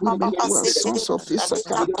and women who are sons of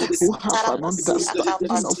Issachar, who have an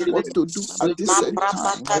understanding of what to do at this end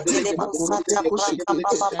time.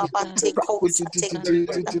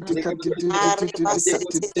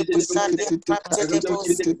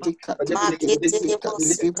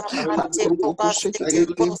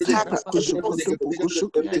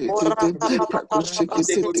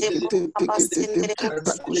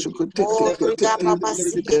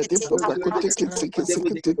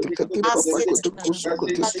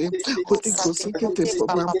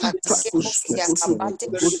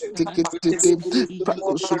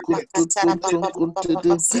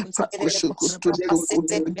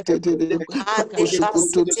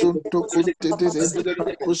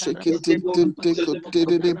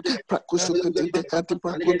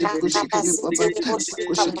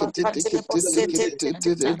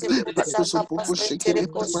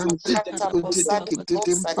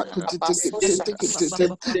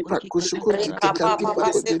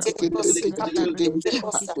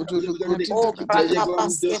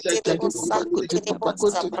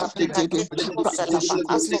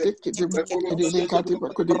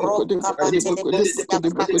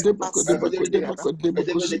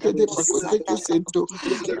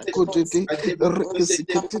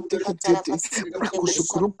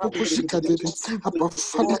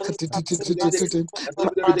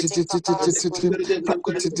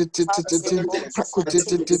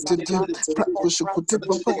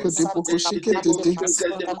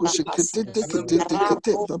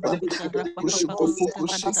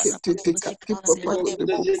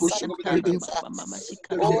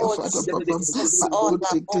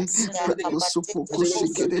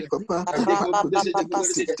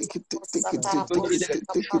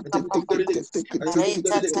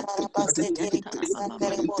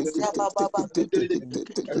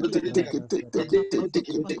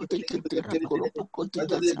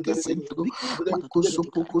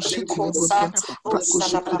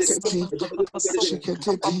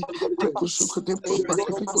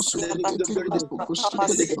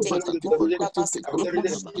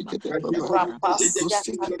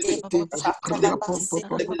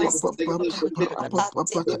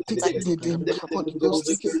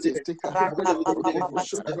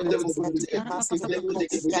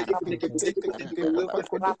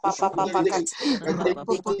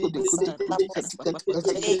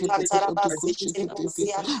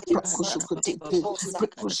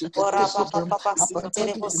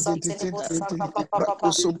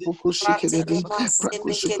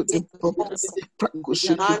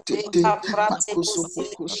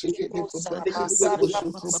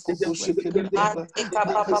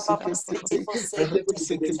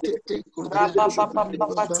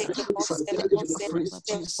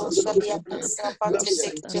 Jesus, look at them. You have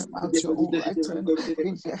set them at your own right hand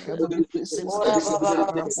in their heavenly places.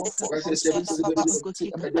 For his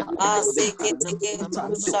principality and power and in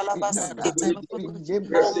nameless in this world,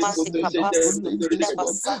 but those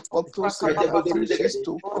limitations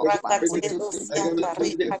to come back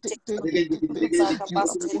with it. You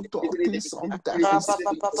have put all things under his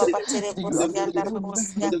feet. You have given him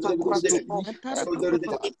dominion over the things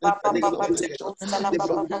of the church. The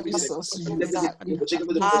Bible says you are in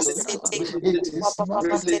charge of the church. It is not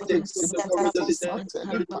a principle, it is not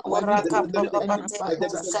any power, any might.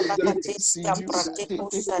 It is you,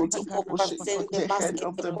 the head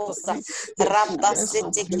of the body, the fullness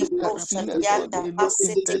of you that filleth all. They know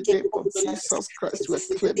in the name of Jesus Christ, we're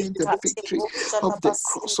claiming the victory of the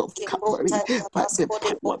cross of Calvary by the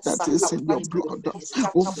power that is in your blood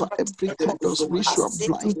over every kind of spiritual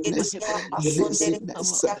blindness,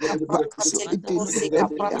 laziness, backsliding,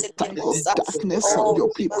 every attack of darkness on your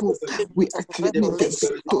people. We are claiming the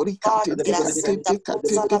victory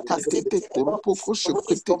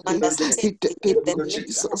in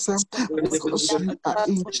Jesus, because you are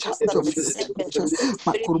in charge of your church.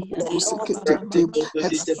 Every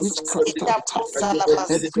witchcraft attack,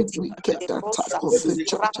 every wicked attack of the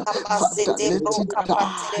church, Father, let it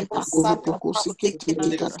die.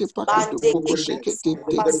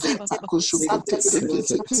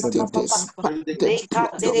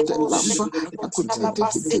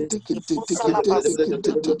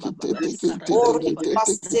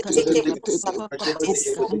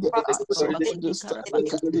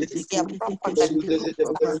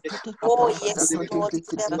 Oh, yes, Lord,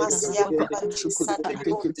 Demasia,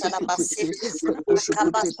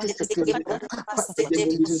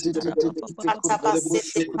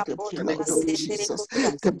 Blood of Jesus,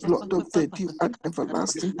 the blood of the new and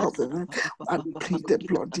everlasting covenant, and plead the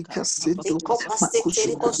blood of Cassido, my father,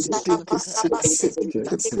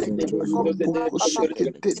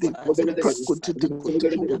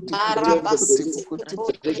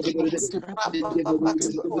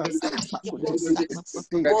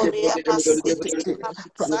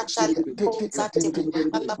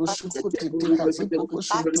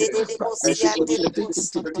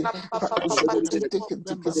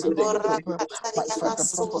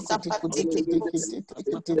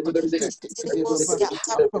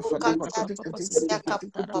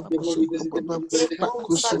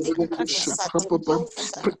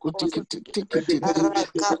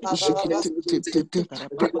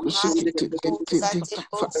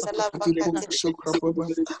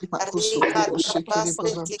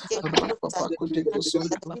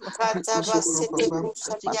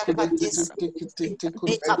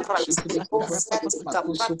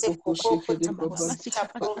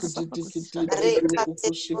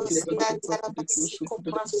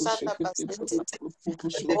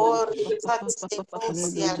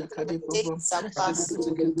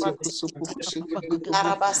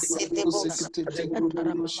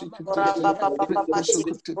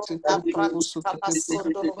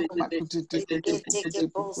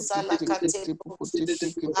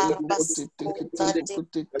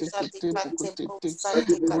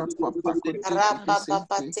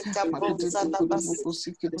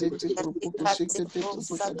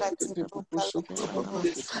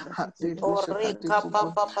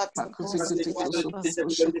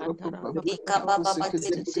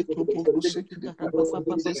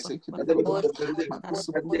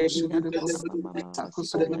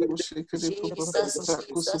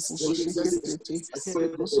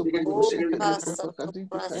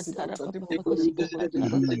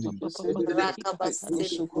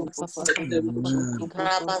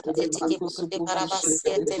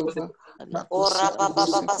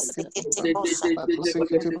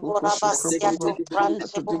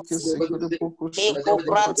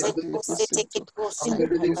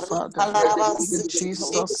 Thank you, Father. In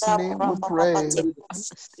Jesus' name we pray.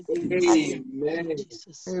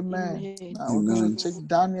 Amen. Now we're going to take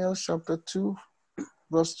Daniel chapter 2,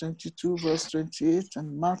 verse 22, verse 28,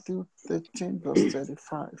 and Matthew 13, verse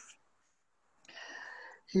 35.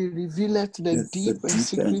 He revealeth the deep and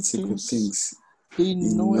secret things. He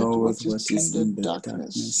knoweth what is in the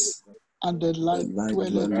darkness, and the light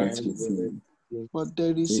dwelleth with him. But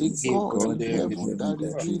there is a God in heaven that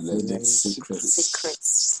revealeth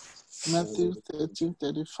secrets. Matthew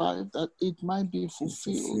 13:35, that it might be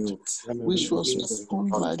fulfilled, which was spoken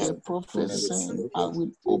by the prophet, saying, I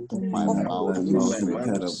will open my mouth in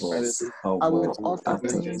parables. I will utter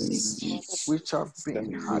things which have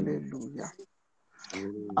been. Hallelujah.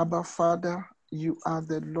 Abba Father, you are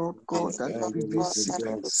the Lord God that reveals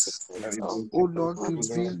secrets. Oh Lord,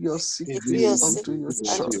 reveal your secrets unto your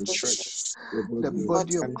church. The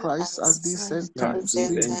body of Christ at these end times,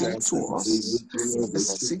 reveal to us the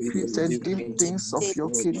secret and deep things of your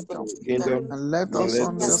kingdom, and let us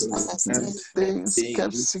understand things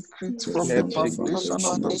kept secret from the foundation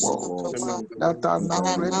of the world that are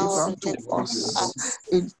now relevant to us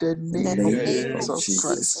in the name of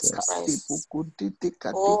Jesus Christ.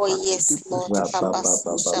 Oh, yes, Lord.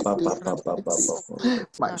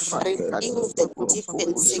 My Father, Reveal the deep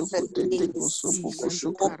and secret things.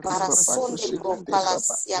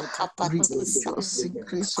 reveal your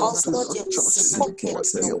secrets Cause unto Lord, your you have church, the spoken body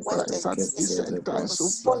in your of word Christ and at this said, end time. So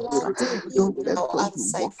Father, Polarity don't let or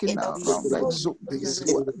us be outside walking and around like zombies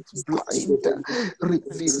who are blind.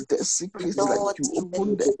 Reveal the secrets like Lord, you in the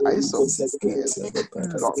open the eyes of the ears.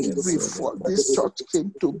 Lord, before this church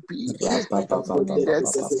came to be, even in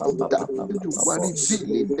the that you were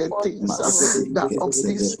revealing the things that of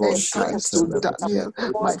these end times to Daniel.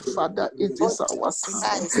 My Father, it is our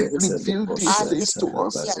time. Reveal these things to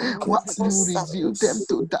us. What you reveal them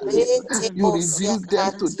to Daniel, you reveal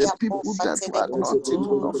them to the people that were not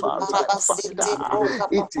even of our time. Father,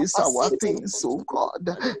 it is our things, so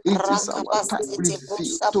God. It is our time.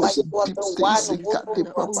 Reveal those deep things. That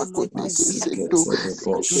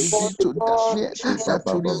you reveal to Daniel, that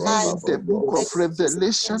you reveal in the book of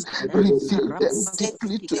Revelation. Reveal bring them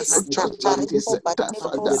deeply to your church at this time,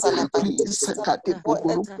 Father. Please,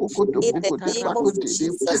 In the name of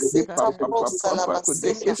Jesus,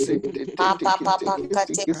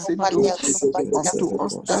 unto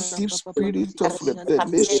us that deep spirit of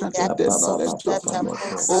revelation and the knowledge of you.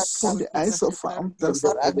 Open the eyes of our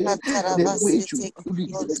understanding, the way you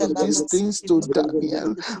reveal these things to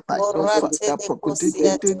Daniel. My God, Father,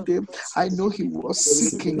 I know he was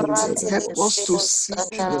seeking. Help us to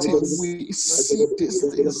seek you till we see these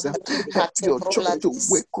things. Help your church to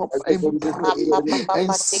wake up and pray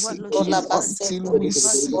and seek you until we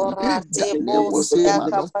see. Daniel was a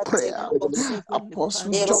man of prayer.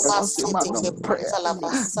 Apostle John was a man of prayer.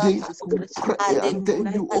 They could pray and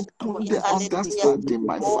then you open their understanding,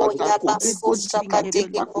 my Father.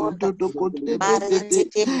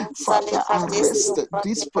 Father, arrest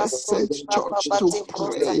this present church to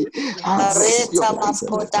pray. Arrest your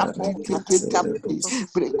people.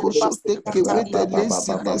 Take away the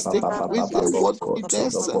laziness, take away the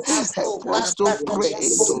worldliness. Help us to pray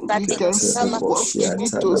so we can see what we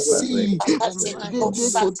need to see.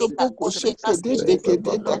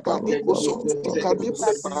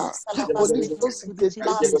 Holy Ghost,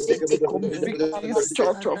 convict this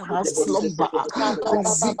church of her slumber,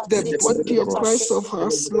 convict the body of Christ of her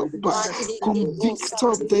slumber, convict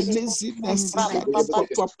of the laziness.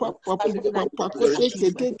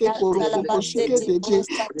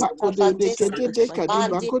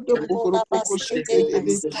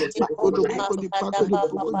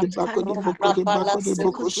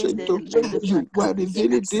 You were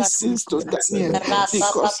revealing these things to Daniel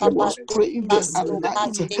because he was praying day and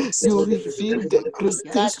night. You revealed the great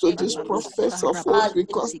things to these prophets of old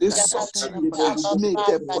because they sought you. May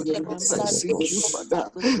the body of Christ seek you, Father.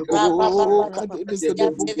 Oh,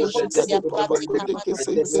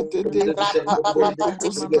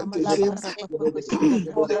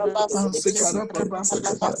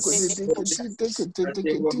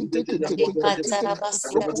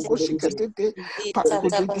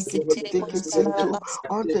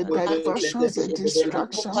 all the diversions and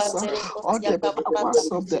distractions, all the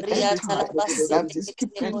powers of the end time that is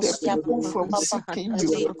keeping the people from seeking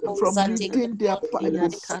you, from reading their Bible,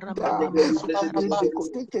 Father.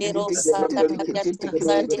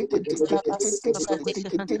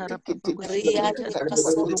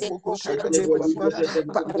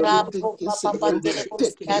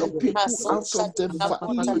 Take your people out of the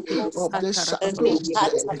valley of the shadow of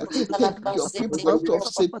death. Take your people out of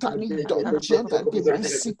satanic dungeon that they might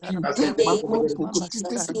seek you.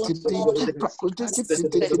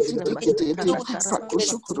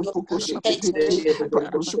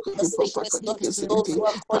 those who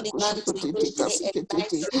are calling unto you day and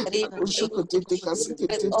night,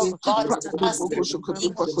 Spirit of God, us in the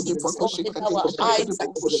name of Jesus, open our eyes.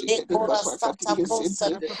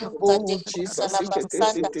 Oh, Jesus.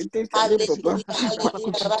 Hallelujah,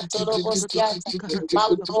 hallelujah. Ratorobostianta.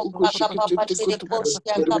 Mambro papa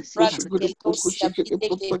terekoshia kaprati kelosia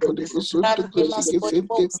pideke. Rake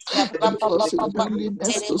maskoribosia Give us a papa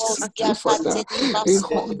willingness to seek teremosia you, Father, kateri a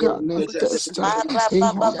maskori. hunger and a thirst, Mara a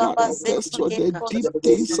hunger papa and a thirst for setike the deep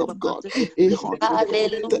things of God, a hunger and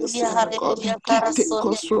a thirst hallelujah, of God. hallelujah. Take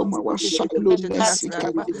Karasone us from our shallowness.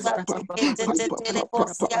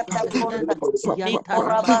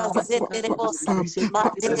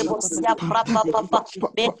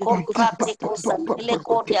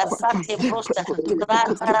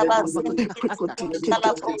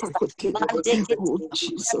 Oh,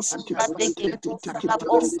 Jesus.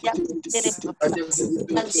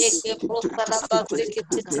 Mandeke posta la bazeke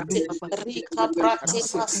tete rika prate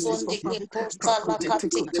masonde ke posta la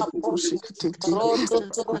kate kaposa roto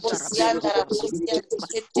turbo sianda la bosia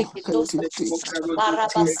tete ke tosta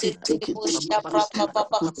maraba sete bosia prapa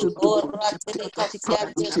papa ora tele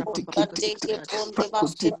kasiante posta teke ponde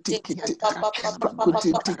masete papa papa papa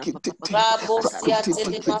rabo sia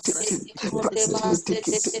tele masete ponde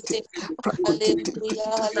masete tete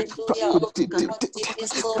hallelujah hallelujah oh God tele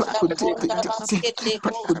sonda ponda maskete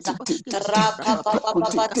posta rapa papa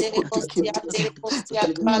papa tele postia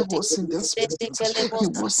He krate was in the sete spirit. kele He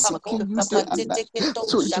bosta was seeking you kaposta day and patete night. ke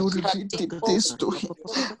So tosha you krate revealed this to posta him.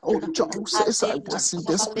 Oh, John says, I was in hallelujah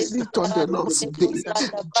the spirit hallelujah on the Lord's rate day.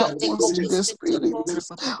 posta da John prate was in the kopusete spirit.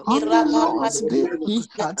 posta On the irapa Lord's kate day, he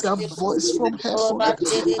posta had a tele voice from heaven. ora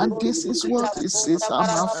tele And this is what posta he posta says, I'm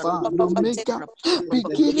para Alpha papa and papa tele Omega,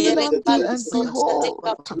 beginning ere and the kale end. soncha te Behold,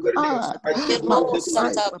 kapusta my ero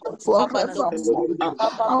life sata papa forevermore.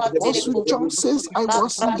 papa tele Apostle John says, I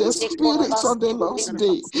was in the spirit on the Lord's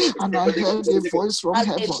day, and I heard a voice from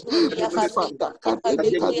heaven. hallelujah, hallelujah,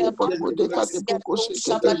 hallelujah.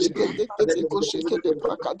 Makusia to Shabati.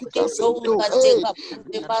 Hey,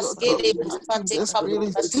 Walk in the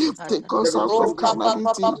spirit. Take us out from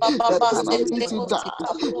carnality. Let carnality die.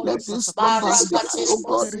 Let this slumber die. Oh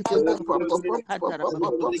God,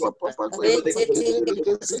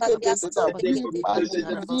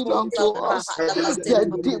 reveal unto us the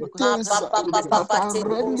deep things that are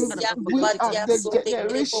really. We are the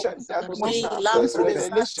generation that must have this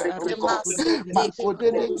revelation, oh God.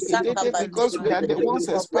 Because we are the ones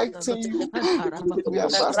expecting you. We are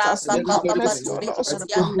fast asleep. Have mercy on us.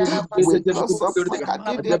 Wake us up.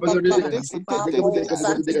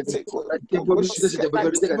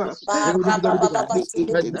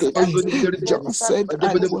 John said,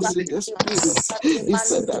 I was in the spirit. He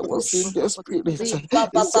said, I was in the spirit.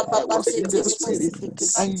 He said, I was in the spirit.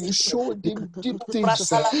 And you showed him deep things,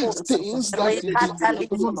 things that he did not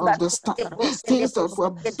even understand, things that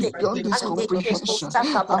were beyond his comprehension.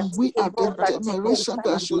 And we are the generation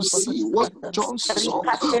that should see what John saw,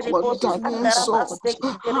 what Daniel saw.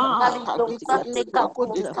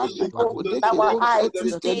 Let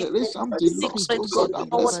this generation be lost. Oh God,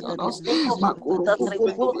 have mercy on us.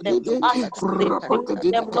 I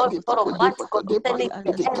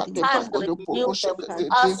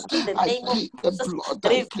plead the blood,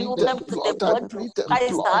 I plead the blood, I plead the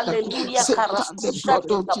blood. Satan, the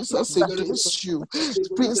blood of Jesus against you.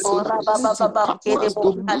 Principality, powers,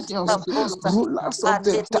 dominions, rulers of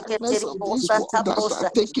the darkness of this world that are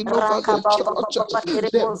taking over the church.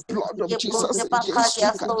 The blood of Jesus against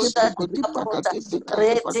you.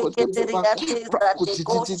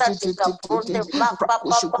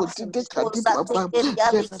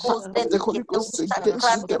 The Holy Ghost is against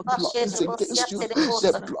you. The blood is against you.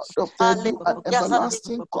 The blood of the new and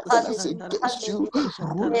everlasting covenant is against you.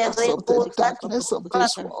 Rulers of the darkness of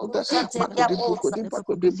this world.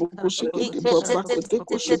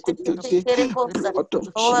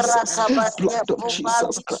 Blood of Jesus, blood of Jesus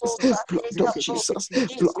Christ, blood of Jesus,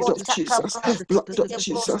 blood of Jesus, blood of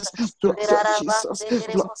Jesus, blood of Jesus,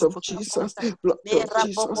 blood of Jesus, blood of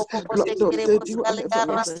Jesus, blood of the new and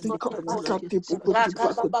everlasting covenant.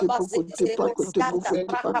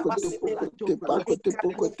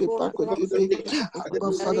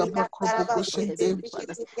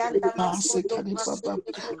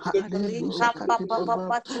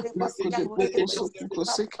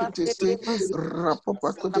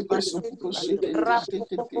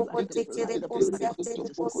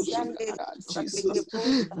 Jesus,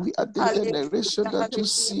 we are the generation that you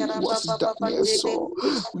see what Daniel saw.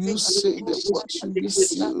 You say that what should be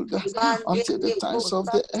sealed until the times of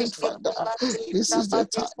the end, Father. This is the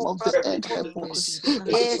time of the end. Help us.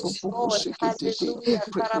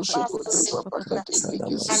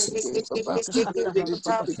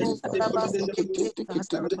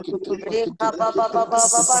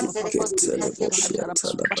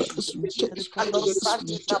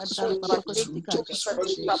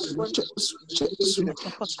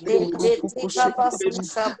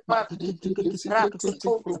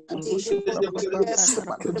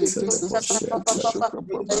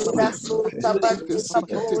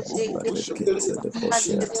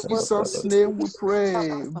 Jesus' name we pray.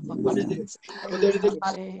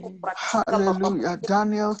 Hallelujah.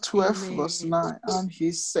 Daniel 12 verse 9. And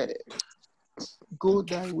he said, go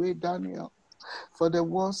thy way, Daniel, for the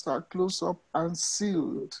walls are closed up and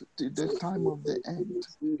sealed to the time of the end.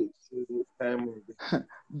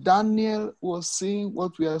 Daniel was seeing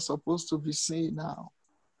what we are supposed to be seeing now.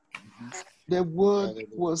 The word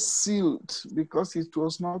was sealed because it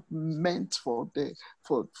was not meant for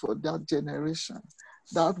that generation.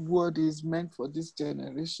 That word is meant for this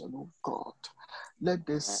generation of God. Let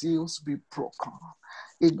the seals be broken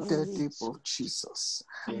in the name of Jesus.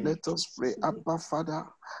 Let us pray. Abba, Father,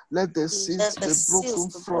 let the seals be broken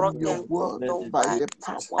from your word by the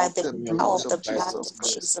power of the blood of Jesus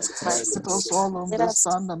Christ. Let us all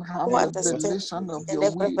understand and have revelation of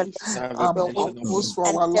your will and purpose for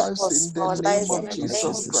our lives in the name of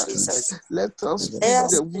Jesus Christ. Let us speak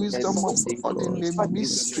the wisdom of God in the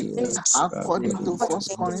mystery according to 1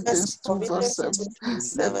 Corinthians 2 verse 7.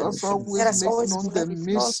 Let us always make known the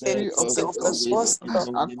mystery of the gospel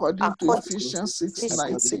according to Ephesians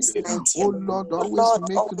 6:19. Oh Lord, always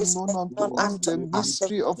make known unto us the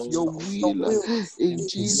mystery of your will in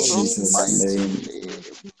Jesus' mighty name.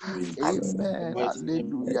 Amen.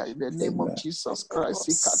 Hallelujah. In the name of Jesus Christ.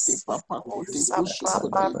 Seals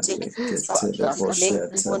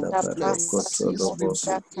be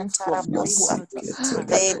broken from your word.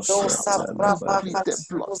 Let the power be the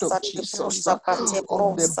blood of Jesus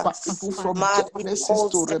on the Bible from Genesis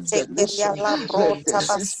to Revelation. Let the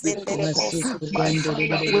mercies be broken. My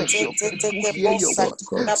Father, when your people hear your word,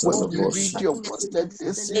 when we read your word, let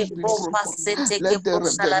the seals be broken. Let the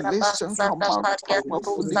revelation come out.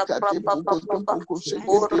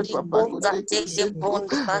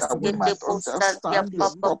 That we might understand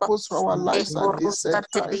your purpose for our lives at this end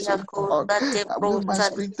times, oh God. That we might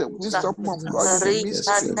speak the wisdom of God in the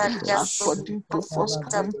mystery, according to 1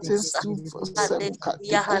 Corinthians 2, verse 7.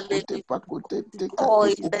 Oh,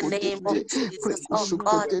 in the name of Jesus, oh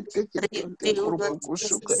God, reveal the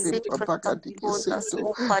secret of us,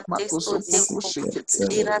 oh Patisto Devo,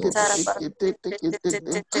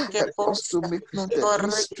 Help us to make known the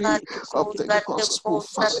mystery of the gospel,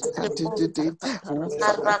 Father. Oh,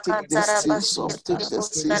 Father, take the seals off, take the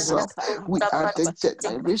seals off. We are the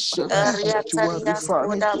generation that you are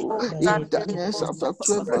referring to in Daniel chapter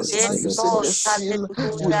 12, verse 9. You said the seal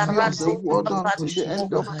will be on the word until the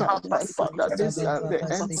end of time. My Father, these are the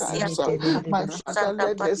end times. My Father,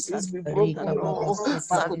 let the seals be broken. Oh,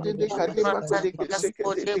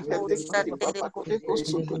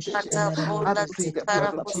 I plead the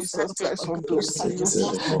blood of Jesus Christ on those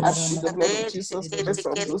seals. I plead the blood of Jesus Christ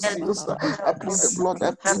on those seals. I plead the blood,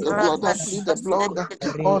 I plead the blood, I plead the blood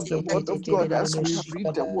on the word of God as we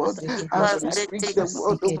read the word, as we speak the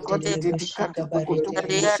word of God.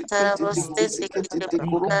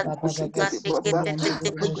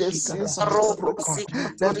 Let the seals be broken.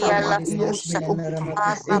 Let our ears be open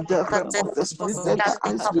in the realm of the spirit. Let the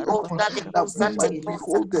eyes be open that we might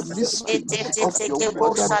behold the mystery of your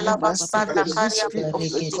word, that we might see the mystery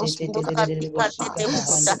of the gospel.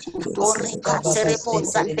 Mercy on us, O God.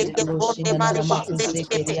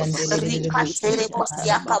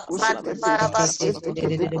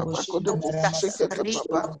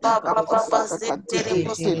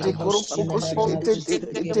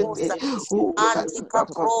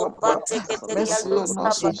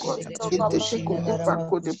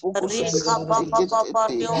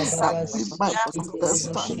 That we might understand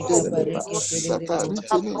the mysteries that are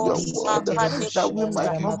written in your word, that we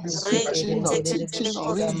might not be preaching or teaching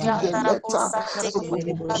or reading the letter,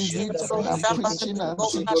 reading and preaching and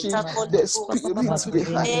teaching the spirits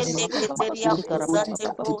behind it.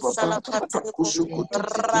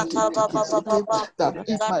 That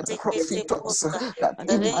it might profit us, that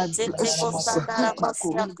it might bless us.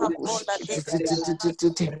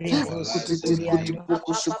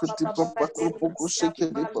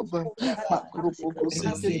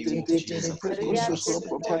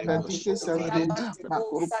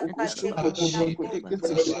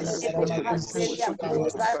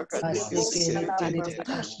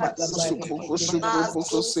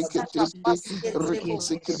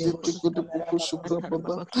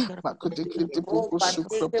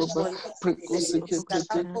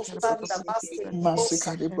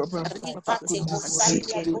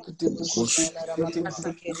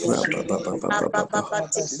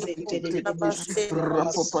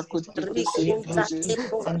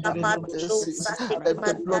 Let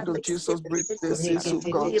the blood of Jesus break the seas, oh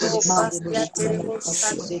God.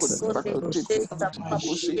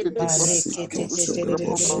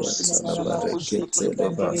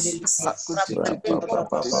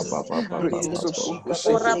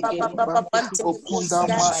 Open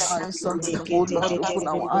down my eyes, oh Lord, open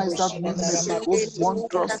our eyes that we may behold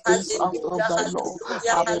wondrous things out of thy law.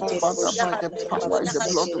 Father, by the power in the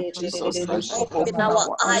blood of Jesus Christ, open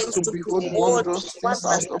our eyes to behold wondrous things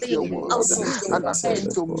out of your word. And according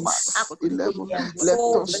to Mark 11, let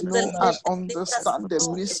us know and understand the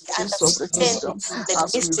mysteries of the kingdom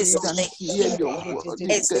as we read and hear your word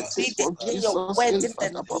in the name of Jesus.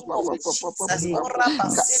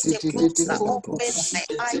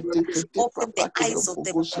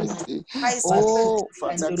 Oh,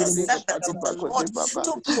 Father,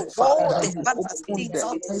 Father, you open the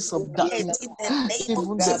eyes of Daniel.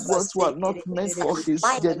 Even the words were not meant for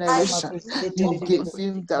his generation. You gave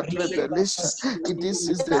him that revelation. This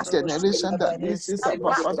is the generation that this is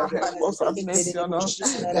about. Father, help us, have mercy on us.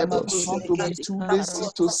 Help us not to be too lazy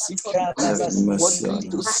to seek you, too worldly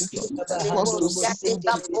to seek you. Help us to seek you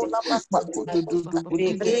today.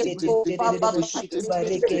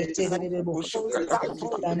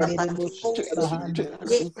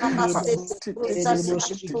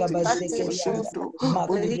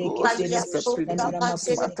 Holy Ghost, step into this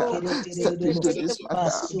matter. Step into this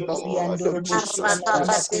matter, Lord of Jesus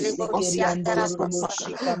Christ.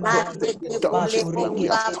 The redemption where we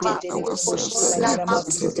have thrown ourselves.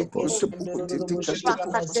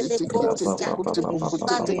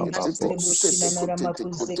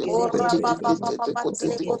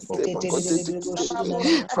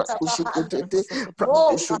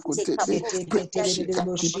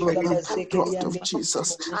 Blood of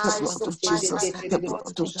Jesus, the blood blood of Jesus, the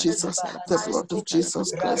blood of Jesus, the blood of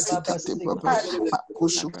Jesus Christ. Ikate Baba,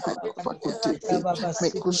 Makushu Papa Kotete,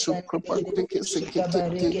 Mekushu Papa Teke Sekete,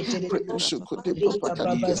 Prekushu Kote Papa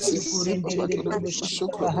Kadika Sekete Papa Kushu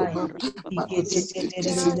Papa Makotete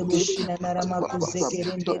Sekete.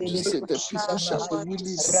 Don't you say the people shall be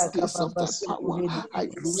willing in days of the power. I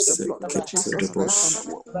lose the blood of Jesus Christ on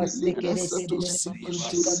our willingness to seek you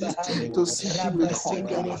daily, to seek you with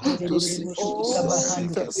hunger, to seek you with zeal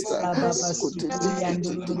and thirst.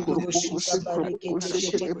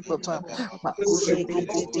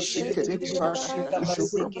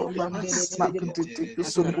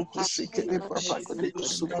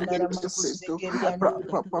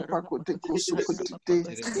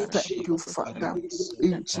 Thank you, Father.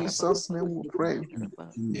 In Jesus' name we pray.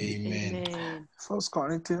 Amen. 1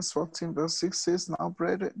 Corinthians 14 verse 6 says, Now,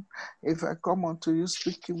 brethren, if I come unto you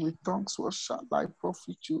speaking with tongues, what shall I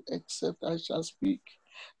profit you, except I shall speak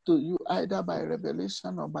to you either by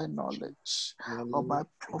revelation or by knowledge, or by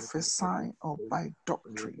prophesying or by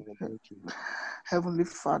doctrine? Heavenly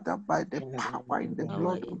Father, by the power in the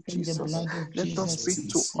blood of Jesus, let us speak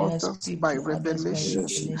to others by revelation.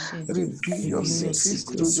 Reveal your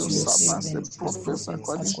secrets to your servants, the prophets,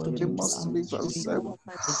 according to Amos 3 verse 7.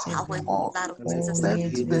 Or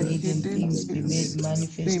let the hidden things be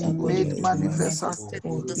made manifest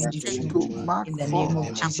according to Mark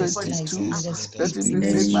 4:22. Let it be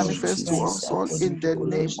made manifest to us all in the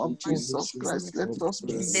name of Jesus Christ. Let us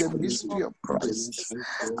speak the mystery of Christ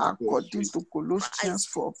according to Colossians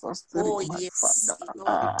 4 verse 3, my Father.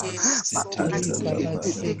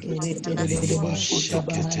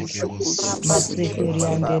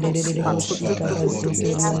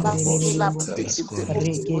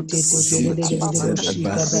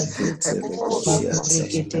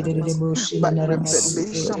 By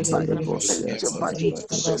revelation, by knowledge, by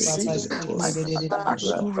prophecy, my Father,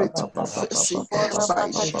 accurate prophecy, by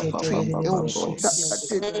doctrine, oh Lord,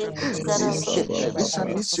 this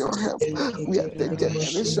generation needs your help. We are the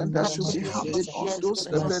generation that should be having all those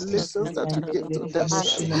revelations that you gave to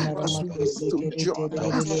Daniel as we give to John.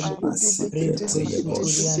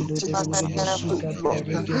 Lord,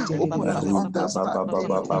 open our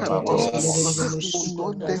understanding, help us all. Oh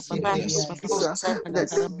Lord, the hidden things,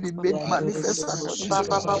 let them be made manifest according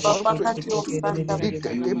to Mark 4:22. In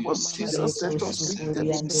the name of Jesus, let us speak the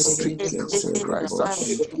mystery of Christ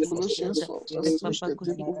according to Colossians 4 verse 3.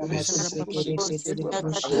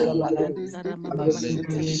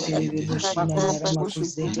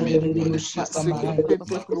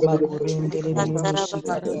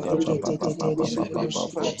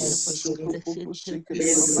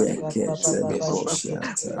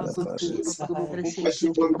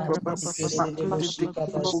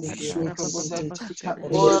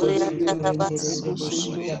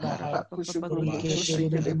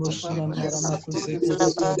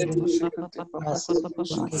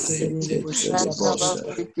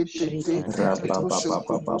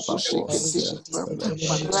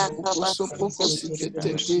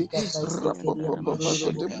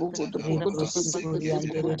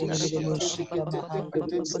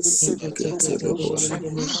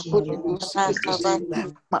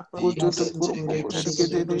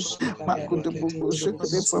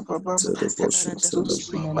 To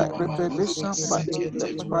speak by revelation, by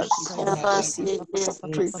knowledge, by prophecy,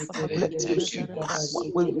 doctrine. Let there be power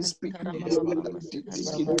when we speak.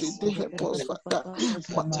 They help us, Father.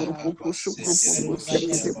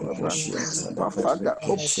 Father,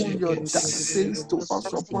 open your dark sayings to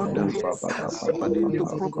us upon the according to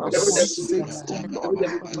Proverbs 1:6. Oh Lord,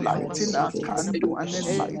 lighten our candle and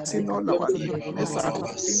enlighten all our darkness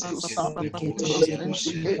according to Psalm 2 verse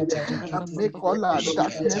 28. And make all our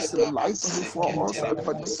darkness light before us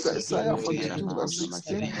according to Isaiah 42 verse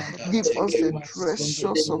 16. Give us the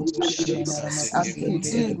treasures of darkness and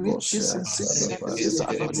hidden riches in secret places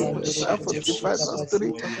according to Isaiah 45 verse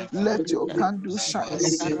 3. Let your candle shine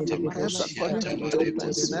upon our heads according to Job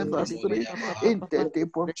 29 verse 3. In the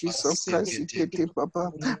name of Jesus Christ, Ikete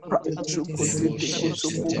Baba, Prakushukote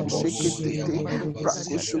Kosopo, Shekete,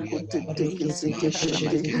 Prakushukote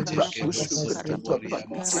Sekete, Prakushukote Papa,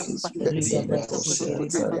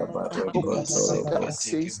 open your dark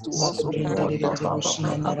says to us, open our dark,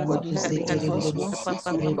 according to Proverbs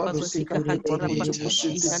 1:6, we ought to take up Papa,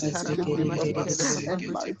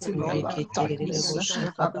 enlighten all our darkness,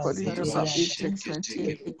 according to Psalm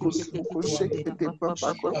 18:28.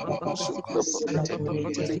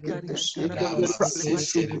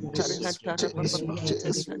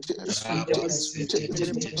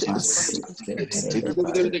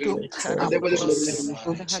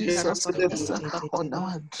 Of Jesus Christ on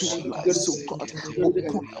our dream life, so God,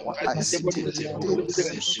 open our eyes,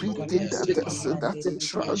 everything that is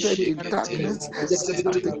shrouded in darkness,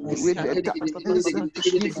 take away the darkness,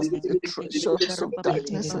 give us the treasures of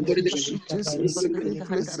darkness and the riches in secret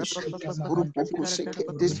places.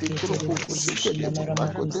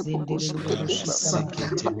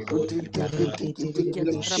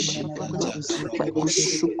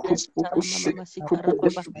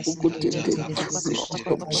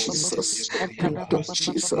 Blood of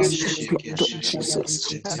Jesus, blood of Jesus, blood of Jesus,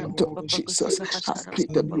 blood of Jesus. I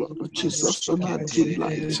plead the blood of Jesus on our dream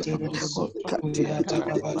life.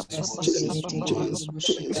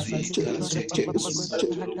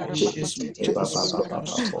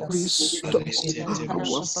 Restore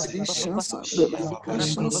our visions and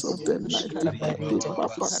revelations of the night.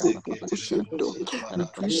 With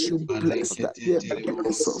which you bless that they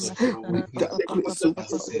bless us with that grace of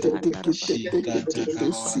God,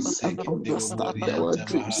 see and understand our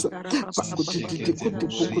dreams. We praise you,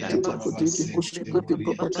 Lord.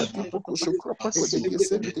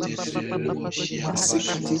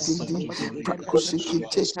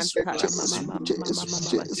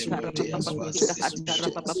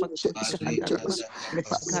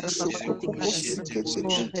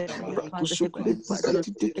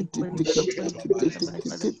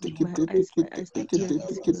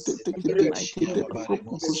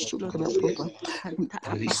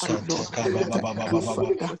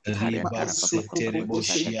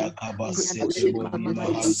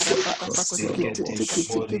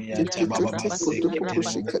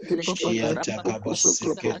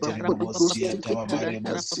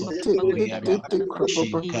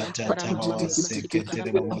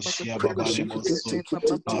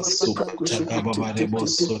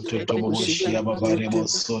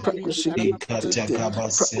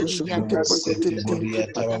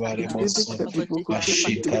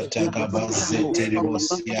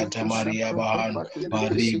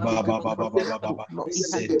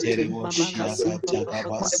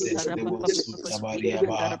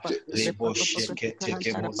 Thank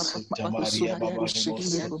you, Father.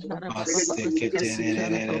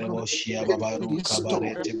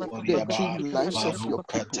 Restore the dream lives of your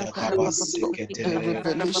people. Restore the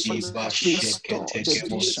revelations. Restore the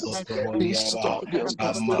visions. Restore the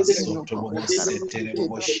understanding of God.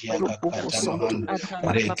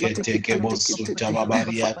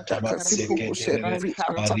 Every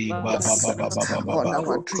attack that's set on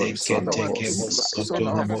our dreams, on our dream lives, on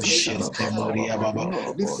our visions, our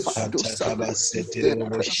Heavenly Father, with the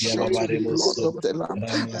precious blood of the Lamb.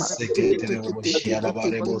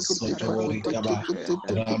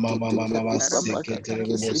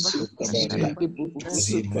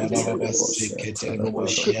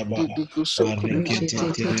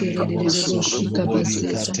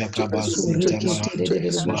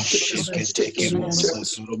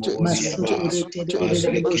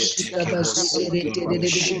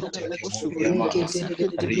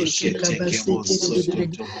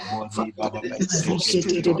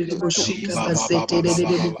 Frustrate all the tokens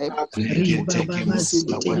of darkness, every evil tokens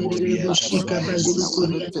in our dream lives, in our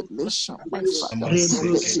revelation, my Father,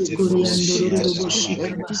 let it be frustrated.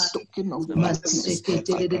 Every token of darkness,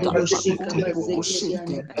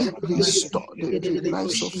 restore the dream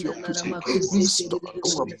lives of your people, restore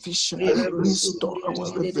our vision, restore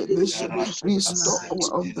our revelation, restore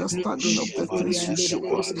our understanding of the things you show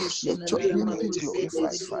us. Let your name be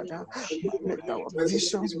glorified, Father. Let our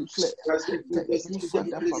visions be clear. Thank you,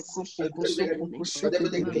 Father.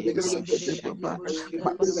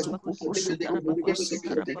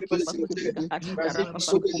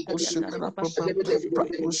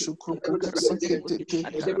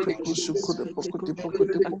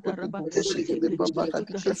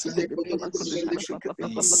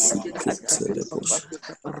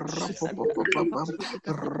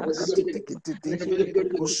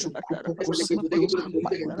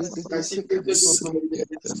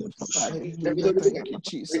 Hallelujah. Thank you,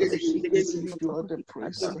 Jesus. We give you all the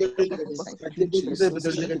praise. Thank you,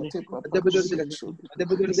 Jesus.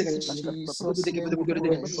 In Jesus' name we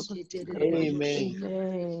pray.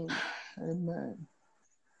 Amen. Amen.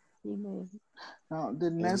 Amen. Now, the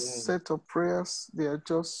next set of prayers, they are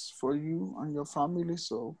just for you and your family.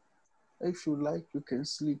 So if you like, you can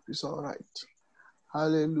sleep. It's all right.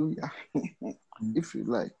 Hallelujah. If you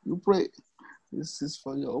like, you pray. This is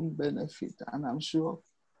for your own benefit. And I'm sure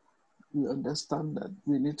we understand that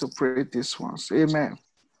we need to pray this once. Amen.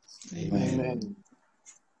 Amen.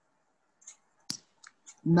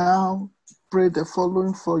 Now, pray the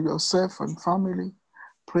following for yourself and family.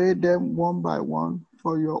 Pray them one by one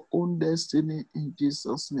for your own destiny in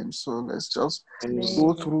Jesus' name. So let's just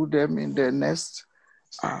go through them in the next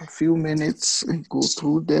few minutes and go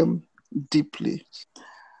through them deeply.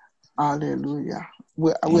 Hallelujah.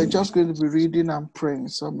 We're just going to be reading and praying,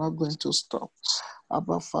 so I'm not going to stop.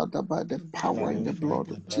 Abba Father, by the power in the blood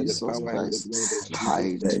of Jesus Christ,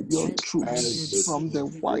 hide your truths from the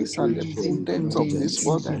wise and the prudent of this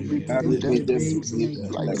world and reveal them to me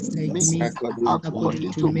like milk,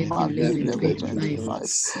 according to Mark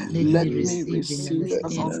 11:25. Let me receive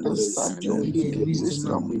and understand your hidden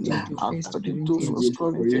wisdom, according to 1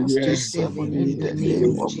 Corinthians 2:7. In the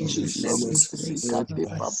name of Jesus. I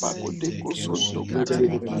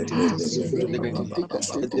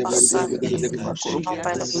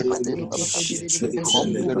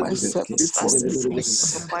humble myself before you, Lord.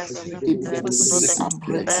 Immediately I'm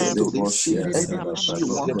ready to receive anything you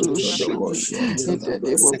want to show me. In the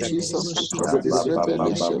name of Jesus, I trust these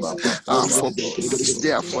revelations are for me.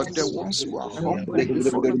 They are for the ones who are humble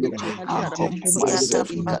before you. I humble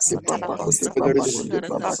myself.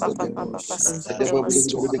 Help me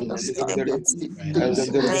to understand the deep things.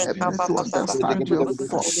 Help me to understand your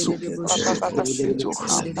thoughts, oh God. Help me to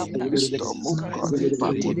have wisdom, oh God.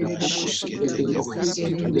 Your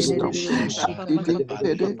hidden wisdom.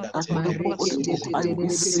 I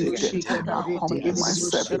receive them. I humble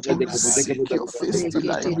myself to seek your face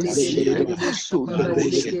till I receive them. To know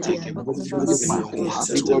you, to with my whole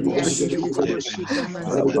heart to obey you.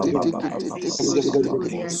 I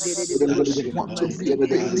want to be a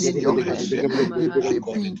baby in your hand, a baby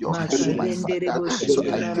in your hand, my Father, so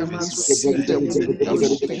I can receive the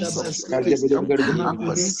wonderful things of your kingdom.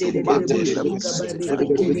 According to Mark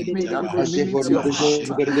 11:25, give me that humility of heart.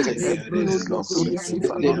 Help me, O Lord, to receive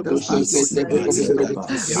and understand your hidden wisdom.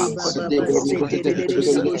 According to 1 Corinthians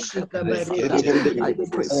 2:7. Father, I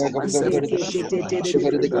pray for myself, I pray for my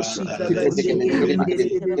children that you are hidden in your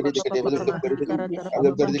life.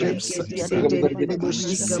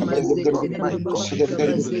 Receive, oh God, my God, the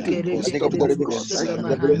hidden wisdom of God that you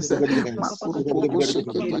have.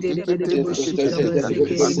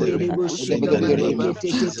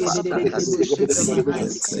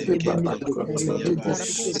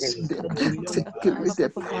 Take away the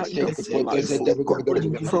pride of life, oh God,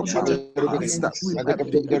 from our hearts that we might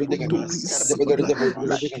be able to receive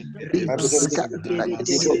like babes,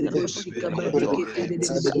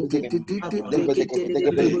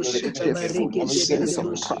 like the foolishness of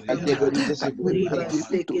pride, that we might be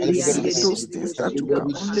able to receive those things that you can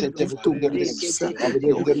only give to babes,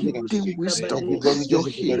 your hidden wisdom, your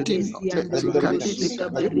hidden knowledge.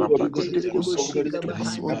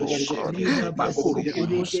 To us, oh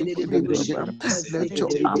God, let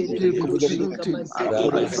your arm be revealed in my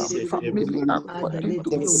life and family according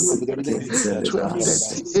to Luke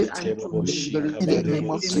 12:38. In the name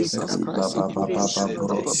of Jesus Christ, let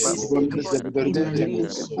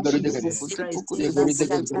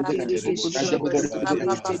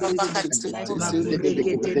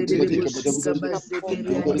your arm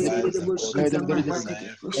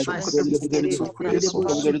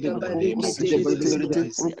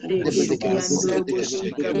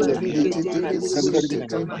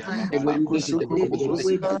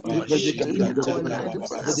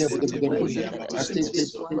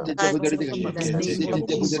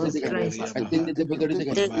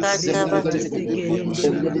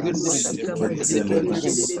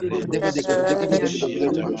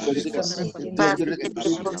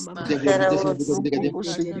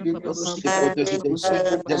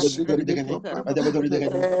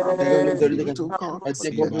be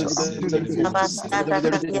revealed in my life.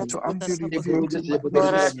 Let your arm be revealed in my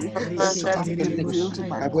ministry. Let your arm be revealed in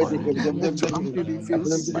my calling. Let your arm be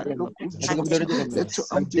revealed in my local church. Let your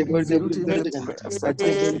arm be revealed in the prayers that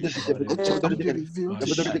I pray. Let your arm be revealed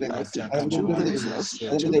in my life, in my children's lives,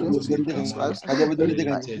 in my children's lives, in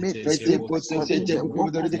my midst, oh God, in the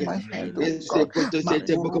work of my hand, oh God.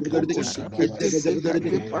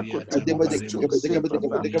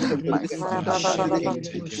 My Father,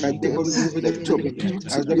 let your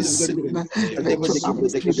beauty be seen. Let your arm be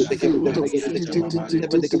revealed.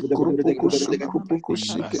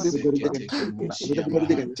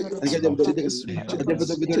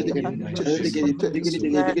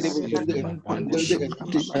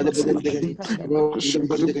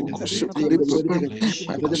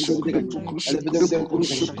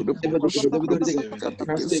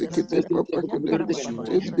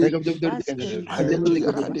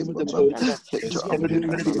 Hallelujah. Let your arm be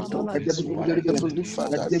revealed. this morning, Heavenly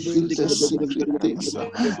Father, reveal the secret things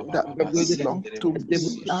that belong to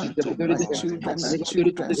me and to my children and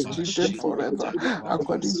children's children forever,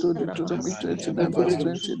 according to Deuteronomy 29 verse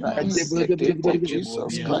 29. In the name of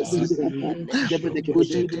Jesus Christ, reveal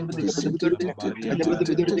them,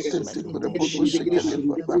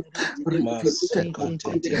 oh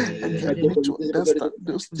God, and help me to understand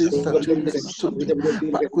those things that you reveal to me.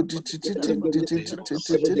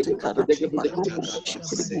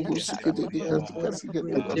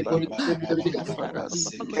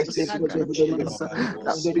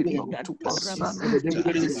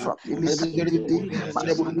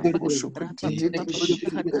 Heavenly Father, reveal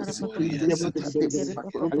the secret things that belong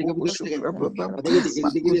to us, to the family.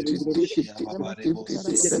 Reveal the secret things that nobody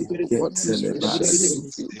specially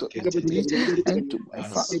revealed to me and to my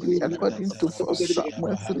family, according to 1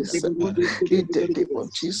 Samuel 3:7. In the name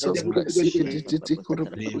of Jesus Christ,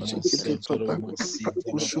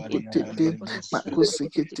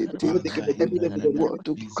 every word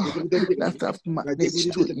of God that I've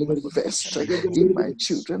managed to invest in my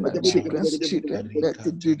children and children's children, let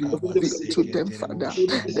it be revealed to them, Father.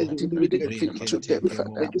 Let it be revealed to them,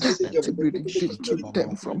 Father. Let it be revealed to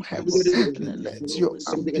them from heaven. Let your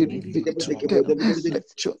arm be revealed to them.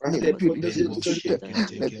 Let your name be revealed to them.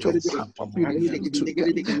 Let your power be revealed to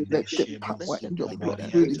them. Let the power in your blood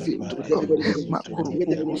be revealed to God.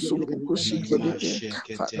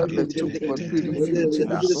 Father, let your blood be revealed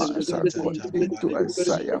in our lives according to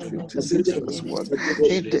Isaiah 56 verse 1.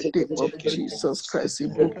 In the name of Jesus Christ,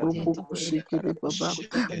 let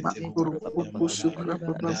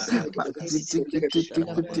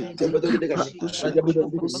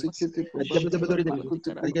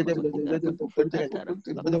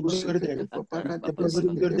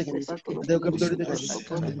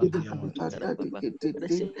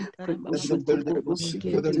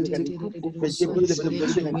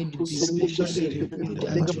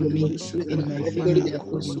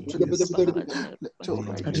your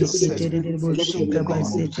righteousness be revealed to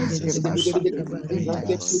God in my family, in my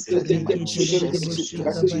children, in my children's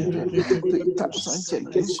children's children, 3,000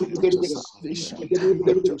 generations. Let your salvation,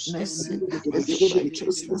 let your mercy, let your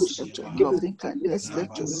righteousness, let your loving kindness,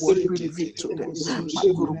 let your word be revealed to them.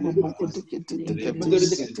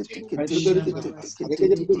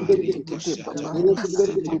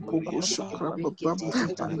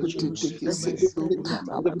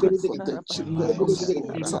 I pray for the children of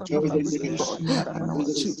Tap, Lord, and our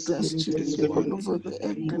children's children all over the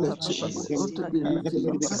earth. Let your word be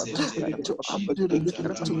revealed. Let your arm be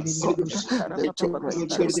revealed to God. Let your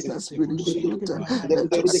righteousness be revealed.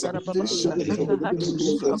 Let your salvation, let your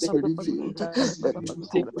deliverance be revealed. Let your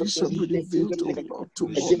provision be revealed, O Lord,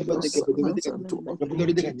 to all your servants and to all your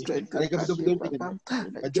children.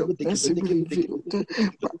 Let your mercy be revealed.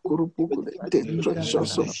 The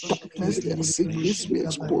treasures of darkness, their secrets be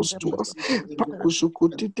exposed to us.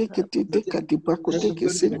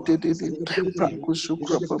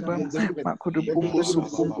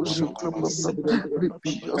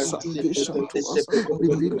 Reveal your salvation to us.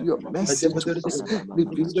 Reveal your mercy to us.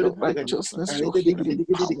 Reveal your righteousness, your healing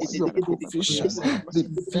power, your provision.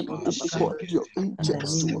 Reveal, O God, your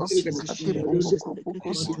angels to us.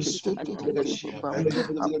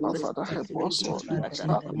 Father, help us all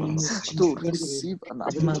to receive and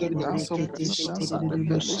apply the answer of visions and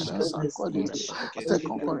revelations according to 2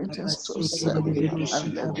 Corinthians 12:7,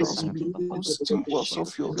 and let us be good stewards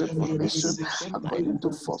of your revelation according to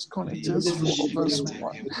 1 Corinthians 4 verse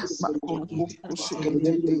 1.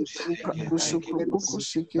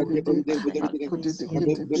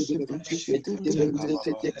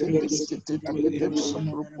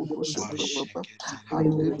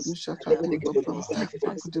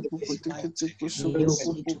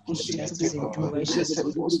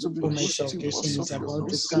 Help us to be good stewards of your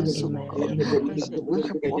mysteries, oh God.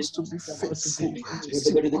 Help us to be faithful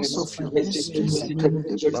stewards of your mysteries.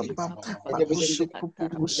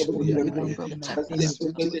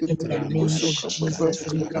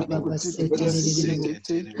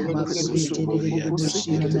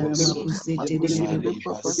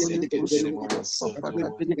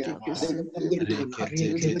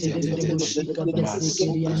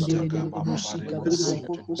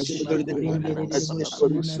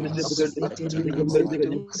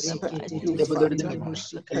 Thank you, Father.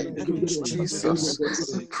 Thank you, Jesus.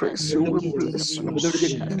 We praise you. We bless you.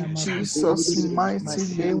 In Jesus' mighty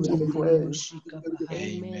name we pray.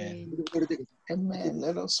 Amen. Amen.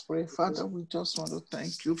 Let us pray. Father, we just want to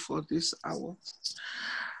thank you for this hour.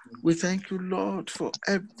 We thank you, Lord, for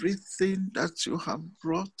everything that you have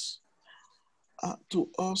brought to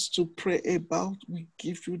us to pray about. We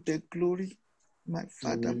give you the glory. My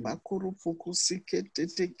Father, Bakuru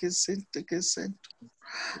Pokusike Sent.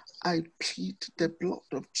 I plead the blood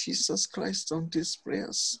of Jesus Christ on these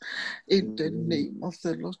prayers. In the name of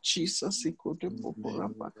the Lord Jesus.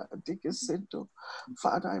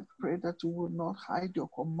 Father, I pray that you will not hide your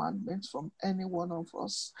commandments from any one of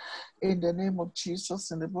us. In the name of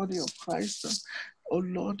Jesus, in the body of Christ. Oh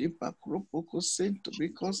Lord,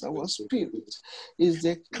 because our spirit is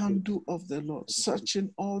the candle of the Lord, searching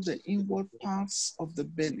all the inward parts of the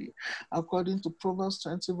belly. According to Proverbs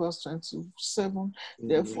 20, verse 27,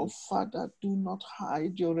 therefore, Father, do not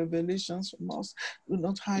hide your revelations from us. Do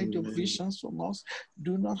not hide your visions from us.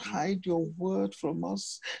 Do not hide your word from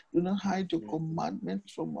us. Do not hide your commandment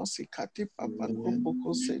from us.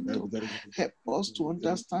 Help us to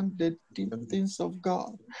understand the deep things of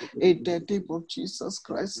God. In the name of Jesus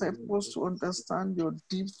Christ, help us to understand your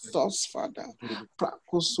deep thoughts, Father.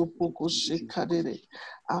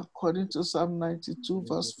 According to Psalm 92,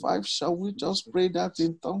 verse 5, shall we just pray that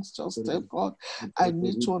in tongues? Just tell God, I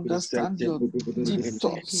need to understand your deep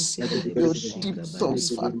thoughts. Your deep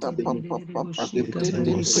thoughts, Father. Pray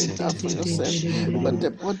that for yourself, for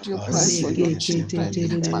the body of Christ, for your children.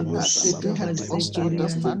 Help us to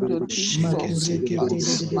understand your deep thoughts, O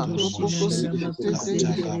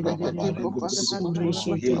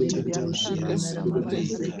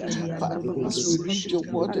Father, as we read your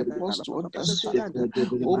word, help us to understand.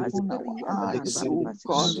 Open our eyes, oh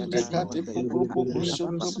God.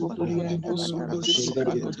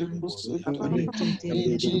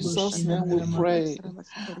 In Jesus' name we pray.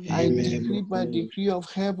 I decree by decree of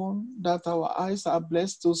heaven that our eyes are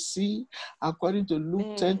blessed to see, according to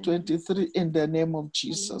Luke 10:23, in the name of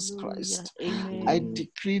Jesus Christ. I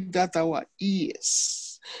decree that our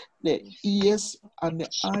ears, the ears and the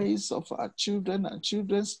eyes of our children and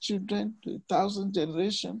children's children to 1,000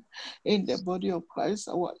 generations in the body of Christ,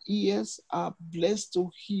 our ears are blessed to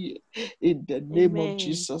hear in the name of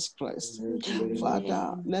Jesus Christ.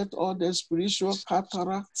 Father, let all the spiritual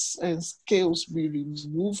cataracts and scales be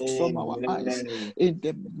removed from our eyes in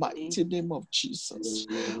the mighty name of Jesus.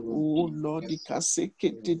 Oh Lord,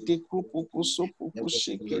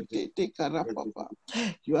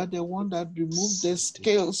 you are the one that removed the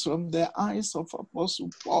scales from the eyes of Apostle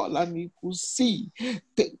Paul, and he could see.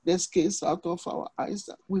 Take the scales out of our eyes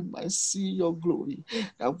that we might see your glory,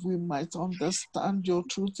 that we might understand your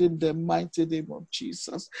truth in the mighty name of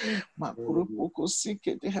Jesus.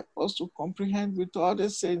 Help us to comprehend with all the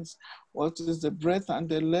saints what is the breadth and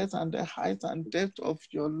the length and the height and depth of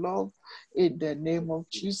your love in the name of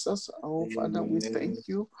Jesus. Oh Father, we thank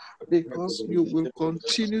you because you will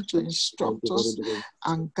continue to instruct us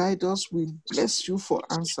and guide us. We bless you for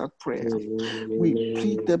answered prayer. We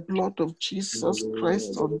plead the blood of Jesus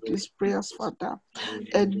Christ on these prayers, Father.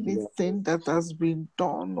 Anything that has been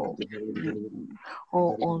done or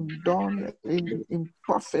undone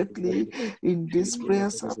imperfectly in these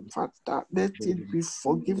prayers, Father, let it be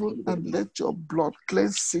forgiven and let your blood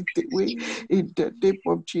cleanse it away. In the name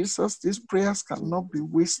of Jesus, these prayers cannot be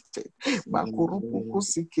wasted. I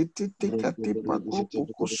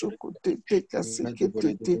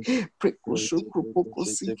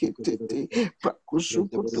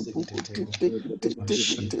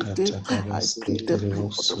plead the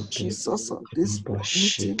blood of Jesus on this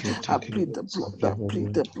meeting. I plead the blood. I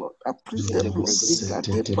plead the blood. I plead the blood.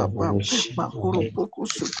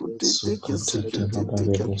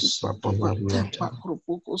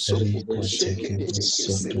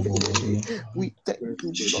 We thank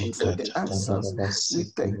you, Lord, for the answers. We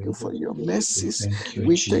thank you for your mercies.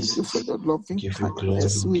 We thank you for your loving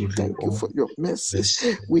kindness. We thank you for your mercies.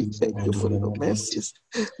 We thank you for your mercies.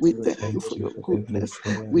 We thank you for your goodness.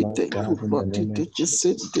 We thank you, Lord.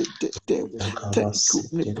 Thank you,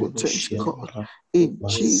 omnipotent God. In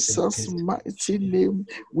Jesus' mighty name,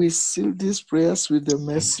 we seal these prayers with the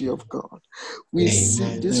mercy of God. We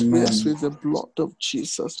seal these prayers with the blood of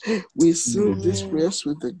Jesus. We seal these prayers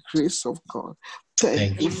with the grace of God.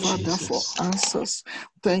 Thank you, Father, for answers.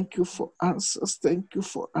 Thank you for answers. Thank you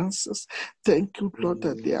for answers. Thank you, Lord,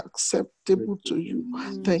 that they are acceptable to you.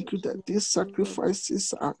 Thank you that these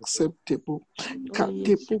sacrifices are acceptable.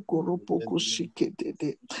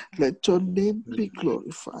 Let your name be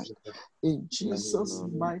glorified. In Jesus'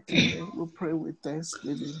 mighty name, we pray with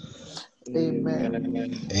thanksgiving.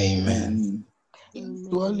 Amen. Amen.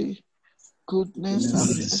 Surely,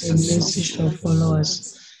 goodness and mercy shall follow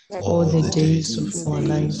us all the days of our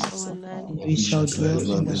lives, and we shall dwell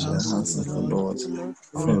in the house of the Lord Lord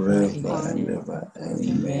forever and forever and ever. ever.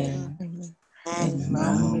 Amen. Amen. Amen. and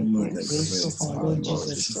now now may the the grace of our Lord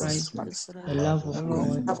Jesus Christ, the love of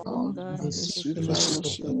God, and the and the sweet sweet fellowship of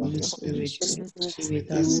fellowship the of Holy the Holy Spirit Spirit be with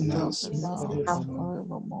be us with now us and now and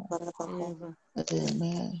forevermore. forevermore. Amen.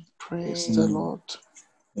 Amen. Praise the Lord.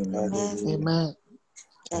 Amen.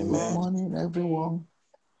 Good morning, everyone.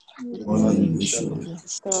 Good Morning, morning, Bishop. Bishop. Hallelujah.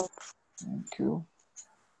 Thank you.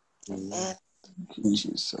 Thank you,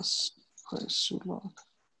 Jesus. Praise you, Lord.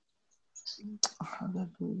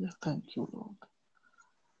 Hallelujah. Thank you, Lord.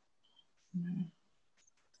 Amen.